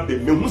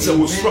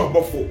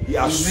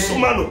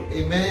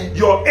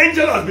 Your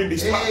angel has been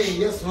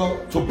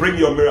dispatched to bring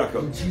your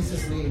miracle. In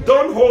Jesus' name.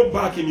 Don't hold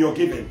back in your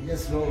giving.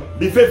 Yes, Lord.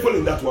 Be faithful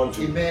in that one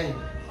too. Amen.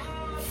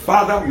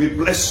 Father, we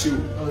bless you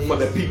for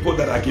the people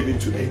that are giving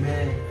today.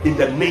 Amen. In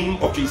the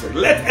name of Jesus.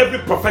 Let every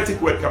prophetic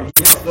word come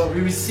to us. Lord,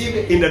 we receive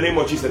it. In the name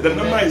of Jesus. The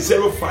number is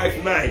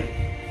 059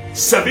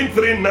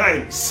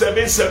 739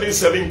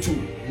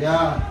 7772.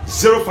 Yeah.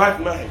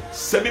 059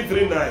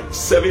 739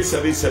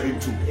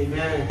 7772.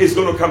 Amen. It's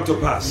going to come to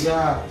pass.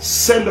 Yeah.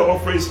 Send the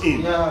offerings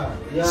in. Yeah.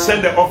 Yeah.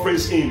 Send the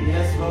offerings in.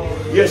 Yes, Lord.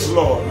 Yes,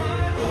 Lord.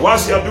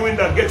 Whilst you are doing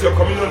that, get your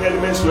communion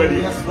elements ready.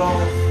 Yes,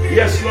 Lord.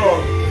 Yes,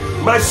 Lord.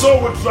 My soul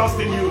will trust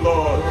in you,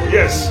 Lord.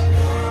 Yes.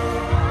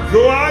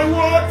 Though I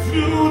walk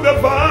through the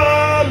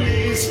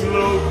valleys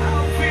low,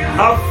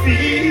 I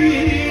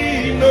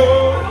feel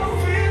no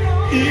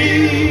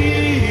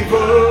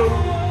evil.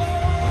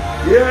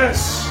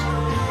 Yes.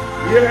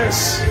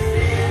 Yes.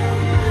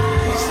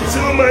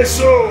 Still my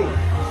soul.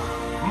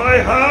 My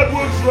heart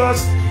will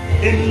trust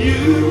in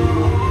you.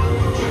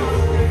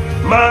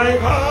 My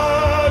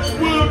heart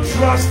will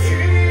trust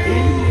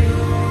in you.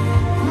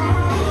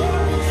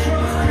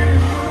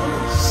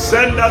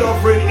 Send that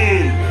offering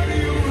in.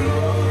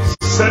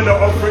 Send the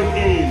offering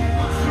in.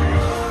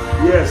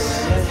 Yes.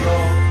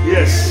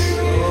 Yes.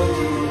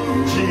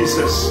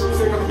 Jesus.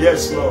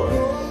 Yes, Lord.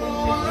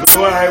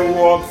 Though I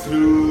walk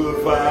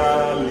through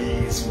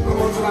valleys,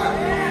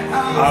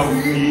 I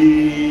will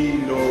feel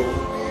no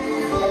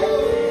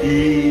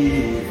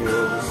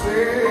evil.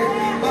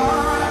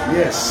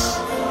 Yes.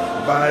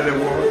 By the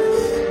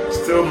word,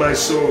 still my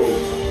soul,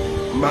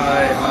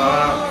 my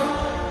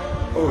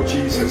heart. Oh,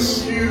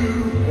 Jesus.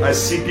 I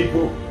see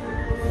people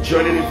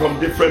joining in from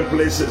different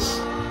places.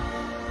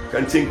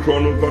 Canteen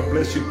Chrono, God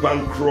bless you,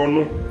 Pan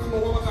Chrono.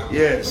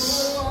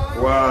 Yes.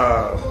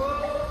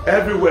 Wow.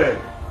 Everywhere.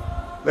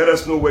 Let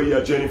us know where you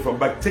are joining from.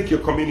 But take your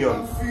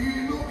communion.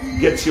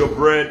 Get your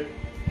bread.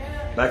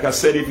 Like I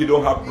said, if you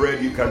don't have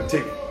bread, you can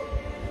take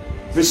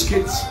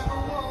biscuits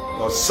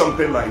or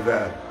something like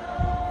that.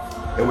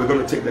 And we're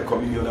going to take the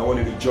communion. I want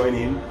you to join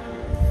in.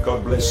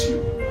 God bless you.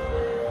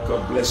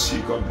 God bless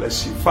you. God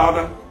bless you.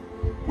 Father,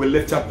 we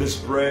lift up this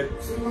bread.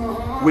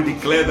 We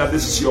declare that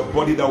this is your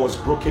body that was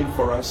broken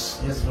for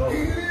us. Yes, Lord.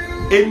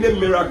 Any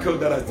miracle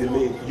that has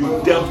delayed,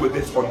 you dealt with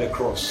it on the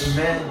cross.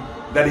 Amen.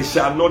 That it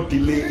shall not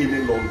delay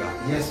any longer.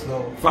 Yes,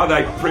 Lord. Father,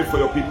 I pray for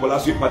your people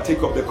as we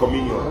partake of the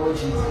communion. Oh,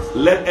 Jesus.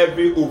 Let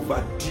every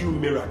overdue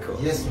miracle,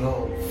 Yes,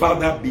 Lord.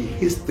 Father, be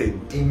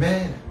hastened.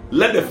 Amen.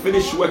 Let the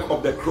finished work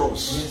of the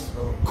cross Yes,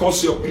 Lord.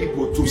 cause your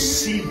people to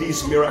see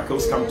these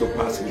miracles come to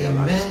pass in their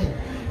lives. Amen.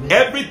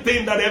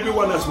 Everything that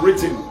everyone has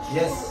written,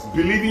 Yes.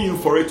 believing you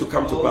for it to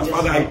come to pass. yes,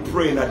 Father, I Lord.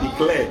 pray and I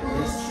declare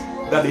Yes.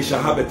 that they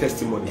shall have a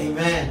testimony.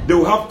 Amen. They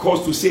will have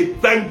cause to say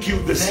thank you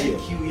this year.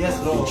 Thank you. Yes,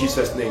 Lord. In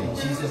Jesus' name. In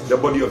Jesus' name. The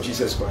body of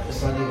Jesus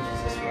Christ. The body of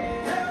Jesus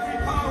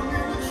Christ.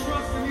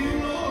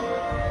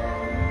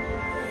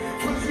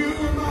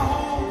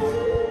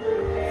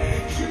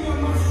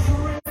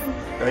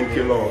 Thank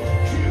you, Lord.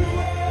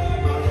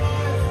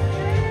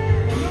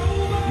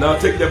 Now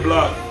take the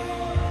blood,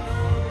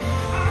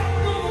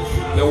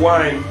 the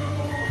wine.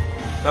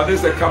 Now this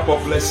is the cup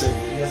of blessing.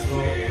 Yes,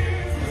 Lord.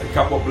 The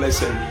cup of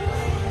blessing.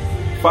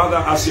 Father,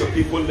 as your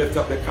people lift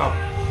up the cup,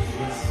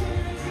 Yes.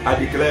 I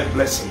declare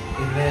blessing.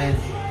 Amen.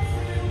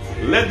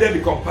 Let there be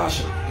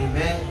compassion.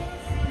 Amen.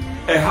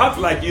 A heart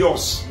like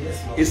yours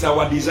Yes, Lord. is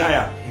our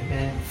desire,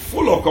 Amen.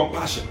 full of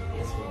compassion.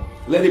 Yes, Lord.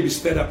 Let it be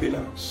stirred up in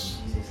us.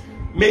 Jesus.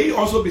 May it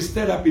also be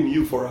stirred up in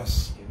you for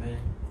us Amen.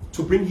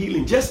 to bring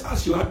healing, just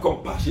as you had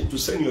compassion to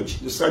send your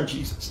son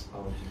Jesus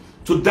Oh,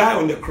 Jesus. to die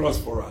on the cross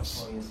for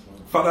us. Oh, yes,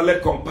 Lord. Father,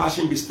 let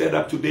compassion be stirred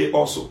up today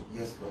also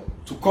Yes, Lord.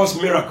 to cause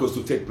miracles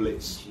to take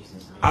place.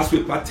 Jesus. As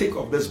we partake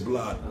of this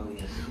blood, Oh,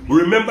 yes.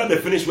 we remember the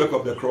finished work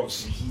of the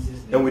cross In Jesus'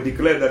 name. and we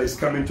declare that it's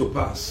coming to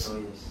pass Oh,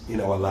 yes.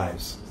 in our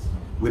lives.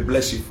 We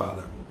bless you,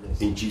 Father,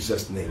 in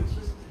Jesus' name.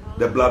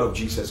 The blood of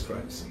Jesus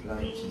Christ.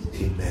 Blood of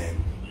Jesus. Amen.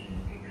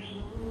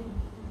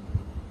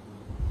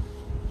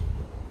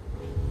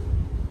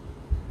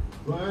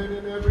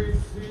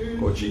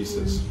 Oh,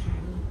 Jesus.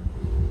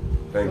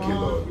 Thank you,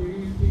 Lord.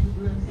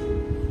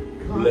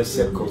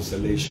 Blessed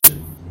consolation.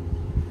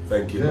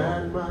 Thank you,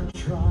 Lord.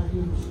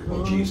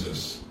 Oh,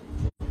 Jesus.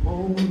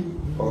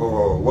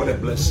 Oh, what a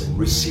blessing.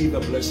 Receive a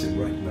blessing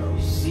right now.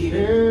 Receive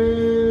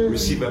it.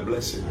 Receive a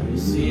blessing.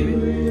 Receive it.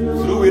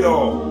 Through it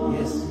all.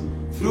 Yes.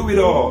 Through it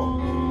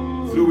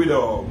all. Through it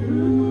all.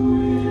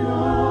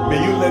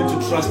 May you learn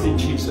to trust in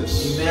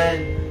Jesus.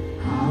 Amen.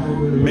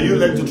 May you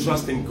learn to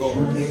trust in God.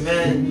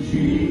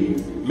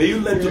 Amen. May you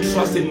learn to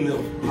trust in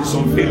His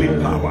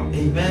unfailing power.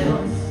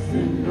 Amen.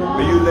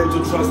 May you learn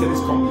to trust in His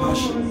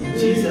compassion. In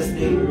Jesus'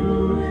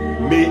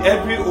 name. May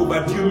every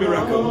overdue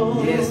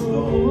miracle, Yes,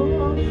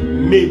 Lord.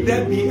 may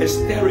there be a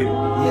stirring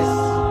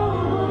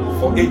Yes.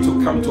 for it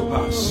to come to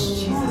pass. In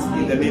Jesus'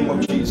 In the name. name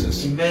of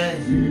Jesus.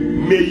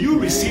 Amen. May you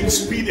receive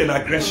speed and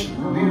aggression.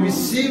 We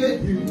receive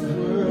it.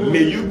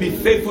 May you be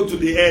faithful to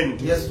the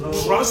end. Yes, Lord.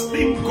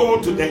 Trusting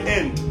God to the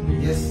end.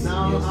 Yes.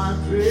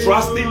 Yes.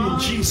 Trusting in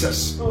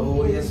Jesus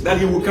Oh, yes. that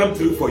He will come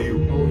through for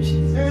you. Oh,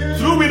 Jesus.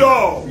 Through it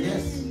all,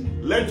 Yes.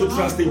 learn to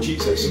trust in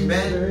Jesus.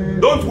 Amen.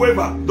 Don't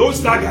waver. Don't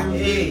stagger.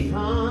 Hey.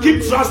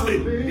 Keep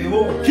trusting.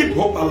 Behold. Keep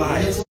hope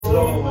alive. Yes,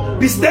 Lord.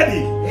 Be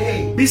steady.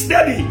 Hey. Be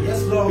steady.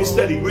 Yes, Lord. Be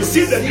steady.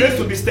 Receive the grace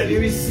to be We steady.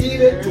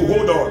 receive it. To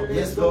hold on.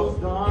 Yes, Lord.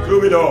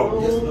 Through it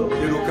all, Yes, Lord.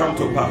 it will come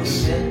to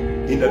pass. Amen.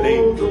 In the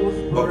name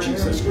of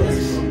Jesus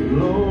Christ.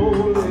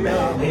 Amen.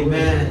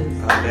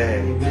 Amen.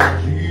 Amen.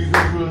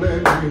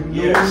 Amen.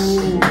 Yes.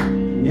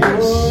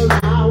 Yes.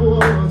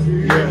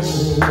 Yes.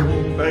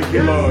 Thank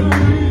you, Lord.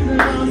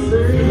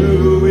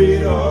 Through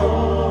it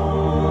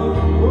all.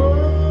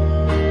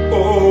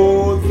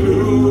 Oh,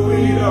 through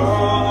it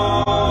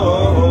all.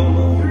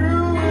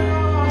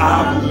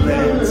 I've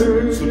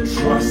learned to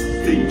trust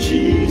in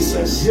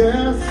Jesus.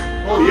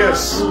 Oh,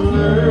 yes.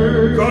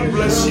 God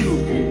bless you.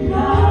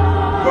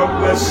 God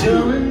bless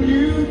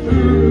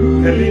you.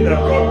 Helena,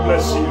 God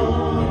bless you.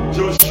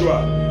 Joshua,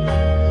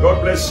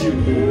 God bless you.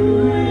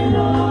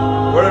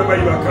 Wherever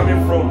you are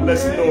coming from,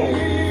 let's know.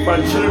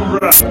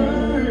 Panchembra,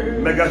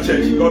 Mega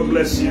Church, God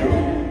bless you.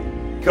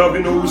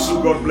 Calvin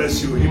Owusu, God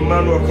bless you.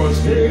 Emmanuel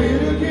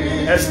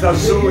Koski, Esther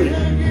Zoe,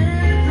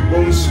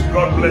 Bonsu,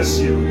 God bless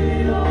you.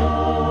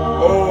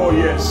 Oh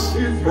yes,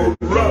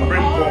 Obra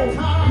Brimpo,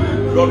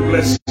 God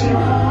bless you.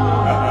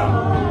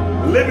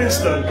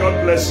 Livingston,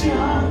 God bless you.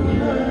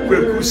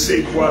 Kweku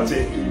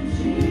Sekwate,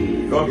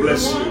 God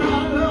bless you.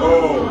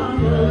 Oh,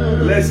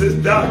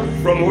 blessed Dark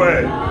from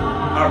where?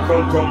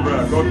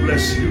 Akonkombra, God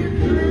bless you.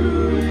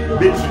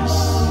 Beatrice,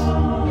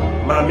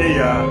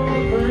 Mamiya,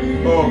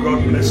 oh,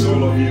 God bless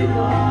all of you.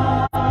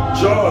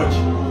 George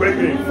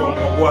Gregory from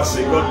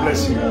Obuasi, God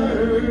bless you.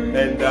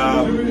 And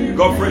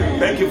Godfrey,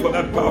 thank you for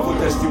that powerful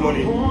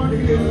testimony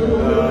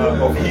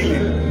of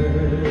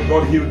healing.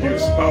 God healed you,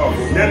 it's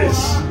powerful.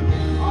 Dennis,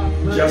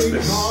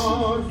 Justice,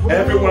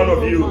 every one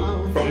of you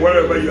from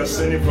wherever you are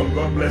sending from,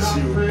 God bless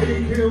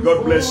you.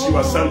 God bless you,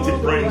 Asante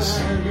Prince.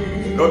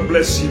 God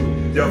bless you,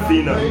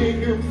 Delphina.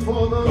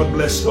 God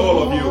bless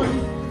all of you.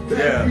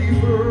 Yeah.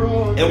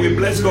 And we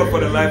bless God for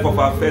the life of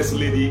our First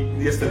Lady.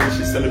 Yesterday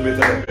she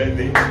celebrated her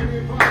birthday.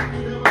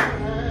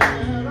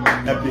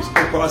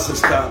 Episcopal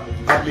sister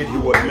Adelaide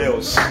Heward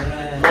Mills.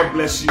 God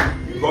bless you.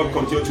 God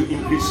continue to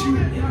increase you.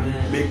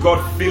 May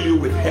God fill you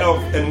with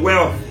health and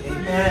wealth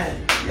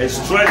and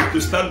strength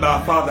to stand by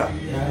our Father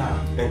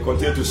and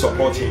continue to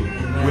support Him.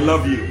 We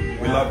love you.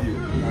 We love you.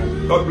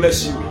 God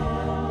bless you.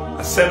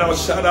 I send out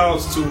shout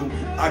outs to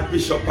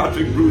Archbishop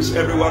Patrick Bruce,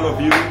 every one of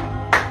you.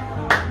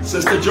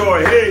 Sister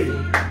Joy, hey,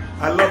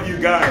 I love you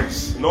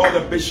guys. And all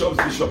the bishops,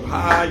 Bishop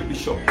Hyde,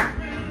 Bishop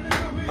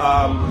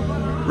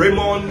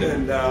Raymond,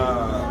 and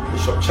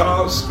Bishop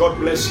Charles, God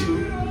bless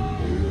you.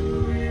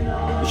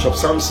 Bishop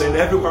Samson,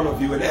 every one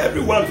of you, and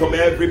everyone from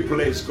every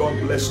place, God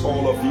bless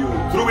all of you.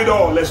 Through it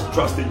all, let's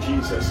trust in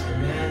Jesus.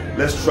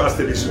 Let's trust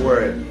in His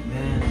word.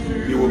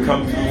 He will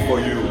come through for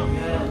you.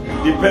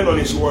 Depend on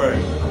His word.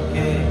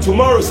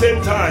 Tomorrow,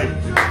 same time,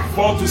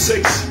 4 to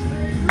 6,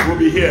 we'll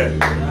be here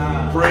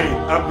praying.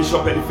 I'm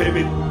Bishop Eddie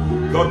Fabian.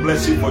 God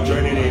bless you for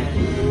joining in.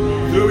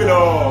 Through it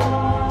all,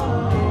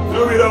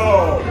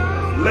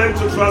 learn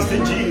to trust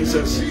in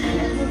Jesus.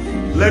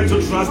 Learn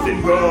to trust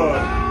in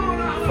God.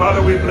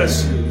 Father, we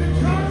bless you.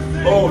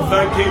 Oh,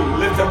 thank Him.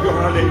 Lift up your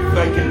hand and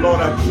thank Him. Lord,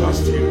 I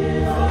trust you.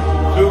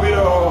 Through it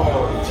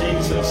all,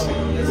 Jesus.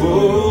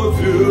 Oh,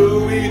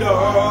 through it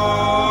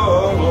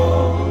all,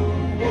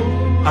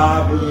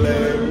 I've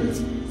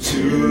learned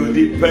to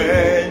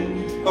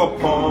depend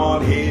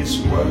upon His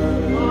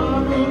word.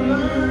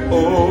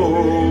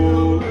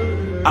 Oh,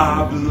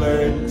 I've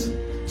learned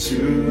to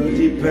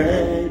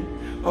depend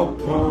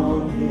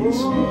upon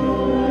His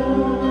word.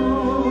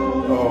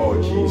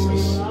 Oh,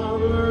 Jesus,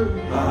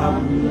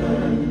 I've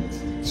learned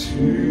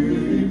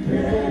to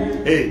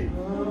depend. Hey,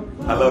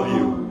 I love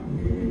you.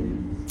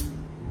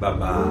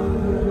 Bye-bye.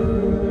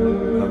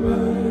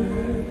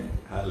 Bye-bye.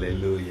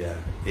 Hallelujah.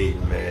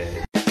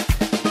 Amen.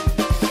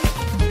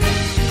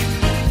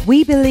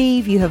 We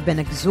believe you have been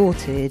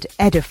exhorted,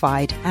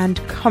 edified, and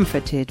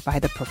comforted by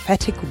the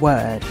prophetic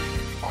word.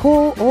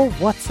 Call or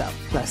WhatsApp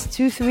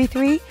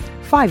 +233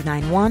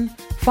 591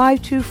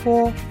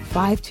 524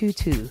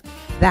 522.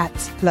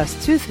 That's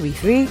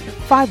 +233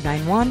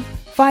 591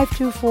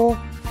 524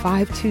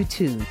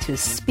 522 to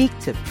speak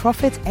to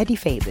Prophet Eddie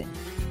Fabian.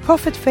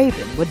 Prophet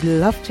Fabian would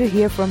love to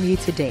hear from you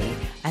today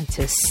and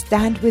to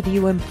stand with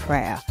you in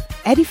prayer.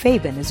 Eddie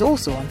Fabian is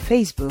also on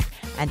Facebook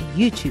and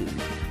YouTube.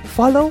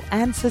 Follow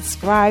and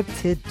subscribe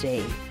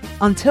today.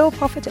 Until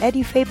Prophet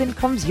Eddie Fabian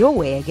comes your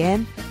way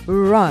again,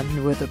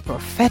 run with the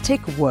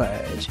prophetic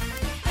word.